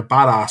Meng look like a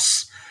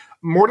badass.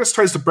 Mortis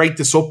tries to break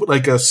this up with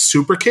like a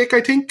super kick,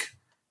 I think.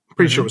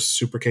 Pretty sure it was a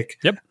super kick.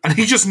 Yep. And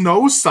he just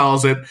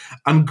no-sells it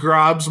and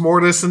grabs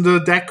Mortis into the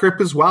death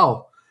grip as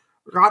well.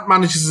 Rat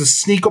manages to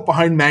sneak up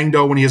behind Meng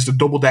though when he has the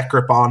double death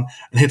grip on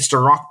and hits the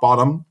rock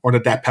bottom or the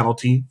death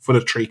penalty for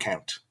the 3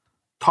 count.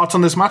 Thoughts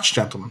on this match,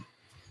 gentlemen?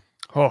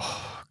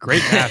 Oh,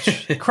 great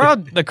match. The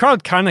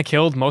crowd kind of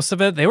killed most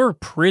of it. They were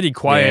pretty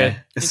quiet. Yeah,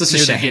 it's such a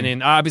shame.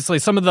 Beginning. Obviously,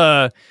 some of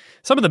the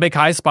big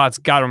high spots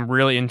got them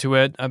really into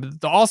it.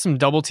 The awesome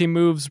double team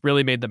moves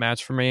really made the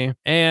match for me.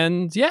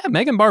 And yeah,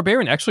 Meng and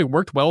Barbarian actually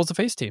worked well as a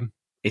face team.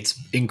 It's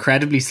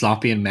incredibly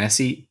sloppy and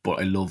messy, but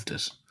I loved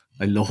it.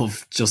 I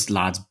love just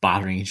lads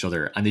battering each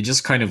other, and they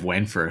just kind of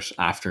went for it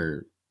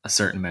after a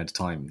certain amount of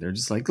time. They're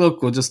just like,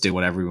 look, we'll just do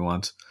whatever we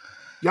want.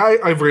 Yeah,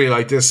 I really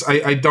like this.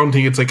 I don't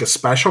think it's like a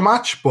special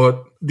match,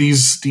 but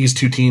these 2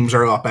 teams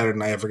are a lot better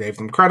than I ever gave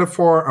them credit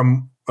for.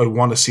 I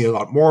want to see a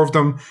lot more of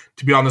them.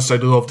 To be honest,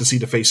 I'd love to see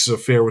the Faces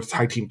of Fear with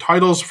tag team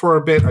titles for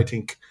a bit. I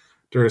think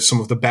there are some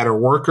of the better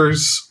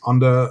workers on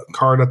the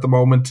card at the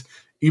moment,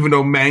 even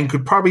though Meng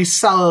could probably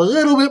sell a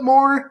little bit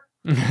more.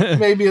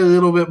 Maybe a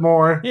little bit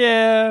more.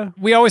 Yeah,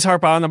 we always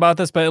harp on about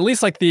this, but at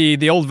least like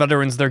the old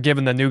veterans, they're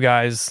giving the new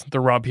guys the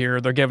rub here.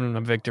 They're giving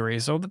them a victory,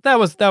 so that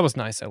was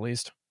nice at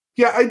least.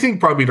 Yeah, I think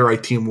probably the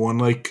right team won.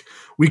 Like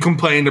we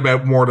complained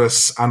about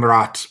Mortis and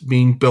Rat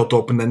being built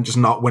up and then just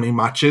not winning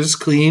matches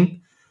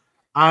clean.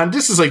 And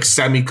this is like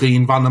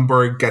semi-clean.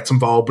 Vandenberg gets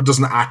involved, but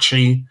doesn't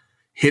actually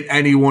hit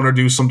anyone or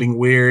do something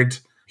weird.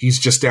 He's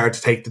just there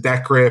to take the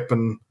deck grip,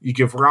 and you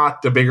give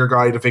Rat, the bigger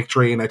guy, the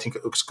victory, and I think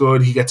it looks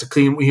good. He gets a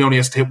clean. He only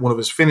has to hit one of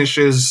his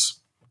finishes.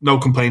 No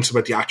complaints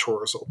about the actual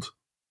result.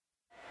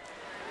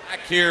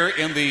 Back here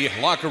in the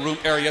locker room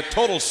area,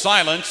 total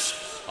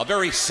silence, a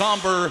very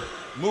somber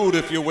mood,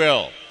 if you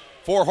will.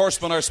 4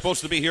 horsemen are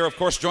supposed to be here. Of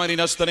course, joining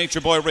us, the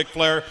Nature Boy, Ric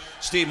Flair,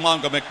 Steve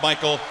Mongo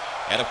McMichael,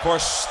 and of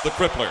course, the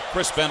Crippler,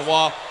 Chris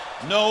Benoit.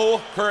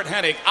 No Curt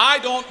Hennig. I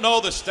don't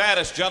know the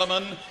status,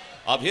 gentlemen,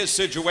 of his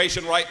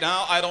situation right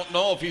now. I don't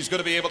know if he's going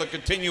to be able to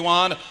continue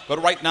on,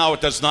 but right now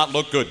it does not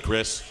look good,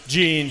 Chris.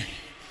 Gene,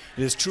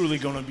 it is truly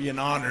going to be an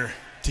honor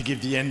to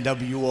give the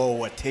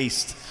NWO a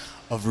taste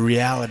of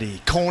reality.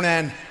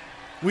 Conan,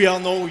 we all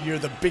know you're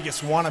the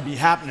biggest wannabe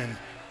happening.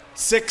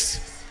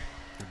 6,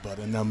 you're but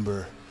a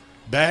number.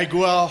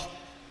 Bagwell,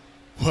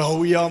 well,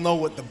 we all know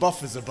what the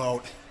buff is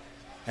about.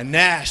 And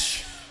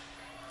Nash,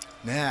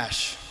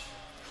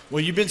 well,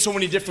 you've been so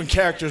many different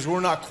characters, we're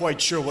not quite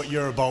sure what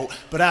you're about.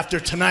 But after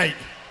tonight,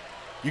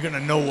 you're going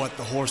to know what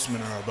the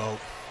Horsemen are about.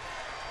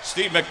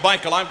 Steve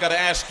McMichael, I'm going to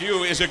ask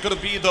you, is it going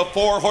to be the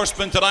 4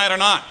 horsemen tonight or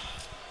not?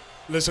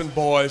 Listen,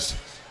 boys,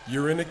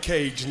 you're in a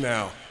cage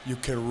now. You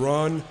can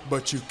run,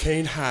 but you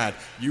can't hide.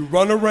 You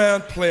run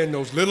around playing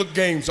those little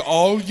games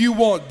all you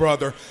want,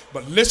 brother.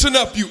 But listen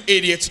up, you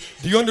idiots.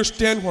 Do you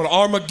understand what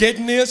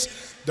Armageddon is?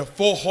 The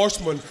 4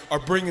 horsemen are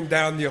bringing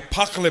down the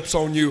apocalypse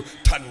on you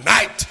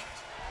tonight.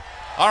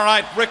 All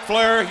right, Ric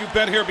Flair, you've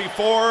been here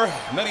before.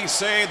 Many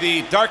say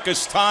the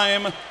darkest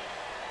time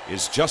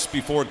is just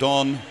before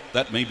dawn.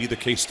 That may be the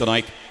case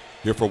tonight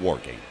here for War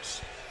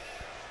Games.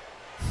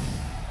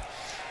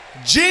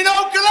 Gino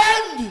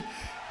Glenn,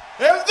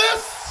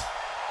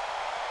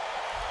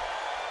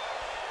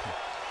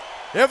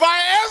 if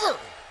I ever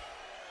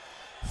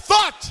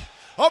thought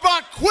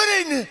about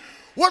quitting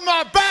when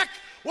my back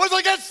was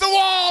against the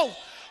wall,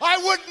 I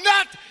would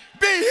not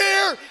be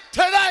here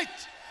tonight.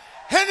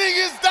 Hennig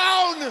is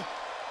down.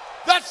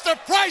 That's the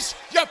price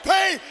you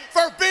pay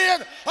for being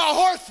a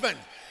horseman.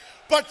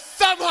 But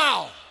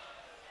somehow,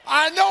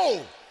 I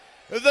know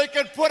if they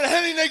can put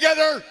Hennig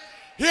together,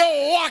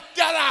 he'll walk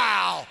that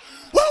aisle.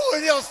 Woo,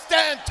 and he'll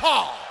stand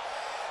tall.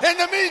 In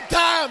the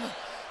meantime,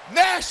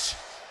 Nash,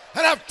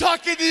 and I'm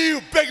talking to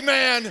you, big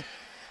man,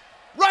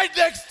 right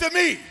next to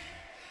me,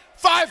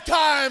 5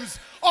 times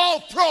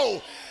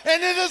All-Pro,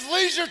 and in his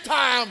leisure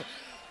time,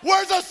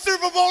 wears a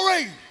Super Bowl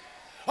ring.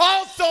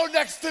 Also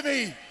next to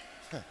me,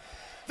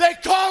 they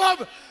call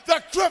him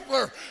the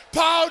Crippler,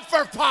 pound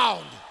for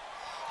pound,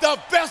 the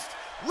best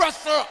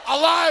wrestler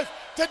alive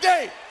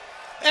today.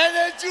 And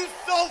as you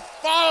so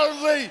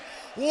fondly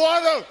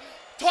want to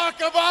talk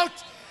about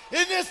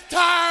in this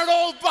tired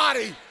old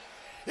body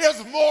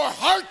is more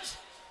heart,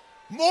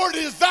 more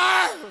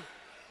desire,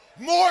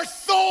 more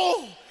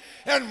soul,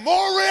 and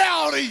more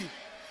reality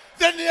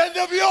than the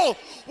NWO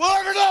will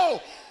ever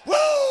know.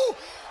 Woo!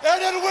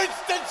 And in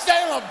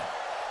Winston-Salem,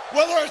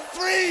 whether it's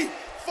 3,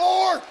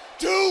 4,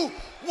 2,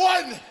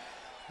 1,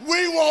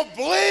 we will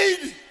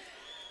bleed,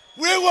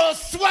 we will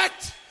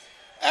sweat,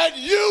 and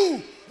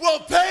you will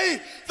pay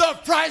the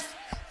price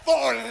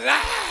for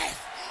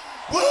life.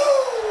 Woo!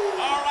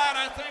 All right,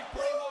 I think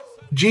pretty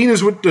much. Gene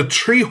is with the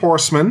 3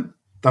 horsemen.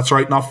 That's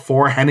right, not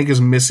 4. Hennig is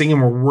missing,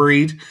 and we're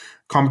worried.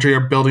 Commentary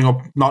are building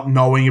up, not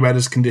knowing about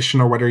his condition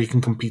or whether he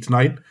can compete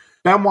tonight.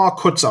 Benoit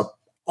cuts up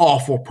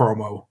awful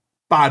promo.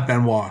 Bad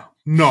Benoit.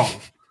 No.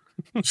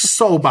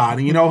 So bad.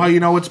 And you know how you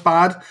know it's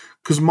bad?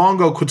 Because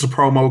Mongo cuts a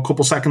promo a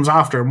couple seconds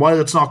after, and while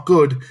it's not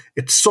good,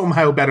 it's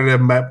somehow better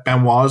than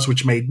Benoit's,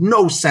 which made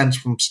no sense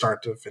from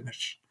start to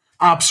finish.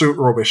 Absolute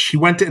rubbish. He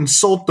went to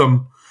insult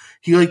them.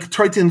 He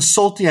tried to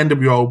insult the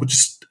NWO, but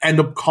just end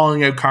up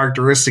calling out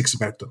characteristics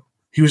about them.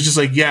 He was just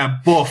like, yeah,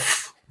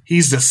 buff.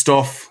 He's the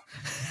stuff.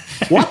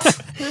 What?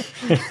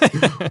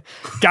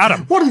 Got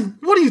him.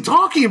 What are you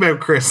talking about,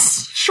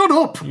 Chris? Shut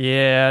up.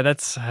 Yeah,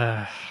 that's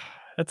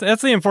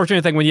the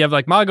unfortunate thing when you have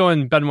like Mongo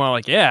and Benoit.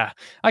 Like, yeah,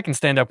 I can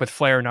stand up with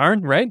Flair and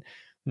Arn, right?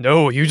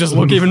 No, you just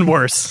look even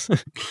worse.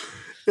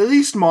 At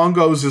least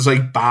Mongo's is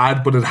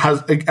bad, but it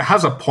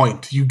has a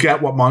point. You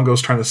get what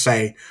Mongo's trying to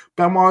say.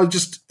 Benoit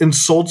just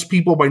insults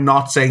people by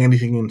not saying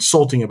anything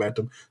insulting about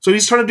them. So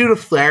he's trying to do the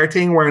Flair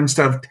thing where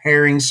instead of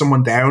tearing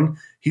someone down,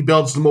 he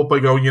builds them up by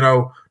going,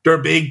 they're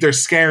big, they're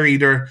scary,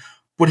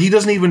 but he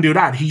doesn't even do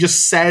that. He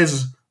just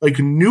says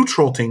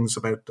neutral things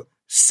about them.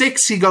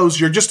 6, he goes,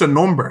 you're just a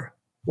number.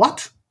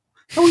 What?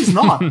 No, he's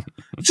not.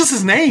 It's just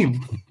his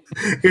name.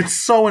 It's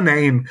so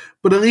inane.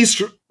 But at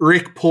least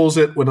Rick pulls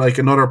it with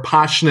another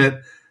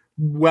passionate,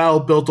 well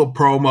built up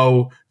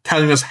promo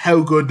telling us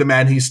how good the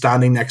men he's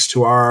standing next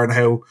to are and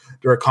how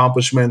their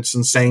accomplishments,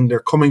 and saying they're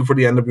coming for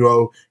the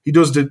NWO. He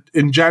does the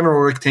in general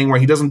Rick thing where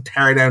he doesn't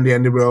tear down the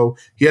NWO.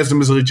 He has them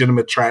as a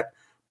legitimate threat,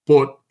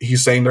 but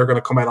he's saying they're going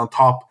to come out on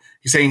top.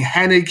 He's saying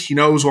Hennig, he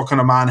knows what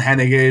kind of man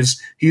Hennig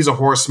is. He's a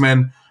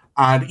horseman.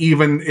 And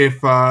even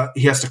if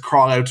he has to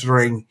crawl out to the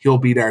ring, he'll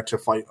be there to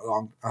fight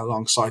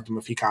alongside them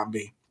if he can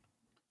be.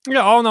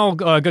 Yeah, all in all,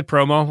 good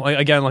promo. Like,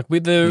 again, like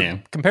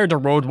compared to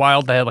Road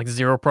Wild, they had like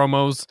 0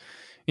 promos.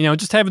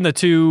 Just having the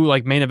 2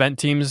 like main event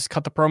teams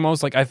cut the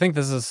promos. Like, I think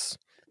this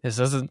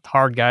isn't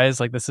hard, guys.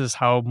 Like, this is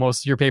how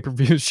most of your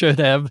pay-per-views should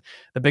have.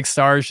 The big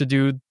stars should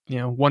do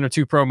 1 or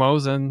 2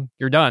 promos, and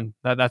you're done.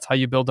 That's how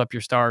you build up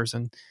your stars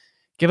and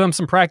give them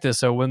some practice.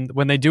 So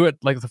when they do it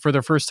like for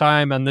their first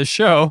time on this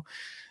show,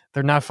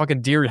 they're not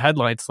fucking deer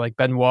headlights like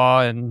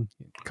Benoit and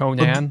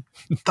Conan.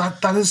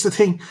 That is the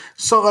thing.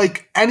 So,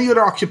 like any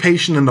other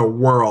occupation in the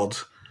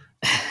world,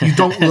 you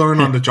don't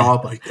learn on the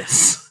job like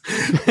this.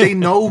 They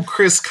know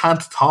Chris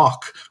can't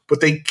talk,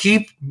 but they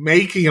keep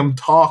making him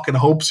talk in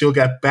hopes he'll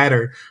get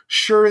better.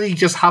 Surely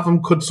just have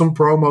him cut some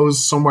promos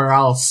somewhere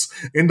else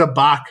in the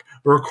back,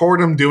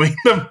 record him doing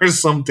them or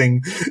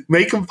something.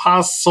 Make him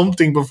pass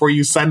something before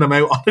you send him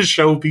out on a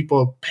show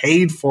people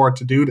paid for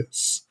to do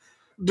this.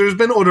 There's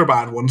been other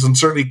bad ones, and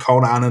certainly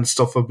Conan and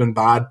stuff have been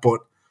bad, but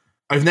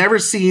I've never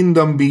seen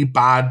them be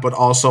bad but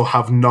also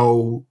have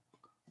no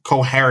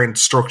coherent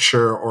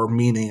structure or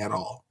meaning at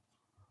all.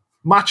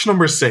 Match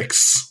number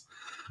 6.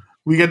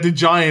 We get the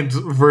Giant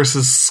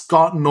versus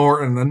Scott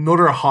Norton,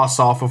 another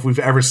Hoss-off if we've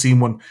ever seen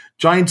one.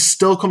 Giant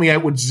still coming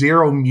out with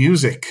 0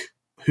 music.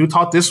 Who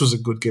thought this was a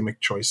good gimmick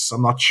choice?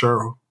 I'm not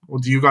sure. Well,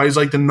 do you guys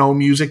like the no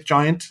music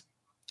Giant?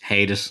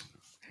 Hate it.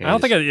 I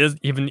don't think it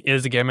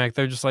is a gimmick.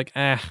 They're just like,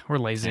 we're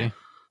lazy. Yeah.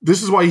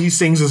 This is why he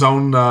sings his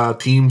own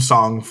theme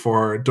song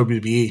for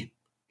WWE.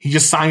 He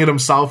just sang it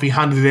himself. He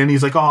handed it in.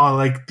 He's like,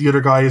 like the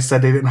other guys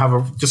said they didn't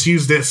have just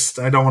use this.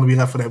 I don't want to be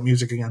left without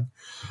music again.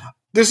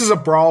 This is a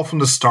brawl from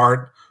the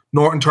start.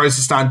 Norton tries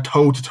to stand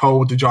toe to toe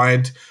with the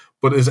Giant,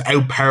 but is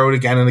outpowered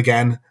again and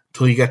again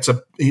until he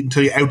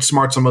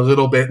outsmarts him a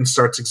little bit and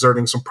starts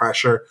exerting some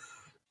pressure.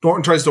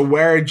 Norton tries to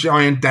wear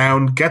Giant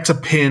down, gets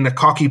a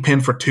cocky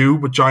pin for 2,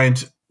 but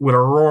Giant with a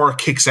roar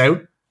kicks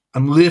out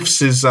and lifts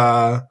his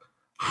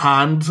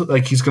hand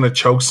like he's going to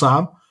choke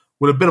slam.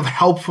 With a bit of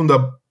help from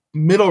the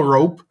middle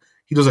rope,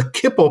 he does a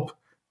kip up,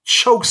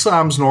 choke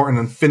slams Norton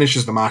and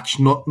finishes the match.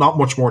 Not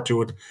much more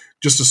to it,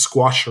 just a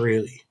squash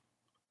really.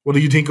 What do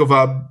you think of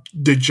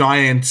the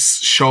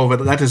Giants' show of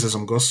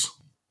athleticism, Gus?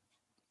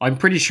 I'm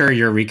pretty sure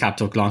your recap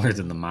took longer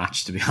than the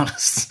match, to be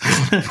honest.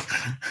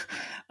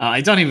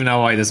 I don't even know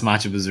why this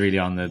matchup was really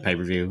on the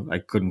pay-per-view. I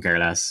couldn't care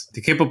less.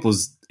 The kip-up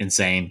was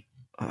insane.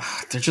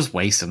 They're just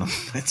wasting them.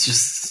 It's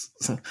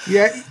just...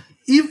 Yeah,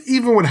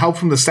 even with help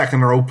from the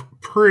second rope,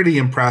 pretty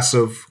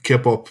impressive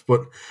kip-up.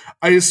 But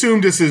I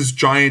assume this is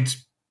Giant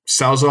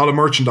sells a lot of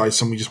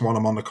merchandise and we just want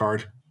him on the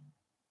card.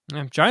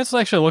 Yeah, Giant's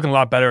actually looking a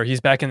lot better. He's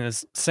back in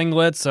his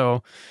singlet,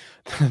 so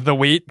the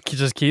weight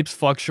just keeps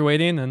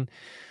fluctuating. And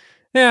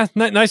yeah,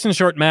 nice and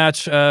short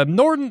match.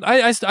 Norton,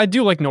 I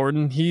do like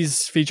Norton.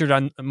 He's featured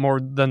on more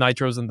the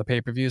Nitros in the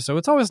pay-per-view, so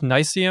it's always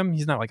nice to see him.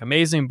 He's not like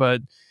amazing,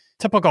 but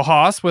typical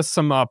Hoss with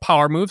some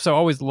power moves. So I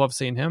always love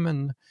seeing him.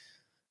 And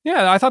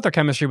yeah, I thought their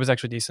chemistry was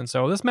actually decent.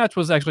 So this match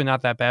was actually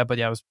not that bad, but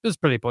yeah, it was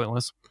pretty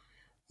pointless.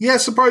 Yeah,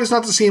 surprised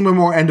not to see him in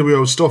more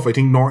NWO stuff. I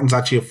think Norton's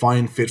actually a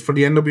fine fit for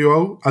the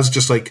NWO as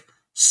just like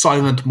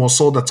silent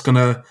muscle that's going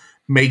to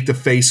make the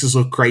faces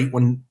look great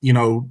when,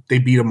 they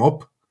beat him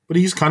up. But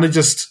he's kind of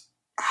just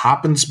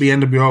happens to be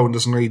NWO and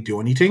doesn't really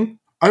do anything.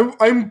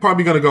 I'm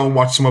probably going to go and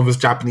watch some of his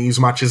Japanese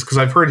matches because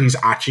I've heard he's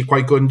actually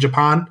quite good in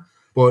Japan.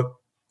 But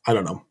I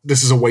don't know.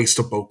 This is a waste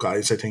of both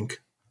guys, I think.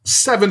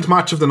 7th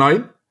match of the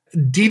night.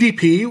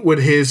 DDP with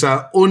his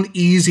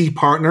uneasy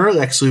partner,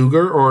 Lex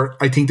Luger, or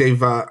I think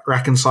they've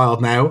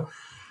reconciled now,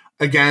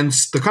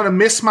 against the kind of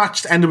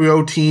mismatched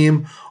NWO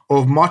team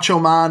of Macho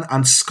Man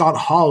and Scott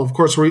Hall. Of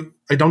course,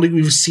 I don't think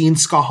we've seen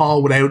Scott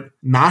Hall without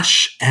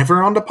Nash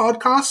ever on the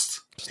podcast.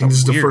 I think this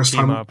is the first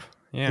time. Up.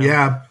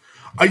 Yeah.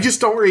 I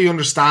just don't really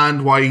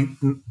understand why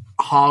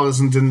Hall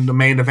isn't in the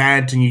main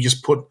event and you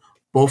just put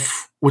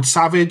Buff with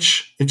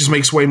Savage. It just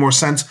makes way more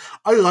sense.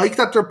 I like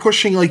that they're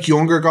pushing like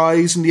younger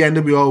guys in the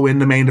NWO in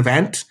the main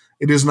event.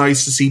 It is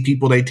nice to see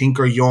people they think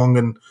are young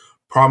and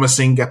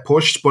promising get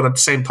pushed, but at the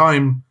same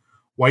time,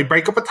 why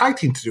break up a tag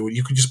team to do it?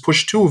 You could just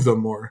push 2 of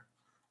them or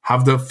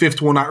have the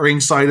 5th one at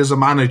ringside as a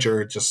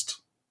manager.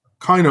 Just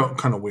kind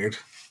of weird.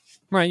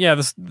 Right,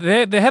 yeah.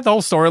 They had the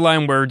whole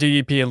storyline where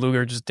DDP and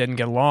Luger just didn't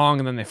get along,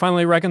 and then they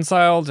finally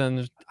reconciled.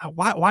 And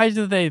why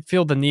did they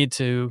feel the need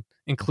to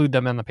include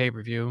them in the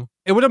pay-per-view?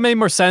 It would have made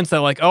more sense that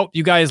like, oh,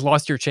 you guys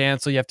lost your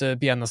chance, so you have to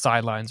be on the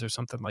sidelines or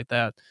something like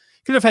that.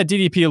 Could have had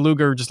DDP and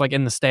Luger just like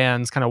in the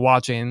stands, kind of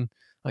watching,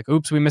 like,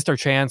 oops, we missed our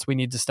chance. We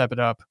need to step it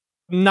up.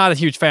 Not a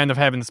huge fan of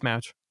having this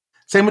match.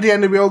 Same with the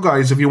NWO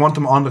guys. If you want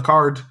them on the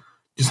card,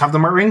 just have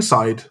them at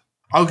ringside.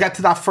 I'll get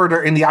to that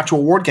further in the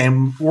actual War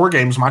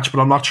Games match, but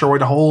I'm not sure why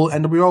the whole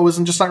NWO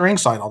isn't just at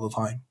ringside all the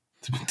time.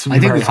 I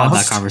think we've had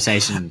that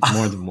conversation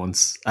more than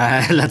once.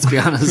 Let's be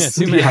honest.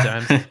 Yeah, too many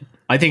times.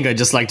 I think I'd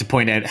just like to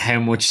point out how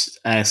much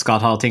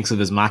Scott Hall thinks of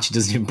his match. He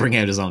doesn't even bring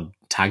out his own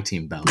tag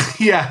team belt.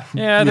 Yeah,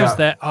 there's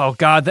that. Oh,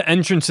 God, the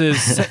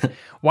entrances.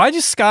 Why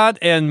do Scott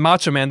and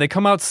Macho Man, they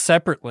come out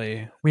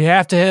separately? We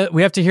have to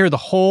hear the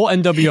whole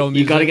NWO music.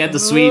 You got to get the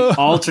sweet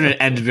alternate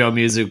NWO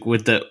music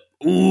with the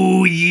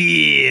 "Ooh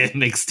yeah"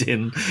 mixed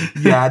in.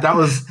 Yeah, that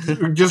was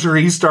just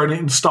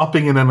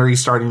stopping and then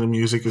restarting the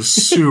music is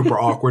super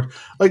awkward.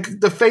 Like,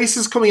 the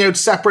faces coming out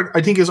separate,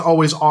 I think is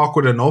always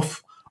awkward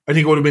enough. I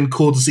think it would have been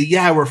cool to see,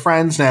 yeah, we're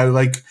friends now.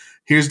 Like,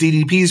 here's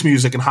DDP's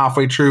music, and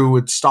halfway through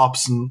it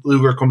stops and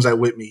Luger comes out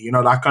with me, you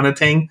know, that kind of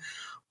thing.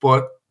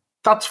 But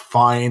that's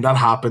fine. That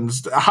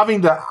happens.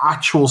 Having the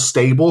actual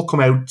stable come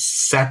out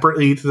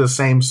separately to the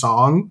same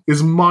song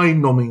is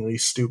mind-numbingly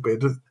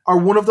stupid. Are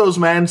one of those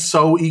men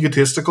so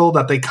egotistical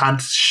that they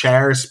can't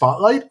share a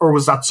spotlight, or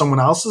was that someone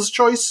else's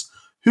choice?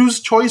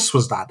 Whose choice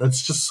was that?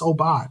 That's just so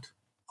bad.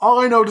 All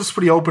I noticed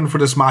for the open for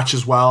this match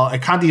as well, I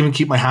can't even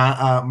keep my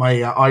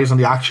eyes on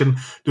the action.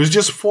 There's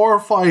just 4 or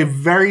 5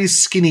 very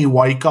skinny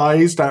white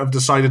guys that have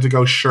decided to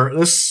go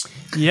shirtless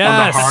on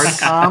the hard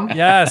cam.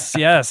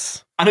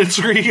 Yes. And it's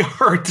really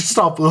hard to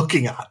stop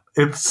looking at.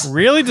 It's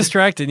really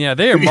distracting. Yeah,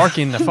 they are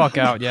marking the fuck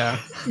out. Yeah.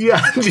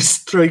 Yeah,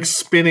 just like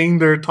spinning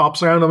their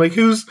tops around. I'm like,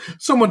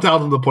 someone tell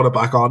them to put it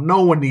back on.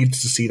 No one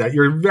needs to see that.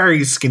 You're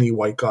very skinny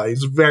white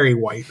guys, very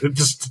white.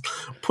 Just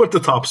put the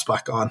tops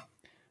back on.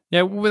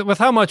 Yeah, with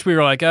how much we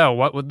were like,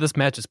 oh, this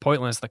match is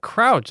pointless. The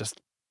crowd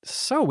just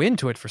so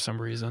into it for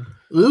some reason.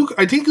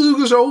 I think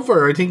Luger's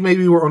over. I think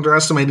maybe we're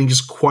underestimating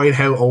just quite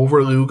how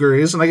over Luger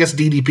is. And I guess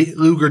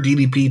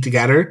DDP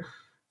together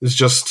is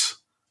just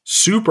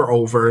super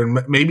over.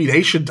 And maybe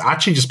they should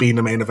actually just be in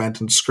the main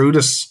event and screw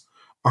this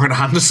Arn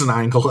Anderson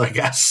angle, I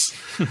guess.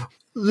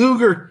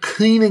 Luger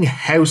cleaning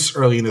house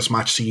early in this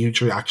match to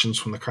huge reactions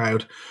from the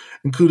crowd,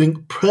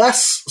 including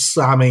press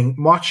slamming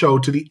Macho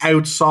to the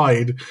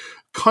outside,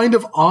 kind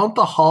of on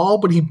the Hall,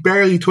 but he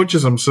barely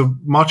touches him, so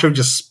Macho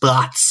just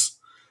splats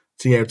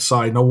to the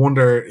outside. No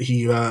wonder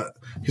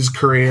his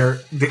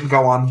career didn't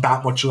go on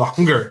that much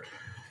longer.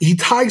 He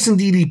tags in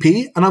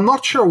DDP, and I'm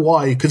not sure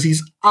why, because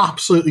he's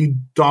absolutely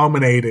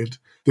dominated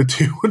the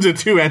two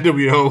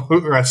NWO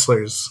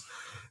wrestlers.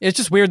 It's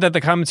just weird that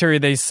the commentary,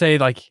 they say,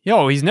 like,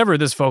 yo, he's never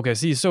this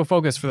focused. He's so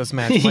focused for this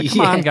match. I'm like,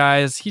 come on,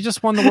 guys. He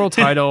just won the world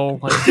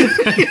title.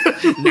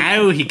 Like,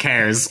 now he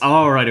cares.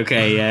 All right,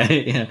 okay, yeah.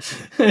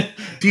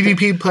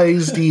 DDP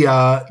plays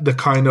the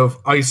kind of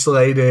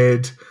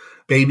isolated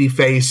baby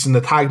face in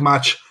the tag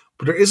match,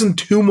 but there isn't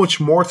too much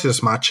more to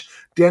this match.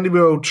 The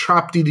NWO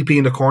trap DDP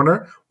in the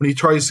corner. When he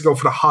tries to go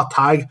for the hot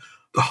tag,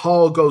 the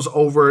Hall goes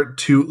over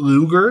to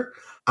Luger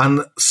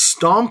and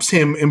stomps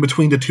him in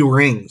between the 2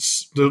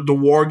 rings. The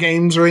War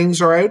Games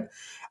rings are out,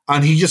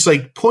 and he just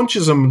like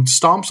punches him and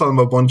stomps on him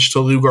a bunch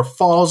till Luger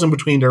falls in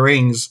between the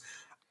rings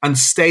and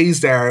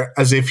stays there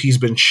as if he's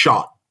been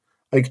shot,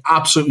 like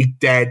absolutely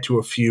dead to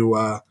a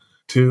few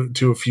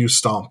to a few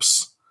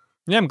stomps.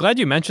 Yeah, I'm glad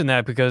you mentioned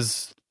that,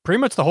 because pretty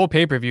much the whole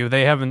pay-per-view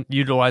they haven't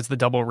utilized the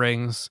double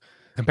rings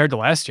compared to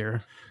last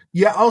year.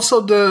 Yeah,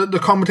 also the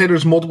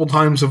commentators multiple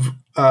times have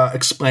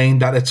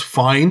explained that it's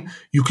fine.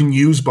 You can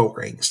use both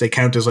rings. They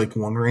count as like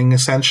one ring,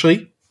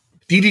 essentially.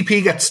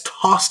 DDP gets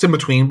tossed in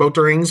between both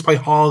the rings by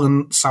Hall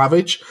and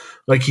Savage,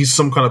 like he's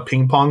some kind of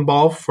ping pong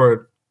ball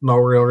for no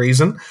real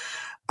reason.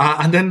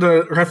 And then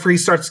the referee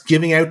starts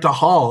giving out to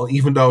Hall,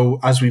 even though,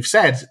 as we've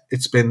said,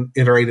 it's been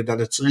iterated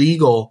that it's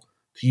legal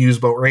to use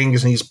both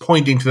rings, and he's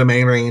pointing to the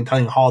main ring and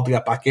telling Hall to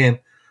get back in.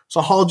 So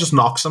Hall just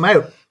knocks him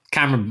out.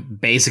 Cameron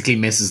basically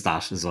misses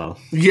that as well.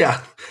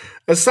 Yeah.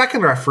 A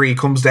second referee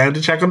comes down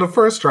to check on the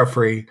first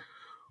referee,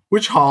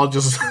 which Hall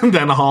just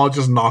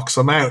knocks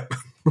him out,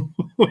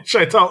 which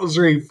I thought was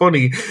really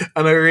funny.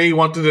 And I really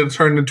wanted it to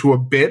turn into a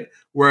bit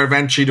where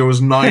eventually there was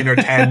 9 or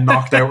 10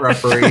 knocked out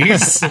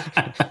referees.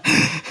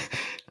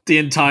 The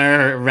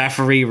entire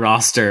referee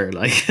roster,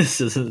 like,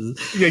 just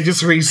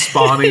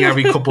respawning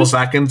every couple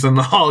seconds and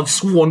Hall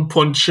just one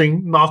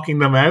punching, knocking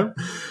them out.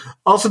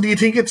 Also, do you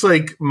think it's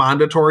like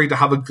mandatory to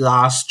have a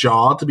glass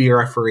jaw to be a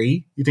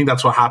referee? You think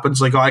that's what happens?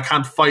 Like, I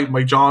can't fight,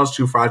 my jaw's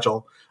too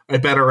fragile. I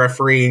better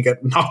referee and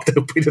get knocked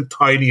out by the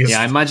tiniest.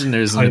 Yeah, I imagine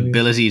there's an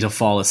ability to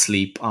fall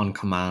asleep on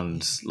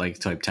command, like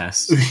type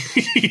test.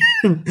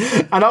 And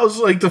that was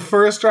like the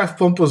first ref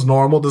bump was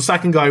normal. The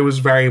second guy was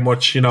very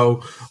much,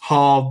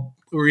 Hall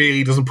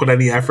really doesn't put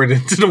any effort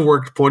into the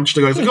worked punch.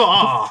 The guy's like,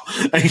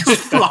 and he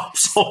just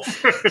flops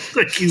over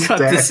like he's got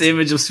dead. This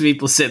image of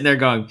people sitting there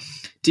going,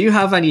 do you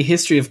have any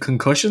history of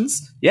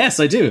concussions? Yes,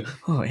 I do.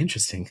 Oh,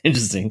 interesting. Put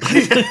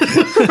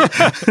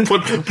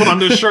on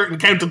this shirt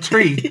and count to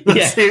 3.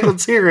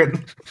 Let's hear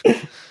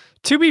it.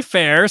 To be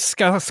fair,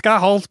 Scott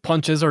Hall's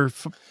punches are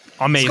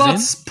amazing.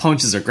 Scott's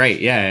punches are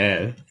great.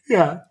 Yeah.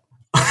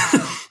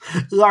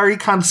 Larry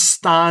can't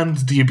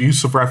stand the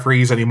abuse of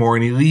referees anymore,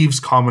 and he leaves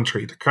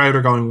commentary. The crowd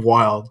are going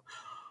wild.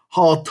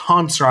 Hall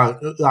taunts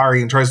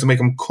Larry and tries to make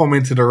him come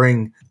into the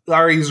ring.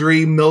 Larry's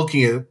really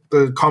milking it.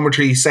 The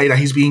commentary say that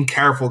he's being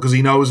careful because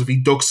he knows if he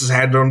ducks his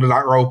head under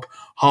that rope,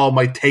 Hall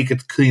might take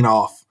it clean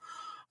off.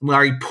 And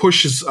Larry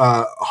pushes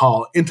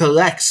Hall into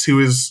Lex, who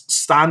is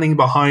standing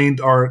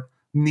behind or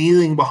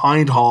kneeling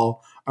behind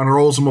Hall, and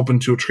rolls him up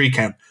into a 3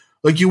 count.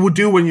 Like you would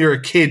do when you're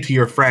a kid to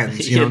your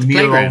friends,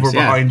 kneel over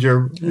behind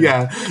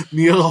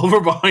kneel over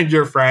behind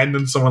your friend,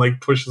 and someone like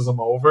pushes him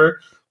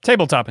over.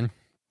 Table topping.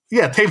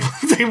 Yeah,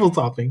 table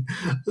topping.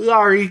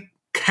 Larry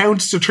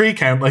counts to 3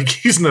 count like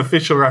he's an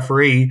official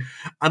referee,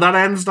 and that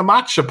ends the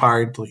match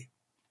apparently.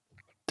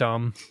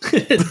 Dumb.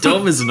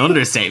 Dumb is an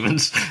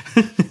understatement.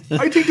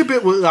 I think the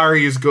bit with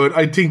Larry is good.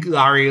 I think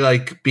Larry,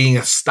 like, being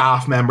a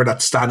staff member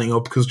that's standing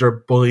up because they're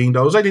bullying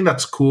those, I think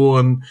that's cool.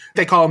 And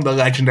they call him the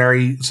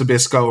legendary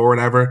Zbyszko or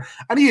whatever.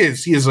 And he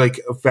is like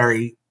a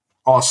very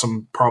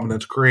awesome,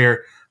 prominent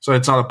career. So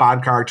it's not a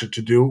bad character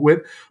to do it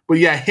with. But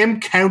yeah, him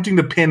counting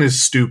the pin is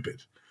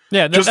stupid.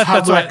 Yeah,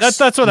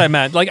 that's what I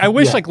meant. Like, I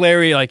wish like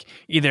Larry like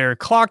either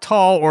clocked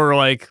Hall or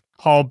like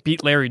Hall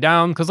beat Larry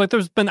down, because like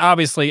there's been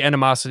obviously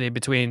animosity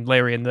between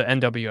Larry and the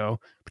NWO,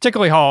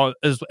 particularly Hall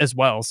as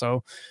well.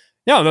 So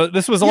yeah,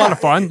 this was a lot of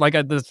fun. Like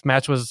this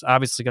match was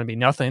obviously going to be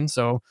nothing.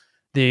 So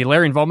the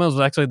Larry involvement was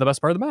actually the best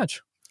part of the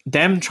match.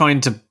 Them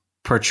trying to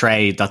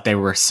portray that they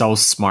were so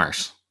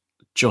smart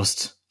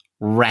just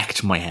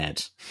wrecked my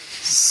head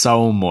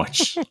so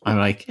much. I'm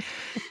like,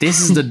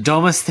 this is the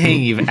dumbest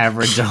thing you've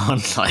ever done.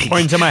 Like,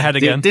 pointing to my head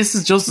again. This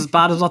is just as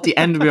bad as what the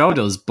NWO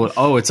does, but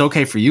it's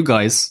okay for you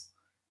guys.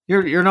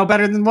 You're no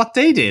better than what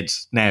they did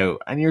now.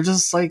 And you're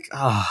just like,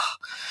 oh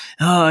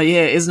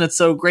yeah, isn't it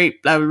so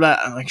great? Blah, blah, blah.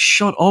 I'm like,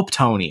 shut up,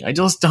 Tony. I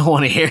just don't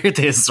want to hear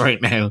this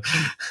right now.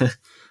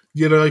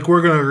 You know, like,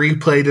 we're going to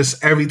replay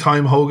this every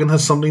time Hogan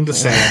has something to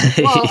say.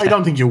 Well, I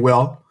don't think you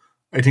will.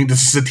 I think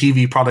this is a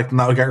TV product and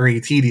that'll get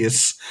really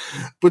tedious.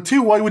 But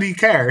 2, why would he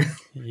care?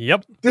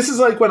 Yep. This is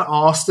like when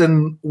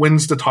Austin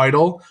wins the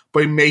title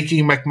by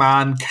making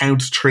McMahon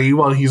count 3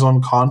 while he's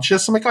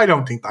unconscious. I'm like, I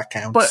don't think that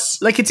counts. But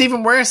like, it's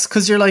even worse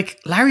because you're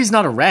like, Larry's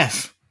not a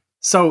ref.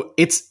 So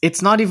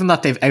it's not even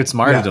that they've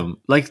outsmarted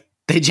him. Like,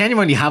 they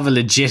genuinely have a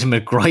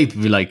legitimate gripe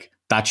and be like,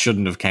 that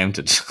shouldn't have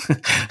counted.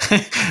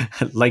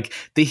 Like,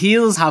 the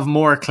heels have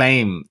more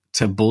claim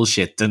to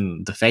bullshit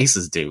than the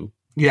faces do.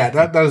 Yeah,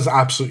 that is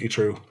absolutely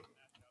true.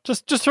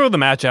 Just throw the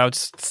match out.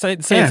 Just say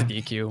it's a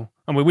DQ.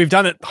 I mean, we've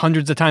done it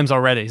hundreds of times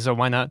already, so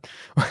why not?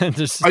 I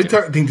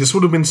think this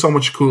would have been so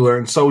much cooler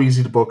and so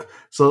easy to book.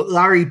 So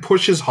Larry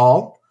pushes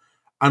Hall,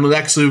 and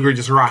Lex Luger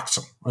just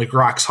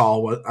racks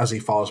Hall as he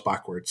falls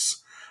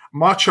backwards.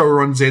 Macho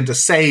runs in to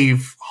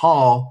save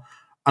Hall,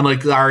 and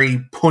like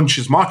Larry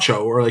punches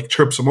Macho or like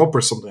trips him up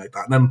or something like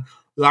that. And then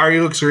Larry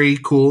looks really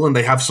cool, and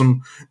the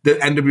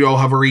NWO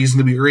have a reason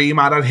to be really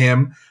mad at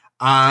him.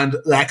 And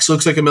Lex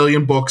looks like $1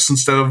 million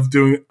instead of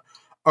doing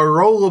a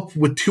roll-up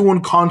with 2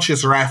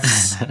 unconscious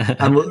refs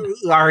and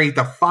Larry,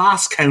 the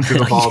fast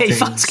counter of all things.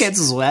 Fast counts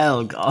as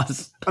well, God.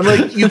 And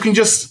like,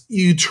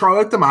 you throw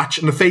out the match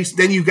in the face,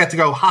 then you get to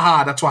go,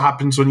 haha, that's what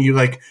happens when you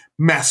like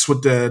mess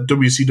with the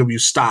WCW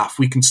staff.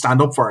 We can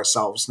stand up for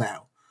ourselves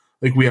now.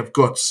 Like, we have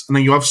guts. And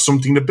then you have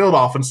something to build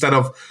off instead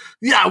of,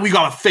 yeah, we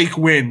got a fake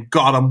win.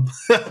 Got him.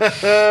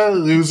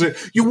 Loser.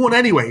 You won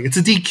anyway. It's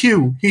a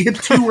DQ. He hit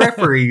 2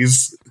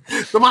 referees.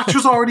 The match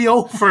was already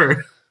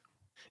over.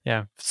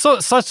 Yeah,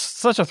 so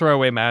such a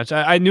throwaway match.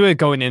 I knew it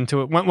going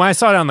into it. When I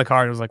saw it on the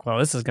card, I was like, well,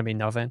 this is going to be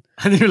nothing.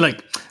 And you're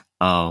like,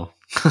 oh.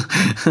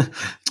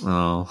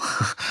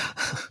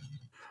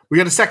 We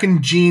got a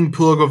second Gene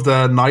plug of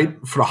the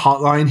night for the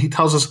hotline. He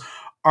tells us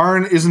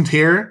Arn isn't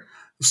here,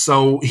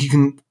 so he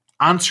can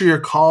answer your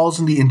calls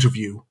in the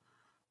interview.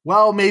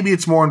 Well, maybe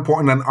it's more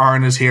important than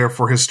Arn is here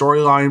for his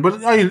storyline,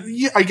 but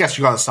I guess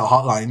you got to sell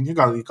hotline. You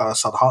got to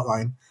sell the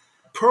hotline.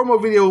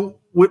 Promo video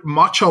with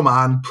Macho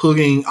Man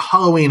plugging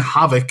Halloween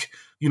Havoc,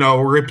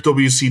 RIP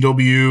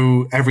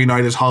WCW, every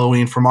night is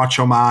Halloween for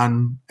Macho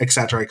Man,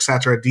 etc.,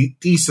 etc.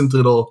 Decent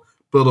little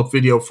build-up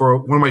video for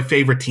one of my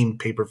favorite team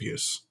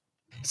pay-per-views.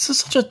 This is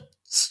such a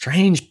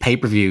strange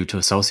pay-per-view to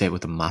associate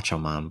with the Macho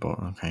Man, but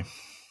okay.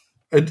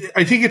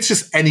 I think it's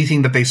just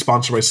anything that they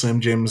sponsor by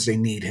Slim Jims, they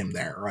need him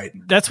there, right?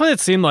 That's what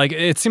it seemed like.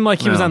 It seemed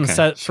like he was on the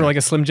set for like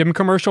a Slim Jim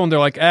commercial, and they're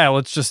like,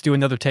 let's just do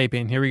another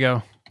taping. Here we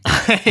go.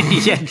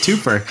 Yeah,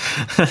 twofer.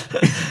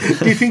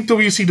 Do you think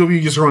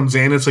WCW just runs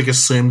in? It's like a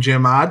Slim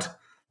Jim ad,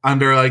 and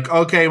they're like,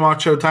 "Okay,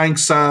 Macho,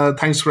 thanks for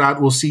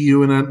that. We'll see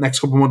you in the next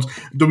couple of months."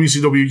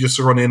 WCW just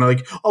run in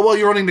like, "Oh well,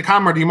 you're running the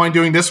camera. Do you mind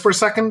doing this for a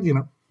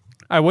second?"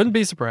 I wouldn't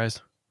be surprised.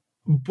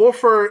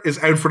 Buffer is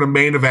out for the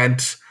main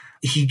event.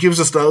 He gives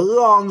us the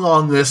long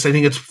list. I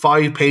think it's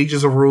 5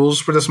 pages of rules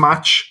for this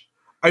match.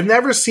 I've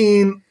never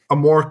seen a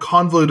more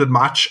convoluted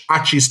match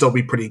actually still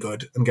be pretty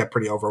good and get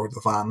pretty over with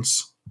the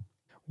fans.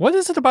 What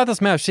is it about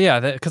this match? Yeah,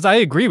 because I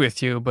agree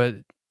with you, but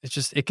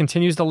it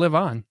continues to live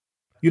on.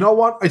 You know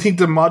what? I think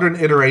the modern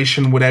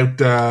iteration without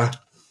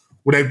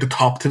the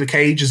top to the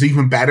cage is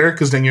even better,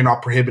 because then you're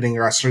not prohibiting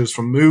wrestlers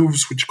from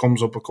moves, which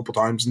comes up a couple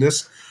times in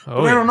this.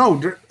 But I don't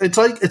know.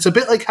 It's a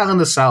bit like Hell in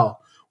a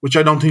Cell, which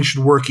I don't think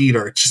should work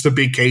either. It's just a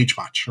big cage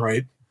match,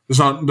 right? There's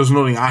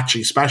nothing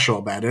actually special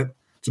about it.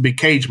 It's a big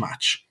cage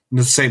match. And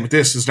it's the same with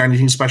this. Is there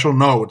anything special?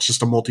 No, it's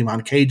just a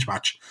multi-man cage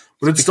match.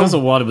 But it's because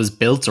of what it was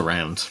built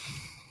around.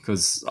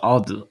 Because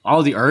all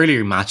the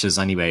earlier matches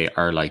anyway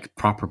are like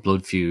proper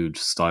blood feud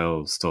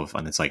style stuff,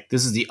 and it's like,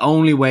 this is the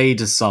only way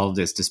to solve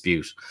this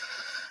dispute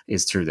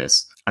is through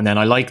this. And then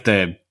I like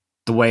the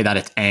way that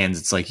it ends.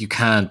 It's like,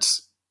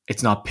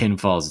 it's not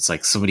pinfalls. It's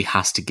like somebody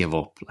has to give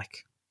up.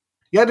 Like,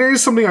 yeah, there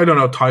is something, I don't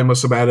know,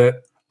 timeless about it.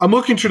 I'm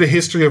looking through the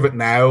history of it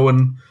now,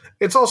 and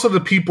it's also the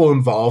people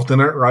involved in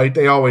it, right?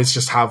 They always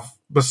just have,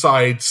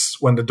 besides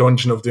when the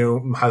Dungeon of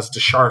Doom has the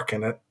shark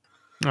in it.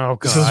 Oh,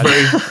 God. This is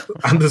very,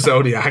 and the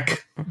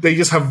Zodiac. They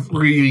just have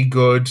really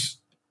good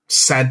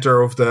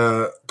center of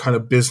the kind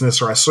of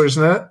business wrestlers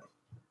in it.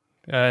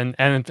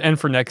 And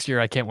for next year,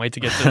 I can't wait to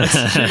get to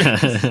next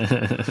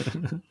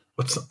year.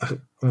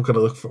 I'm gonna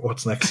look for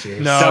what's next year.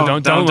 No,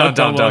 don't look.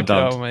 Don't.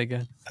 Oh my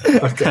God.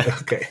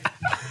 Okay.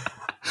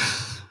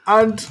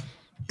 And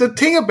the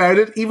thing about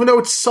it, even though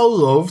it's so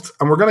loved,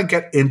 and we're gonna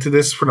get into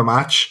this for the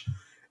match,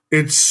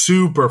 it's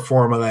super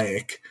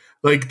formulaic.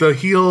 Like, the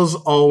heels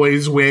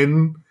always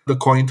win the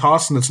coin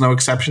toss, and it's no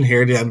exception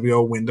here. The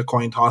NWO win the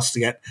coin toss to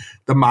get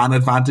the man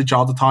advantage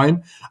all the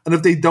time. And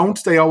if they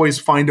don't, they always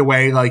find a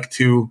way, like,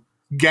 to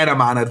get a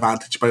man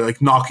advantage by,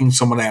 like, knocking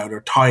someone out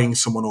or tying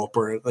someone up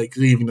or, like,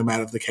 leaving them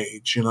out of the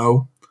cage, you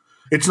know?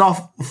 It's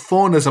not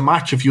fun as a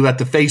match if you let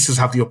the faces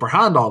have the upper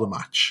hand all the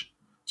match.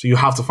 So you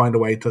have to find a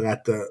way to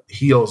let the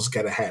heels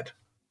get ahead.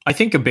 I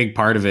think a big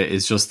part of it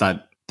is just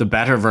that the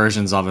better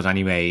versions of it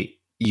anyway,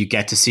 you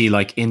get to see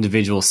like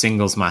individual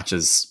singles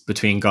matches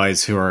between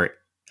guys who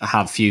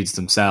have feuds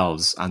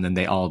themselves, and then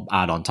they all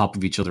add on top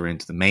of each other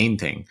into the main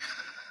thing.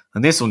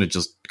 And this one, it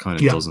just kind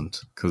of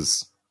doesn't,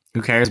 because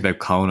who cares about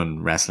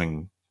Conan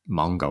wrestling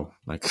Mongo?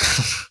 Like,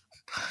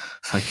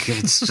 like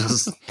it's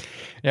just...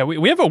 Yeah,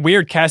 we have a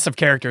weird cast of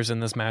characters in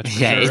this match.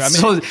 Yeah,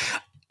 sure. so...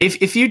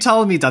 If you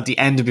told me that the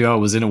NWO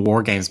was in a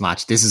War Games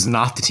match, this is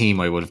not the team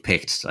I would have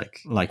picked,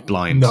 like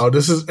blind. No,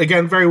 this is,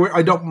 again, very weird.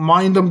 I don't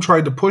mind them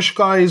trying to push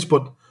guys,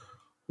 but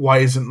why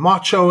isn't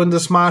Macho in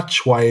this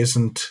match? Why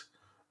isn't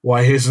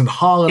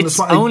Hall in this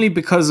match? It's only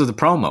because of the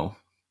promo.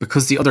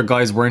 Because the other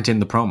guys weren't in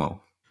the promo.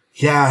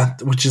 Yeah,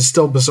 which is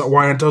still bizarre.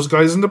 Why aren't those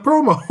guys in the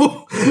promo?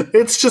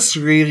 It's just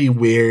really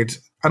weird.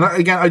 And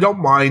again, I don't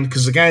mind,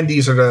 because again,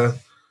 these are the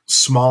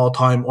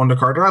small-time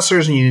undercard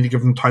wrestlers, and you need to give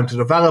them time to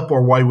develop,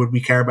 or why would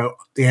we care about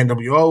the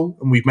NWO?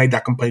 And we've made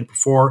that complaint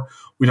before.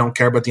 We don't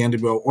care about the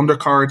NWO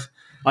undercard.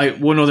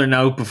 One other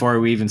note before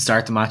we even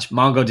start the match.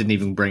 Mongo didn't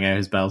even bring out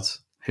his belt.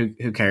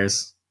 Who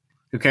cares?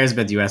 Who cares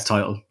about the US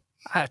title?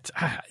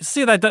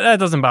 See, that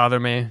doesn't bother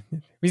me.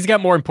 He's got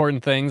more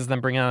important things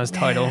than bringing out his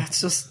title.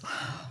 It's just...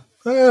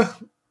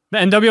 The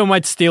NWO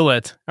might steal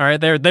it. All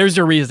right, there's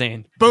your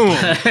reasoning. Boom.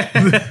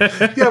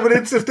 Yeah, but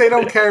it's, if they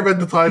don't care about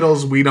the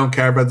titles, we don't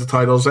care about the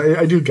titles.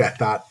 I do get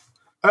that.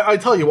 I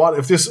tell you what,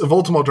 if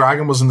Ultimo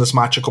Dragon was in this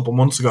match a couple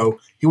months ago,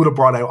 he would have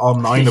brought out all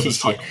 9 of his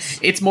titles.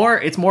 It's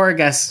more, I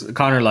guess,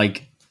 Connor,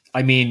 like,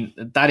 I mean,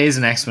 that is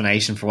an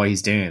explanation for why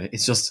he's doing it.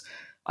 It's just,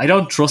 I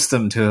don't trust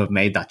them to have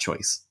made that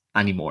choice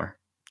anymore.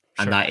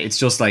 Sure. And that it's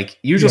just like,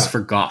 you just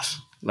forgot.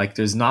 Like,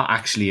 there's not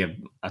actually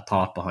a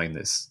thought behind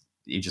this.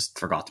 You just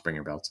forgot to bring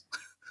your belt.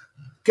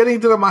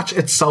 Getting to the match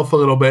itself a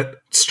little bit,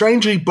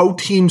 strangely, both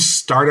teams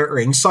start at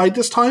ringside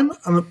this time,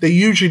 and they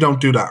usually don't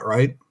do that,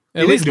 right?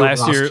 At least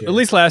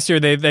last year,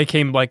 they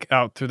came like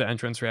out through the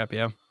entrance ramp,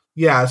 yeah.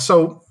 Yeah,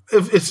 so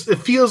it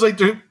feels like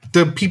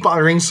the people at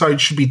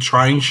ringside should be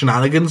trying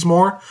shenanigans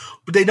more,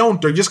 but they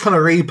don't. They're just kind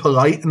of really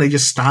polite, and they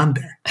just stand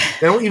there.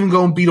 They don't even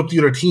go and beat up the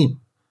other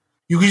team.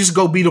 You can just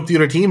go beat up the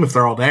other team if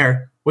they're all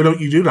there. Why don't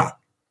you do that?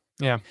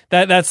 Yeah,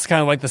 that's kind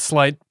of like the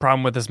slight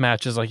problem with this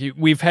match is like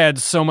we've had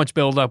so much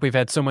build up, we've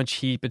had so much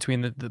heat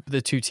between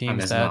the two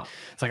teams that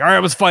it's like, all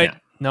right, let's fight. Yeah.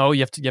 No, you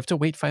have to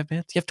wait 5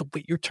 minutes. You have to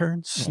wait your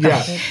turn.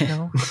 Stop it,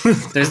 no.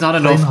 There's not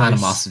enough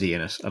animosity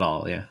in it at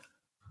all. Yeah,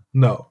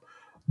 no.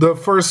 The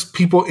first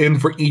people in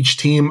for each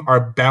team are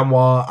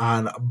Benoit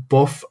and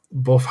Buff.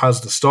 Buff has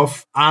the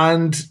stuff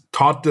and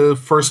thought the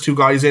first 2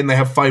 guys in, they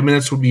have 5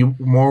 minutes would be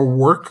more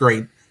work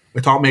rate. I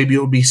thought maybe it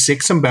would be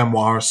 6 in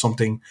Benoit or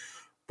something,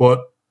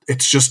 but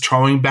it's just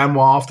throwing Benoit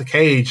off the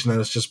cage, and then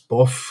it's just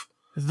Buff.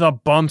 The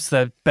bumps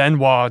that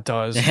Benoit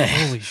does.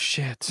 Holy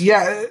shit.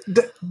 Yeah,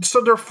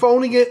 so they're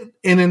phoning it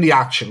in the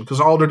action, because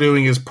all they're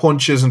doing is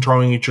punches and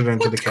throwing each other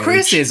into the cage.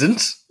 Chris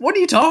isn't. What are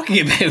you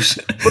talking about?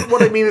 But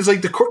what I mean is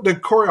like the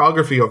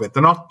choreography of it.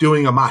 They're not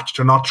doing a match.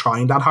 They're not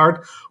trying that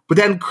hard. But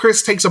then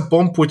Chris takes a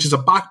bump, which is a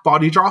back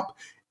body drop,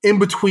 in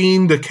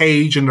between the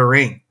cage and the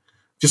ring.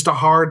 Just a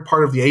hard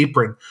part of the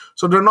apron.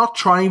 So they're not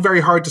trying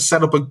very hard to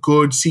set up a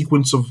good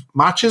sequence of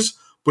matches.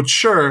 But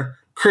sure,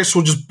 Chris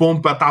will just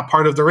bump at that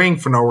part of the ring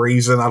for no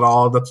reason at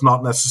all. That's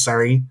not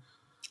necessary.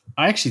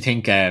 I actually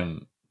think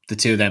the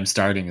 2 of them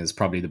starting is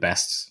probably the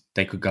best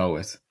they could go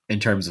with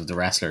in terms of the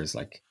wrestlers.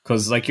 Like,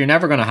 because like you're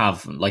never going to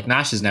have, like,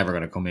 Nash is never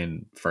going to come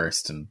in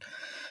first, and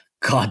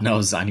God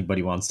knows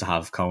anybody wants to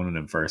have Conan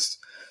in first.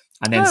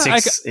 And then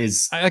 6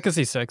 is... I can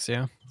see 6,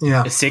 yeah.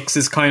 Yeah. 6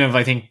 is kind of,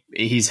 I think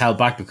he's held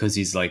back because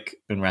he's like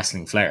been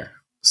wrestling Flair.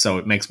 So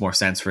it makes more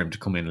sense for him to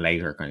come in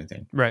later kind of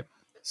thing. Right.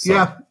 So,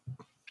 yeah.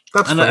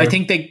 That's fair. I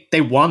think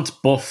they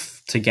want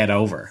Buff to get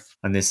over,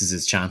 and this is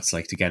his chance,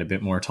 like, to get a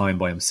bit more time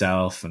by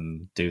himself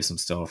and do some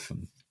stuff.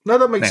 And no,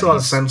 that makes a lot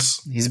of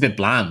sense. He's a bit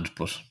bland,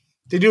 but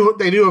they do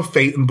have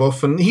faith in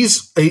Buff, and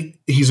he's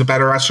a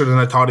better wrestler than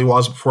I thought he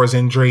was before his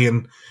injury.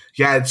 And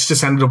yeah, it's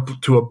just ended up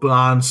to a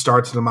bland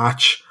start to the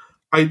match.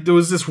 There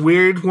was this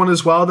weird one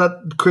as well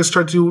that Chris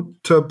tried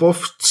to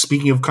buff.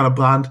 Speaking of kind of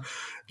bland,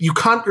 you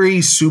can't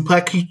really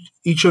suplex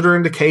each other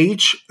in the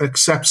cage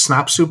except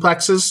snap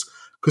suplexes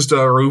because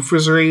the roof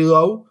is really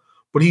low.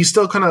 But he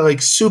still kind of like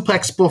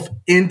suplex Buff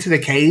into the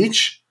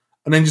cage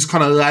and then just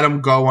kind of let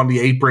him go on the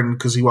apron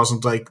because he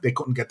wasn't like, they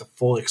couldn't get the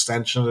full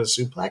extension of the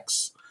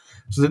suplex.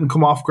 So it didn't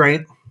come off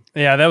great.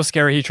 Yeah, that was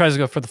scary. He tries to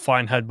go for the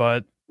flying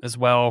headbutt as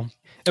well.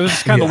 It was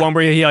just kind of the one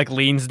where he like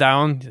leans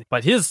down,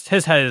 but his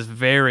head is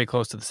very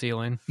close to the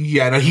ceiling.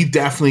 Yeah, no, he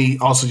definitely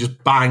also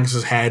just bangs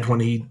his head when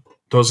he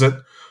does it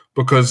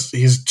because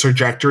his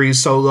trajectory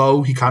is so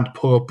low, he can't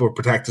pull up or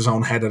protect his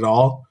own head at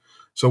all.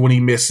 So when he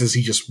misses,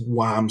 he just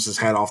whams his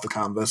head off the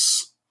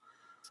canvas.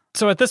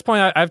 So at this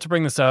point, I have to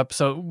bring this up.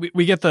 So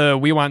we get the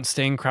 "We Want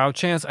Sting" crowd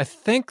chants. I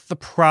think the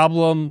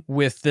problem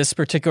with this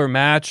particular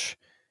match,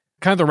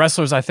 kind of the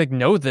wrestlers I think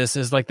know this,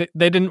 is like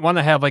they didn't want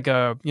to have like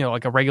a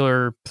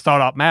regular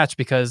thought out match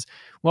because,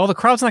 well, the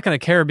crowd's not going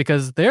to care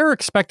because they're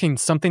expecting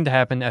something to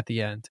happen at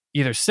the end.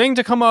 Either Sting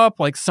to come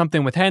up, like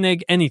something with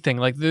Hennig, anything.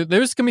 Like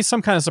there's going to be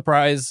some kind of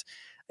surprise.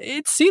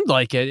 It seemed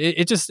like it.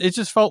 It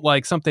just felt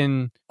like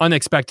something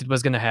unexpected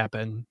was going to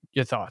happen.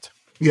 You thought?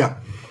 Yeah.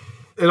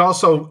 It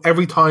also,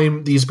 every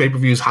time these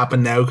pay-per-views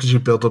happen now, because you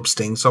built up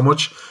Sting so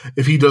much,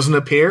 if he doesn't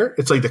appear,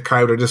 it's like the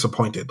crowd are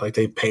disappointed. Like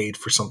they paid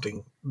for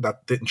something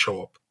that didn't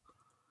show up.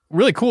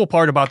 Really cool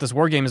part about this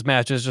War Games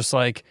match is just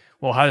like,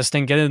 well, how does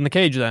Sting get it in the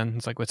cage then?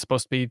 It's like, it's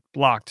supposed to be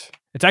locked.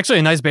 It's actually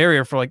a nice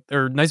barrier for the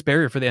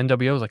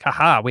NWO. It's like,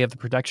 haha, we have the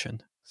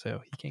protection.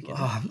 So he can't get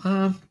it.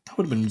 Man, that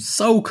would have been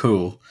so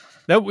cool.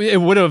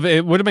 It would have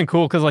been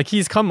cool because like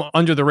he's come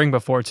under the ring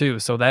before too,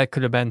 so that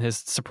could have been his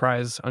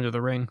surprise under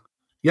the ring.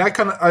 Yeah,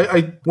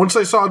 I once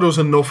I saw there was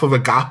enough of a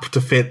gap to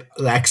fit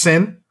Lex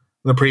in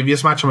the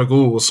previous match, I'm like,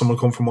 oh, will someone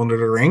come from under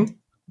the ring?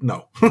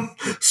 No.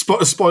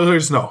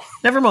 Spoilers, no.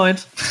 Never mind.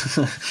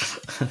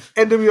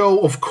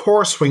 NWO, of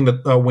course, win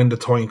the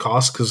towing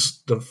cost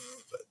because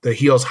the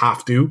heels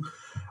have to.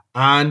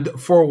 And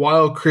for a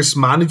while, Chris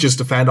manages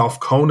to fend off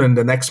Conan,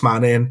 the next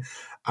man in,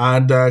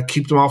 and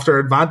keep them off their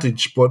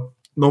advantage. But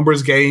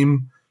numbers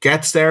game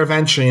gets there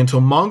eventually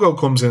until Mongo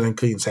comes in and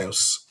cleans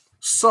house.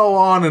 So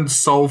on and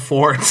so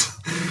forth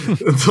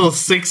until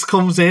Six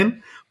comes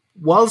in.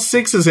 While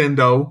Six is in,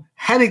 though,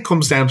 Hennig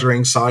comes down to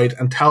ringside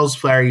and tells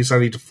Flair he's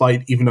ready to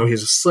fight, even though he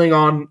has a sling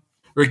on.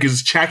 Rick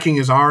is checking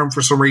his arm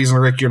for some reason.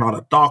 Rick, you're not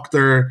a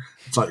doctor.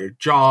 It's not your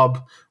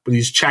job. But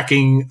he's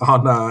checking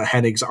on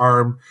Hennig's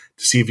arm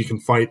to see if he can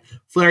fight.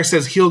 Flair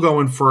says he'll go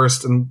in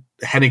first and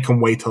Hennig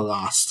can wait till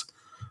last.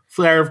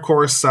 Flair, of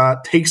course,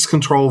 takes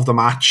control of the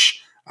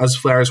match, as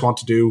Flairs want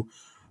to do.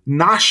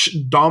 Nash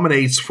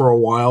dominates for a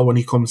while when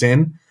he comes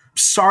in.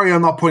 Sorry,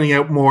 I'm not pointing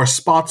out more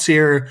spots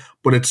here,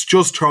 but it's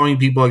just throwing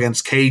people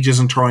against cages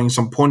and throwing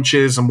some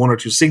punches and one or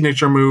two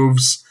signature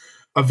moves.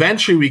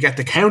 Eventually, we get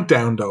the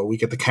countdown, though. We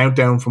get the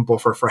countdown from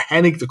Buffer for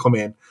Hennig to come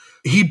in.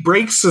 He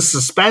breaks the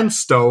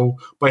suspense, though,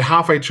 by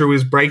halfway through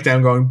his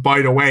breakdown going,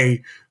 by the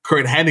way,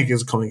 Curt Hennig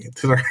is coming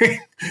into the ring.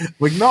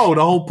 Like, no,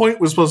 the whole point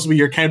was supposed to be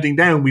you're counting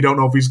down. We don't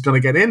know if he's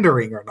going to get in the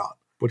ring or not.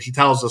 But he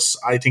tells us,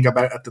 I think,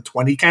 about at the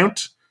 20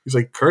 count. He's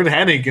like, Curt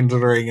Hennig into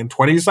the ring in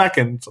 20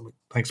 seconds. I'm like,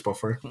 thanks,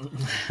 Buffer.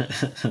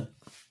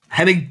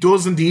 Hennig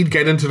does indeed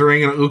get into the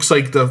ring, and it looks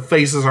like the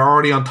faces are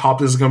already on top.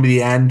 This is going to be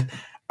the end.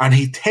 And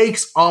he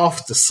takes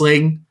off the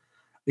sling.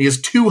 He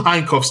has two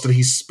handcuffs that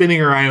he's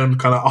spinning around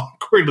kind of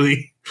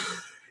awkwardly.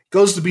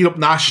 Goes to beat up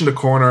Nash in the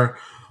corner,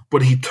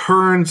 but he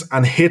turns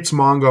and hits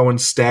Mongo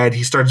instead.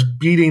 He starts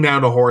beating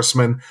down the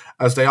Horsemen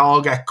as they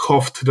all get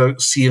cuffed to the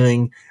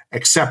ceiling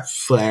except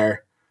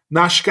Flair.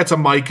 Nash gets a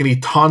mic and he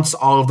taunts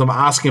all of them,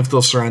 asking if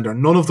they'll surrender.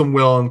 None of them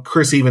will, and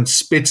Chris even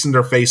spits in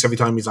their face every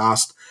time he's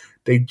asked.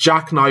 They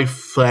jackknife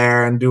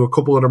Flair and do a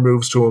couple other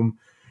moves to him.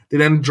 They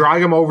then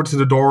drag him over to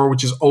the door,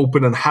 which is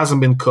open and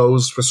hasn't been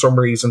closed for some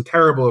reason.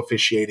 Terrible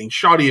officiating,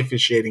 shoddy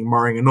officiating,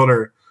 marring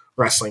another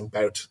wrestling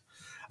bout.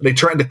 And they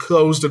threaten to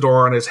close the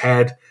door on his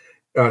head,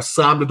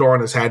 slam the door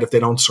on his head if they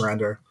don't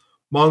surrender.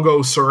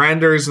 Mongo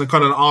surrenders in a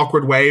kind of an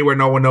awkward way where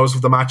no one knows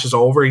if the match is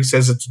over. He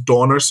says it's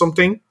done or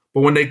something.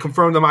 But when they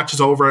confirm the match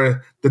is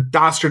over, the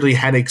dastardly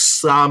Hennig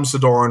slams the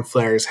door on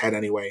Flair's head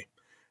anyway.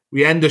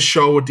 We end the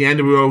show with the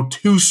NWO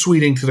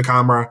two-sweeting to the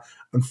camera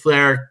and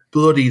Flair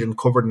bloodied and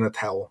covered in a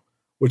towel,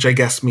 which I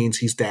guess means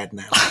he's dead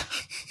now.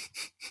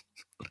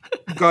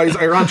 Guys,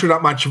 I ran through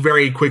that match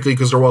very quickly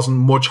because there wasn't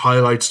much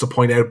highlights to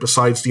point out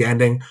besides the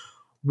ending.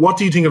 What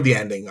do you think of the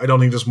ending? I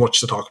don't think there's much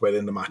to talk about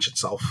in the match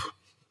itself.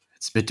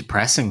 It's a bit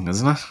depressing,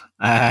 isn't it?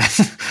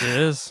 It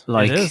is.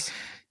 Like, it is.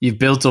 You've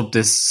built up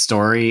this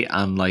story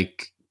and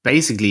like,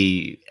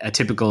 basically, a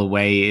typical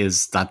way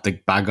is that the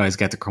bad guys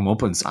get the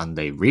comeuppance, and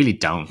they really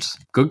don't.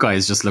 Good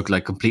guys just look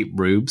like complete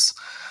rubes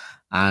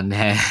and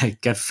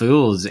get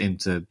fooled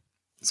into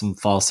some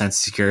false sense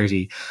of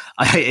security.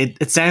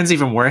 It sounds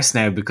even worse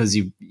now because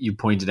you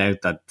pointed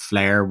out that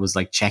Flair was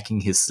like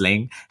checking his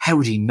sling. How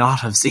would he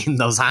not have seen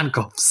those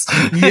handcuffs?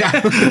 Yeah.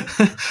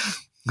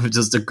 It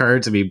just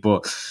occurred to me.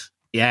 But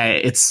yeah,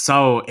 it's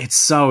so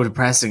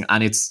depressing,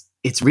 and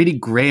it's really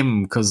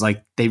grim because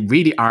like they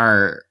really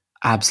are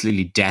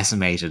absolutely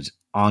decimated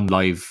on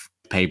live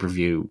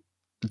pay-per-view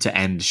to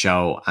end the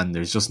show, and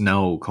there's just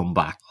no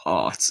comeback.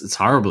 Oh, it's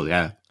horrible,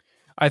 yeah.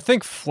 I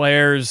think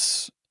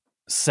Flair's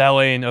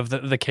selling of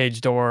the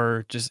cage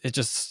door just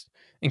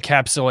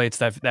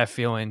encapsulates that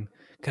feeling,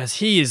 because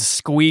he is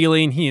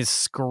squealing, he is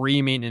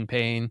screaming in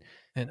pain,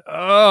 and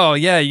oh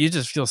yeah, you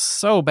just feel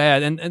so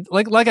bad. And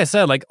like I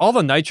said, like all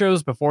the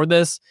Nitros before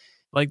this,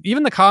 like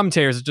even the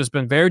commentators have just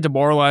been very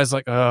demoralized.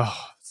 Like, oh,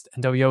 it's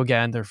NWO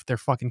again. They're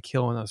fucking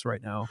killing us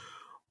right now.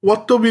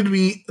 What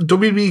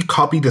WWE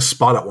copied a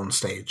spot at one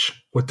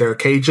stage with their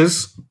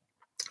cages,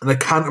 and I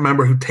can't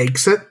remember who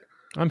takes it.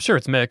 I'm sure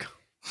it's Mick.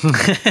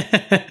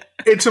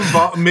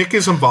 Mick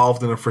is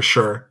involved in it for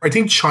sure. I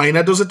think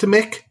China does it to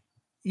Mick.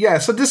 Yeah,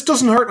 so this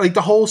doesn't hurt. Like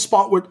the whole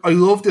spot I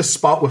love this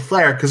spot with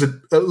Flair because it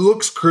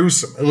looks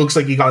gruesome. It looks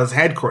like he got his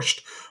head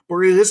crushed, but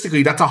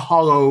realistically, that's a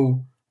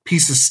hollow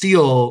piece of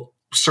steel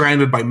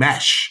surrounded by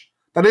mesh.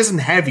 That isn't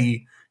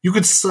heavy. You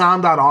could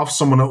slam that off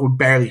someone that would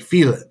barely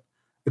feel it.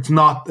 It's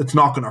not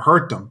going to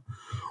hurt them.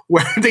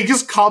 Where they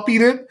just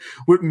copied it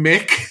with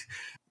Mick.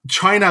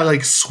 China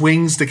like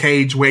swings the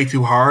cage way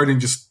too hard and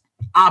just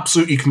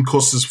absolutely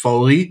concusses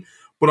Foley.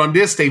 But on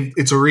this,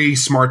 it's a really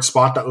smart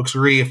spot that looks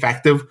really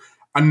effective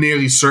and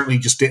nearly certainly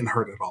just didn't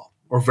hurt at all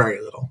or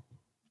very little.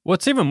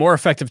 What's even more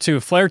effective too,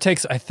 Flair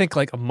takes, I think,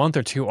 like a month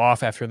or two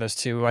off after this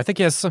too. I think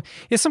he has some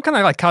kind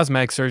of like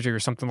cosmetic surgery or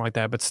something like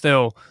that, but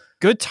still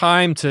good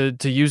time to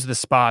use the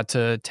spot,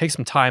 to take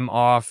some time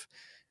off,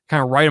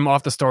 kind of write him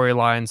off the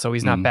storyline so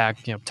he's not back,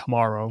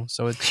 tomorrow.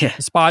 So the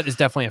spot is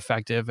definitely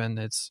effective, and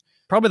it's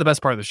probably the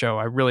best part of the show.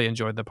 I really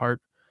enjoyed the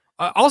part.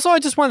 Also, I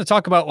just wanted to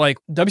talk about like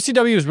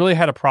WCW has really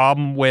had a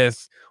problem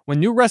with when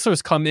new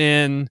wrestlers come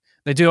in,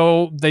 they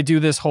do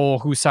this whole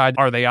whose side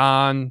are they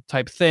on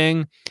type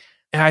thing.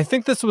 And I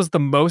think this was the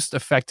most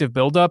effective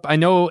buildup. I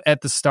know at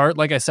the start,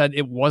 like I said,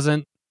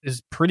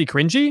 is pretty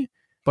cringy,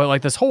 but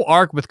like this whole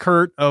arc with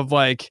Kurt of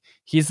like,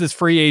 he's this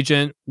free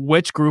agent,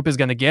 which group is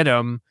going to get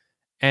him?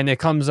 And it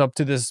comes up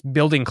to this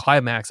building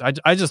climax.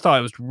 I just thought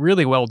it was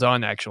really well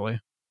done,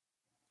 actually.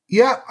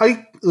 Yeah,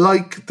 I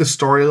like the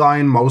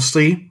storyline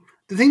mostly.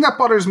 The thing that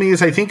bothers me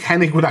is I think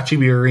Hennig would actually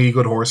be a really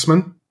good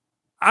horseman.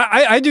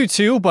 I do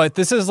too, but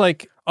this is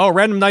like,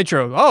 random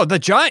Nitro. Oh, the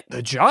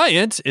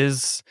giant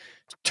is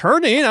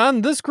turning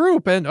on this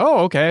group, and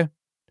okay.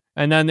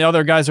 And then the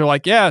other guys are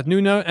like, yeah, new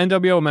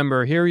NWO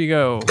member, here you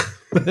go.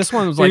 This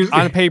one was like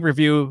on a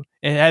pay-per-view.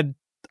 It had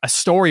a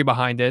story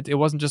behind it. It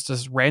wasn't just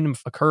this random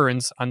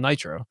occurrence on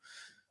Nitro.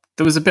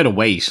 There was a bit of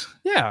weight.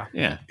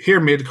 Yeah. Here,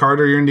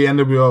 mid-Carter, you're in the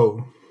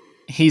NWO.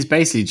 He's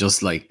basically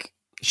just like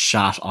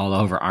shot all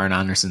over Arn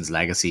Anderson's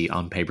legacy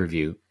on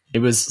pay-per-view. It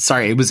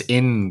was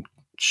in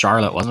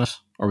Charlotte, wasn't it?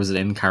 Or was it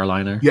in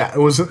Carolina? Yeah, it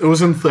was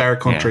in Flair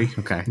country. Yeah,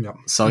 okay. Yeah.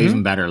 So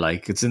even better,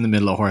 like it's in the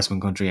middle of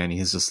Horseman country and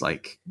he's just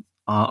like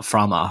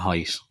from a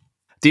height.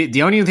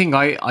 The only thing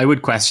I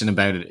would question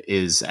about it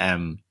is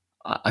I'm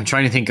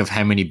trying to think of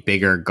how many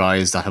bigger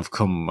guys that have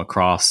come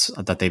across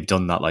that they've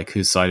done that, like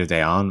whose side are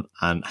they on?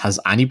 And has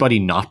anybody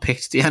not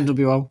picked the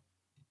NWO?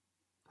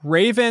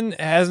 Raven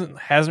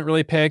hasn't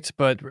really picked,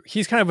 but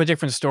he's kind of a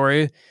different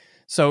story.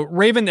 So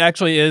Raven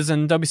actually is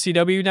in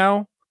WCW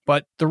now,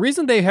 but the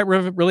reason they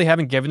really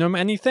haven't given him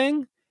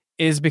anything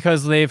is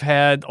because they've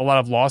had a lot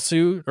of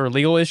lawsuit or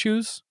legal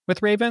issues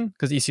with Raven,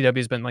 because ECW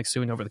has been like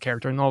suing over the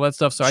character and all that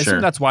stuff. So I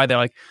assume that's why they're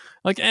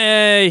like,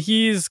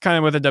 he's kind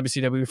of with the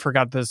WCW. We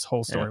forgot this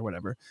whole story, or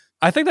whatever.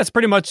 I think that's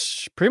pretty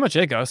much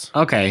it, Gus.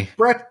 Okay.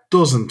 Brett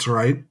doesn't,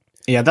 right?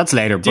 Yeah, that's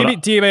later.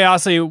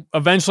 DiBiase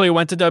eventually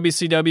went to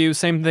WCW.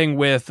 Same thing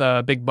with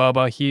Big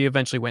Bubba. He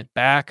eventually went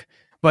back.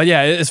 But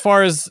yeah, as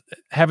far as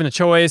having a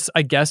choice,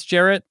 I guess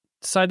Jarrett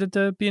decided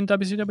to be in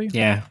WCW.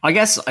 Yeah, I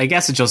guess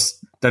it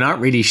just, they're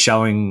not really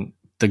showing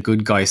the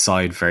good guy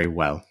side very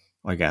well,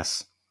 I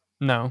guess.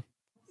 No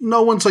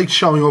one's like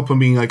showing up and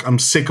being like, I'm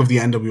sick of the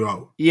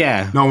NWO.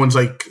 Yeah. No one's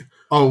like,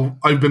 oh,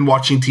 I've been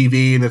watching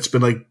TV and it's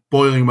been like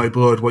boiling my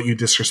blood what you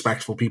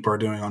disrespectful people are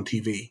doing on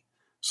TV.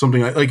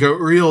 Something like a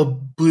real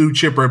blue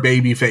chipper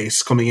baby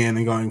face coming in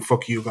and going,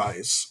 fuck you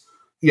guys.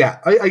 Yeah,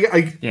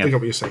 I get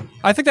what you're saying.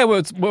 I think that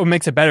what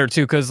makes it better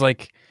too, because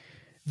like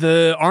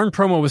the Arn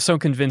promo was so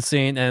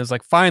convincing, and it's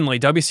like finally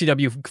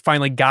WCW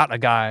finally got a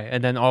guy,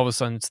 and then all of a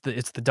sudden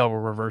it's the double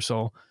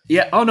reversal.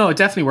 Yeah. Oh no, it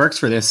definitely works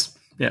for this.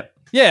 Yeah.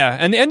 Yeah,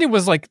 and the ending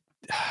was like,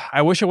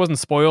 I wish it wasn't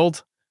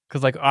spoiled,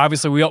 because like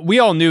obviously we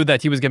all knew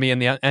that he was going to be in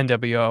the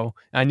NWO.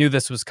 I knew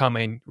this was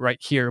coming right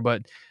here,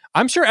 but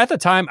I'm sure at the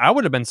time I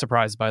would have been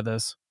surprised by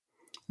this.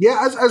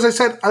 Yeah, as I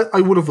said,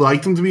 I would have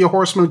liked him to be a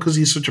horseman because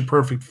he's such a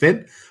perfect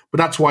fit, but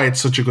that's why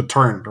it's such a good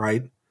turn,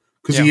 right?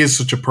 Because he is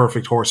such a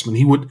perfect horseman.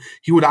 He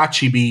would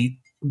actually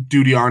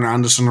do the Arn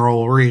Anderson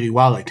role really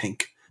well, I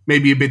think.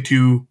 Maybe a bit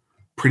too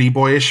pretty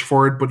boyish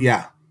for it, but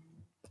yeah.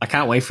 I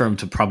can't wait for him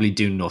to probably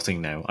do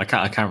nothing now. I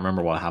can't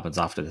remember what happens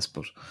after this,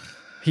 but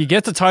he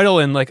gets a title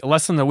in like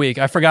less than a week.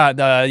 I forgot.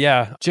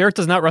 Jarrett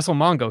does not wrestle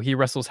Mongo. He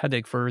wrestles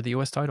Headache for the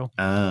US title.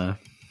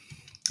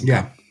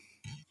 Yeah.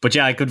 But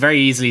yeah, I could very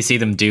easily see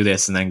them do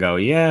this and then go,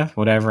 yeah,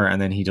 whatever.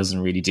 And then he doesn't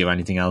really do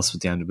anything else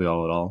with the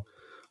NWO at all.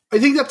 I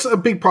think that's a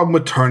big problem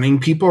with turning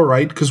people,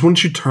 right? Because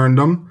once you turn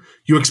them,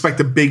 you expect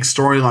a big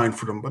storyline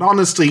for them. But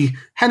honestly,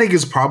 Hennig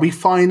is probably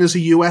fine as a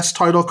US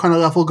title kind of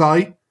level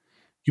guy.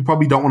 You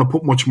probably don't want to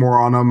put much more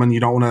on him, and you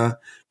don't want to,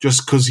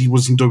 just because he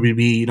was in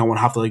WWE, you don't want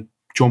to have to like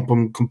jump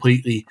him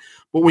completely.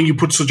 But when you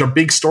put such a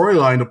big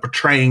storyline of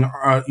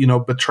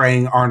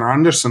betraying Arn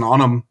Anderson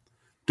on him,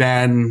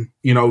 then,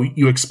 you know,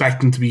 you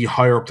expect him to be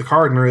higher up the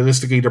card. And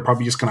realistically, they're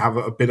probably just going to have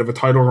a bit of a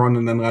title run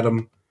and then let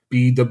him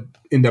be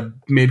in the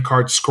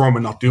mid-card scrum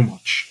and not do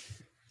much.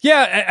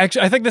 Yeah,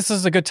 actually, I think this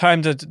is a good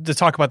time to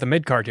talk about the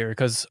mid-card here,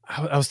 because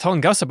I was telling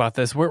Gus about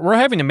this. We're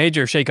having a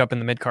major shakeup in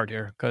the mid-card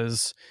here,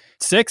 because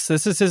Syxx,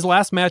 this is his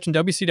last match in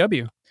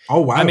WCW.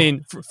 Oh, wow. I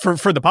mean,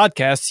 for the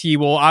podcast, he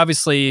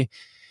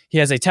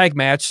has a tag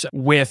match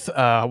with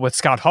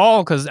Scott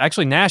Hall, because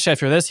actually Nash,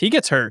 after this, he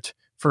gets hurt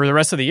for the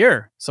rest of the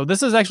year. So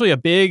this is actually a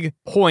big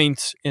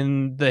point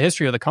in the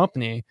history of the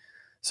company.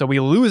 So we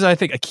lose, I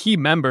think, a key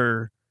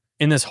member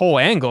in this whole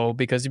angle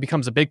because he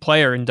becomes a big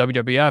player in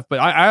WWF. But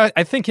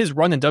I think his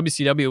run in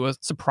WCW was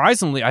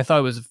surprisingly, I thought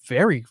it was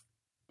very,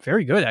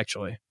 very good,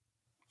 actually.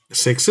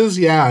 Syxx's,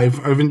 yeah,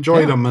 I've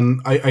enjoyed him,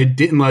 and I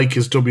didn't like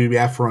his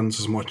WWF runs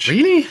as much.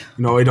 Really?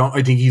 No, I don't.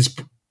 I think he's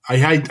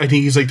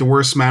like the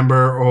worst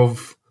member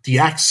of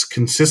DX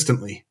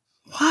consistently.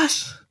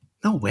 What?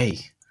 No way.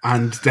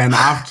 And then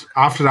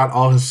after that,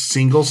 all his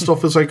single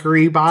stuff is like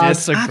really bad.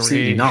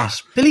 Absolutely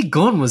not. Billy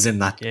Gunn was in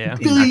that. Yeah,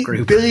 that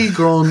group. Billy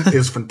Gunn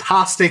is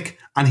fantastic,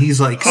 and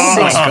he's like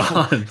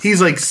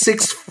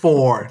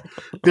 6'4".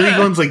 Billy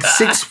Gunn's like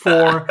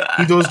 6'4".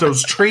 He does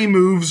those 3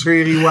 moves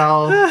really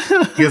well.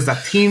 He has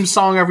that theme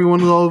song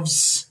everyone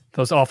loves.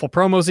 Those awful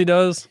promos he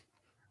does.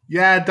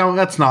 Yeah,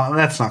 let's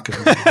not give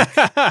him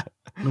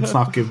Let's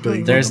not give Billy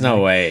Gunn There's no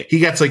way. He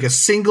gets like a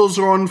singles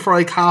run for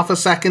like half a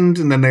second,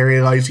 and then they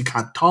realize he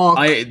can't talk.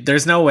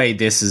 There's no way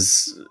this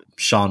is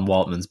Sean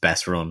Waltman's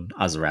best run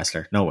as a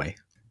wrestler. No way.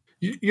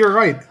 You're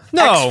right.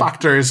 No. X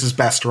Factor is his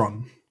best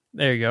run.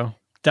 There you go.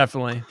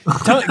 Definitely.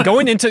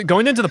 Going into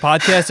the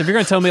podcast, if you're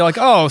going to tell me like,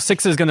 oh,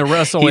 Syxx is going to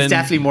wrestle, he's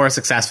definitely more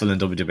successful in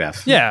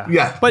WWF.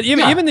 Yeah. But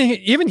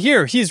even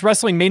here, he's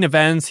wrestling main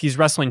events. He's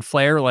wrestling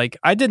Flair. Like,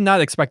 I did not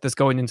expect this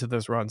going into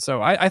this run.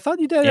 So I thought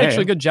he did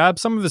a good job.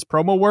 Some of his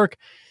promo work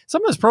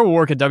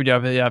at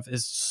WWF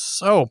is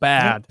so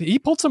bad. Yeah. He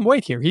pulled some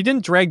weight here. He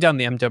didn't drag down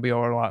the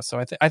MWO a lot.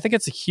 So I think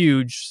it's a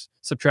huge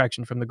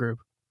subtraction from the group.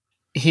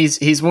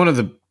 He's one of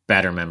the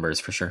better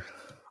members for sure.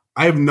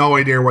 I have no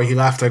idea why he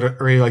left. I'd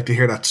really like to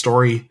hear that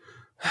story.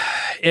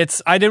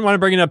 I didn't want to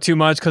bring it up too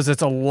much because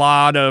it's a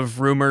lot of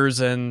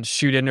rumors and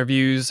shoot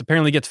interviews.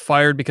 Apparently gets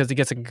fired because he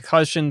gets a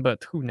concussion,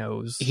 but who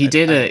knows? He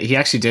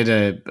actually did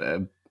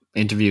a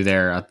interview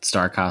there at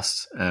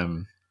StarCast.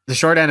 The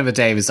short end of it,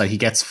 Dave, is that he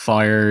gets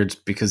fired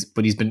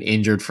but he's been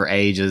injured for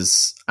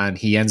ages, and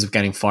he ends up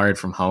getting fired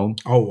from home.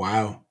 Oh,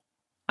 wow.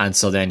 And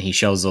so then he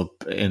shows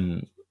up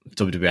in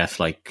WWF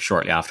like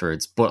shortly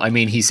afterwards. But I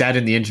mean, he said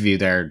in the interview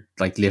there,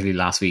 like literally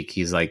last week,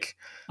 he's like,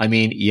 I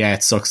mean, yeah,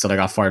 it sucks that I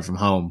got fired from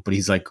home, but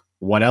he's like,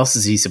 what else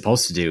is he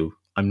supposed to do?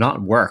 I'm not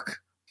at work.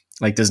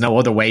 Like, there's no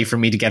other way for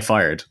me to get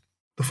fired.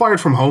 The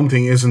fired from home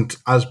thing isn't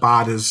as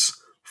bad as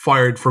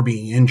fired for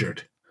being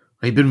injured.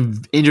 He'd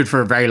been injured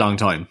for a very long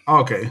time.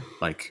 Okay.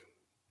 Like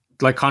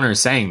Connor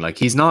is saying, like,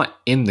 he's not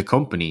in the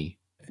company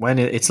when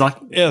it's like...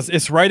 Yes,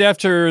 it's right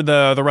after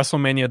the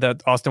WrestleMania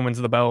that Austin wins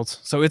the belt.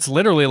 So it's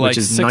literally like... Which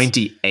is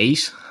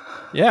 98?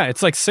 Yeah,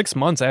 it's like 6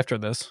 months after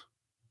this.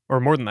 Or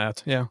more than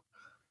that, yeah.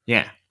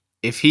 Yeah.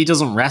 If he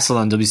doesn't wrestle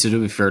on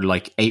WCW for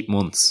like 8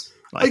 months...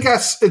 I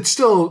guess it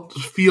still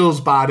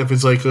feels bad if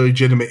it's like a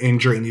legitimate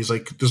injury and he's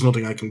like, there's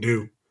nothing I can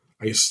do.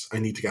 I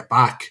need to get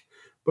back.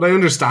 But I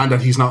understand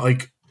that he's not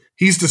like...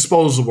 He's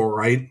disposable,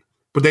 right?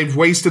 But they've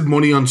wasted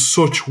money on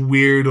such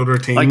weird other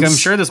things. Like, I'm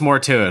sure there's more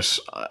to it.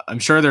 I'm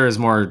sure there is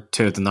more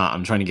to it than that.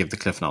 I'm trying to give the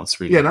Cliff Notes.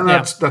 Really.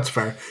 Yeah, that's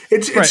fair.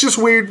 It's just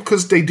weird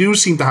because they do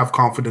seem to have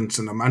confidence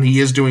in him, and he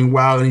is doing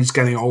well, and he's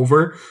getting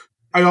over.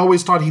 I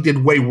always thought he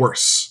did way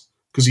worse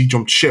because he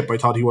jumped ship. I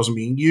thought he wasn't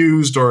being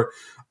used, or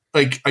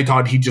like I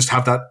thought he'd just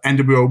have that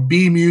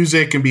NWOB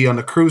music and be on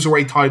the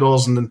cruiserweight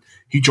titles, and then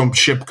he jumped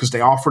ship because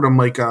they offered him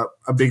like a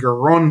bigger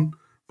run.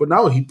 But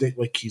no,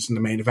 he's in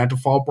the main event of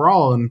Fall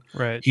Brawl, and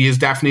he is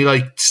definitely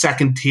like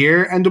second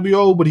tier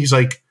NWO, but he's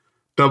like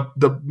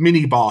the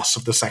mini boss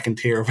of the second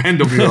tier of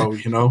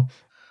NWO, you know?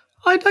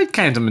 I'd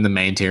count him in the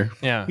main tier.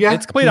 Yeah.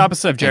 It's complete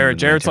opposite of Jarrett.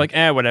 Jarrett's like,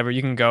 whatever,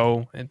 you can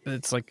go.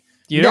 It's like,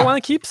 you don't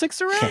want to keep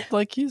Syxx around?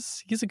 Like,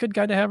 he's a good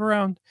guy to have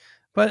around.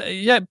 But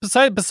yeah,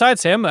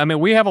 besides him, I mean,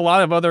 we have a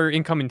lot of other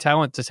incoming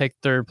talent to take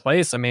their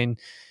place. I mean,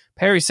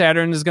 Perry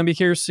Saturn is going to be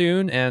here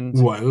soon, and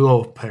I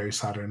love Perry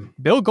Saturn.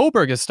 Bill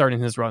Goldberg is starting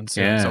his run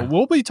soon, so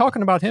we'll be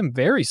talking about him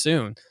very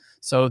soon.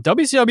 So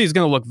WCW is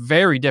going to look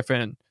very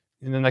different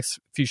in the next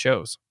few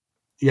shows.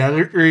 Yeah,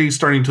 they're really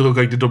starting to look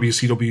like the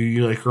WCW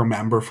you like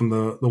remember from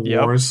the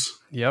wars.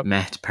 Yep.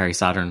 Met Perry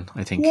Saturn,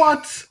 I think.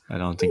 What? I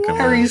don't think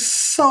Perry's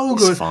so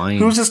good. Fine.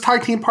 Who's his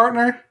tag team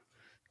partner?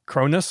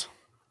 Cronus.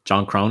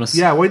 John Cronus.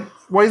 Yeah,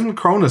 why isn't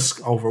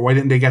Cronus over? Why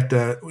didn't they get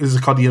is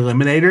it called the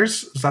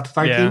Eliminators? Is that the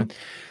tag team?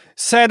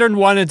 Saturn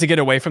wanted to get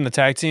away from the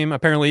tag team.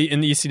 Apparently, in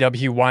the ECW,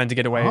 he wanted to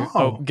get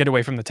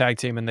away from the tag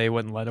team, and they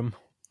wouldn't let him.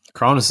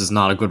 Cronus is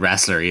not a good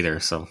wrestler either,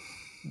 so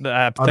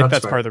I think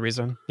that's part of the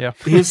reason. Yeah,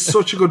 he has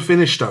such a good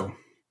finish, though.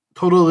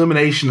 Total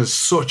Elimination is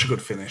such a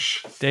good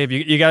finish. Dave,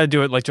 you got to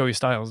do it like Joey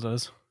Styles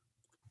does.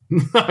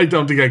 I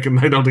don't think I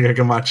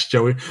can match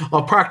Joey.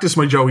 I'll practice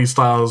my Joey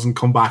Styles and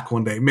come back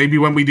one day. Maybe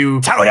when we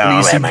do Total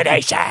Elimination.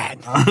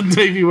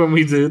 Maybe when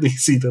we do the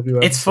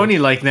CW. It's funny,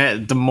 like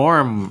the more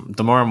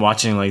I'm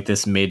watching like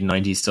this mid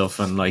 '90s stuff,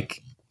 and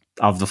like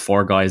of the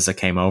 4 guys that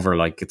came over,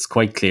 like it's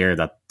quite clear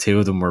that 2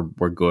 of them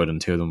were good and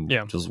 2 of them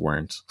just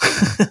weren't.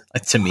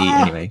 To me,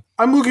 anyway.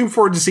 I'm looking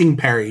forward to seeing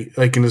Perry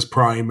like in his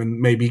prime and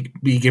maybe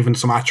be given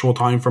some actual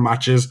time for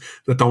matches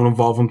that don't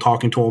involve him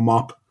talking to a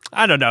mop.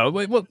 I don't know.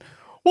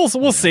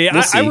 We'll see.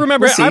 I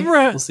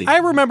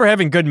remember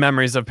having good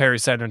memories of Perry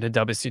Saturn in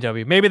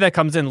WCW. Maybe that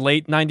comes in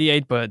late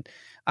 '98, but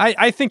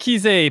I think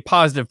he's a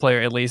positive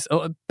player, at least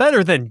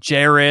better than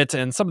Jarrett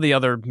and some of the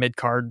other mid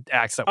card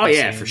acts that. We've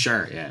seen. For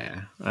sure.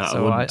 Yeah.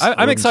 So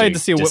I'm excited to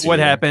see what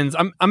happens.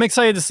 I'm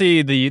excited to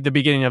see the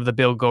beginning of the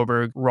Bill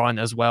Goldberg run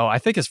as well. I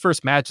think his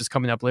first match is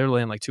coming up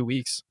literally in like 2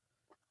 weeks.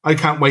 I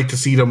can't wait to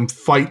see them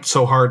fight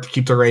so hard to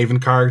keep the Raven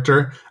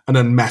character and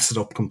then mess it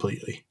up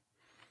completely.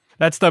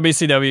 That's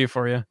WCW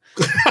for you.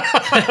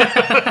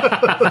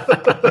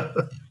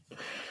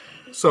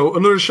 So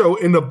another show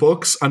in the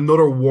books,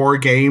 another War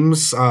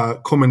Games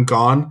come and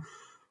gone.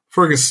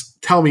 Fergus,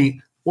 tell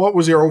me, what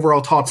was your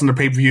overall thoughts on the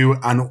pay-per-view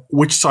and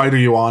which side are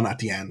you on at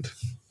the end?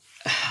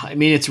 I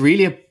mean, it's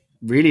really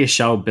a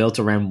show built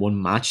around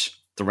one match.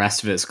 The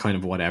rest of it is kind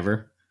of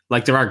whatever.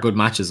 Like, there are good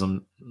matches,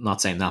 I'm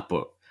not saying that,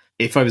 but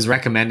if I was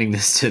recommending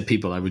this to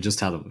people, I would just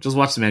tell them, just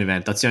watch the main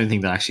event. That's the only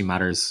thing that actually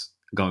matters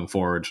going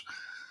forward.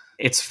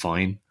 It's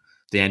fine.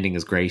 The ending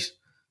is great.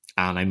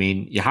 And I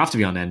mean, you have to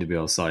be on the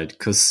NWO side,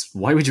 because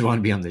why would you want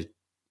to be on the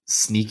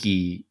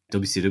sneaky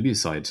WCW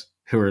side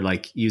who are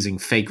like using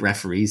fake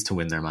referees to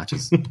win their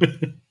matches?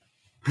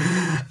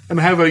 And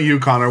how about you,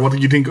 Connor? What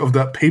did you think of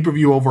the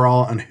pay-per-view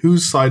overall, and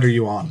whose side are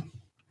you on?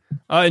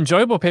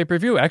 Enjoyable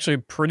pay-per-view, actually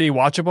pretty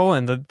watchable,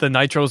 and the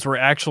Nitros were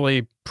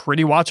actually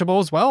pretty watchable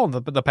as well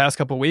the past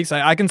couple of weeks.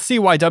 I can see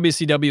why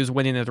WCW is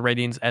winning at the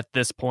ratings at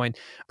this point.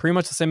 Pretty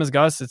much the same as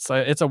Gus.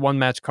 It's a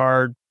one-match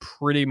card,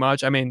 pretty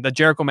much. I mean, the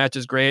Jericho match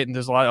is great, and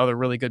there's a lot of other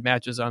really good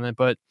matches on it,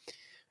 but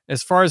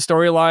as far as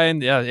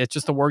storyline, yeah, it's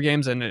just the War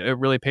Games, and it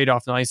really paid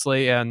off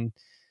nicely, and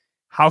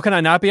how can I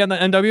not be on the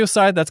NWO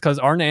side? That's because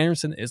Arn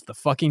Anderson is the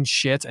fucking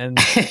shit, and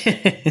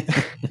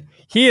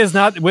he is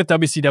not with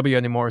WCW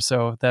anymore,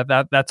 so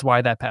that's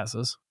why that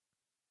passes.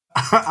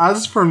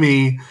 As for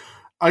me,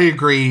 I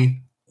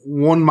agree.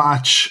 One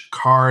match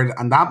card,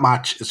 and that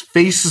match is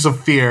Faces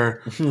of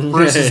Fear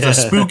versus the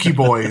Spooky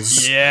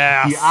Boys.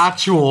 Yeah, the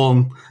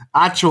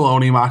actual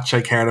only match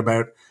I cared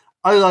about.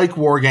 I like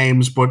War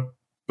Games, but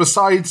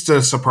besides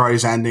the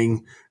surprise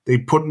ending, they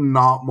put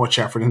not much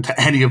effort into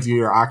any of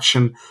the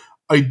action.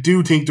 I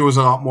do think there was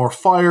a lot more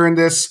fire in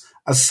this.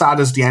 As sad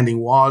as the ending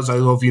was, I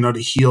love,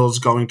 the heels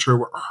going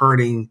through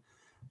hurting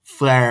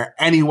Flair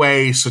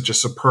anyway. Such a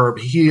superb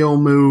heel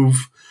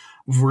move,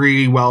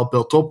 really well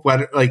built up.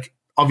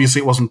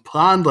 Obviously it wasn't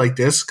planned like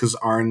this because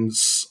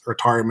Arn's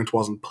retirement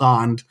wasn't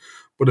planned.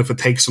 But if it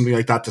takes something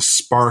like that to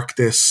spark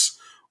this,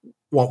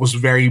 what was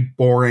very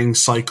boring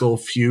cycle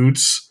of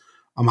feuds,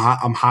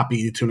 I'm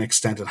happy to an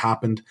extent it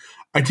happened.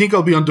 I think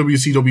I'll be on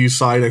WCW's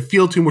side. I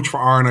feel too much for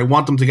Arn. I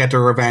want them to get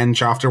their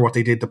revenge after what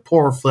they did to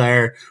poor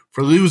Flair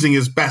for losing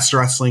his best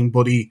wrestling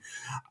buddy.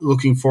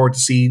 Looking forward to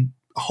see,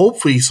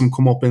 hopefully, some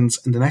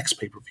comeuppance in the next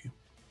pay-per-view.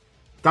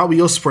 That'll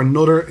be us for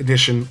another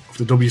edition of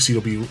the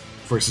WCW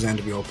versus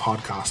NWO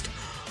podcast.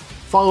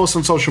 Follow us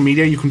on social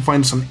media. You can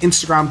find us on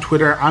Instagram,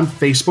 Twitter, and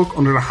Facebook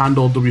under the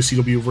handle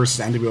WCW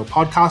versus NWO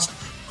podcast.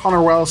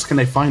 Connor, where else can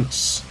they find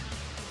us?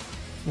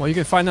 Well, you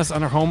can find us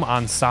on our home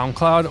on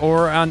SoundCloud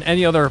or on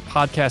any other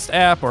podcast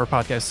app or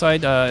podcast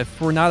site. If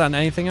we're not on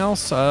anything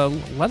else,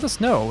 let us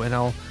know, and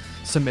I'll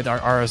submit our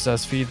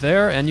RSS feed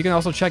there. And you can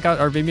also check out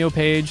our Vimeo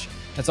page.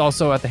 It's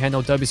also at the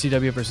handle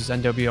WCW versus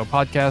NWO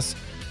podcast.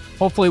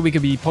 Hopefully, we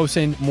could be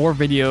posting more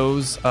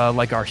videos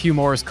like our Hugh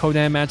Morris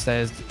Conan match.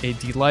 That is a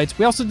delight.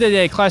 We also did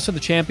a Clash of the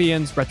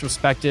Champions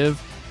retrospective,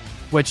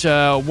 which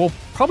we'll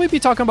probably be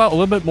talking about a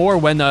little bit more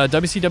when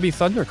WCW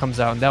Thunder comes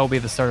out, and that will be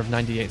the start of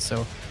 '98.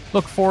 So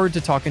look forward to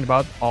talking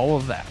about all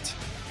of that.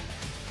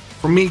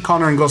 From me,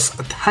 Connor and Gus,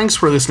 thanks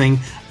for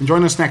listening, and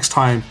join us next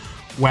time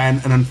when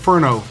an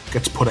Inferno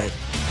gets put out.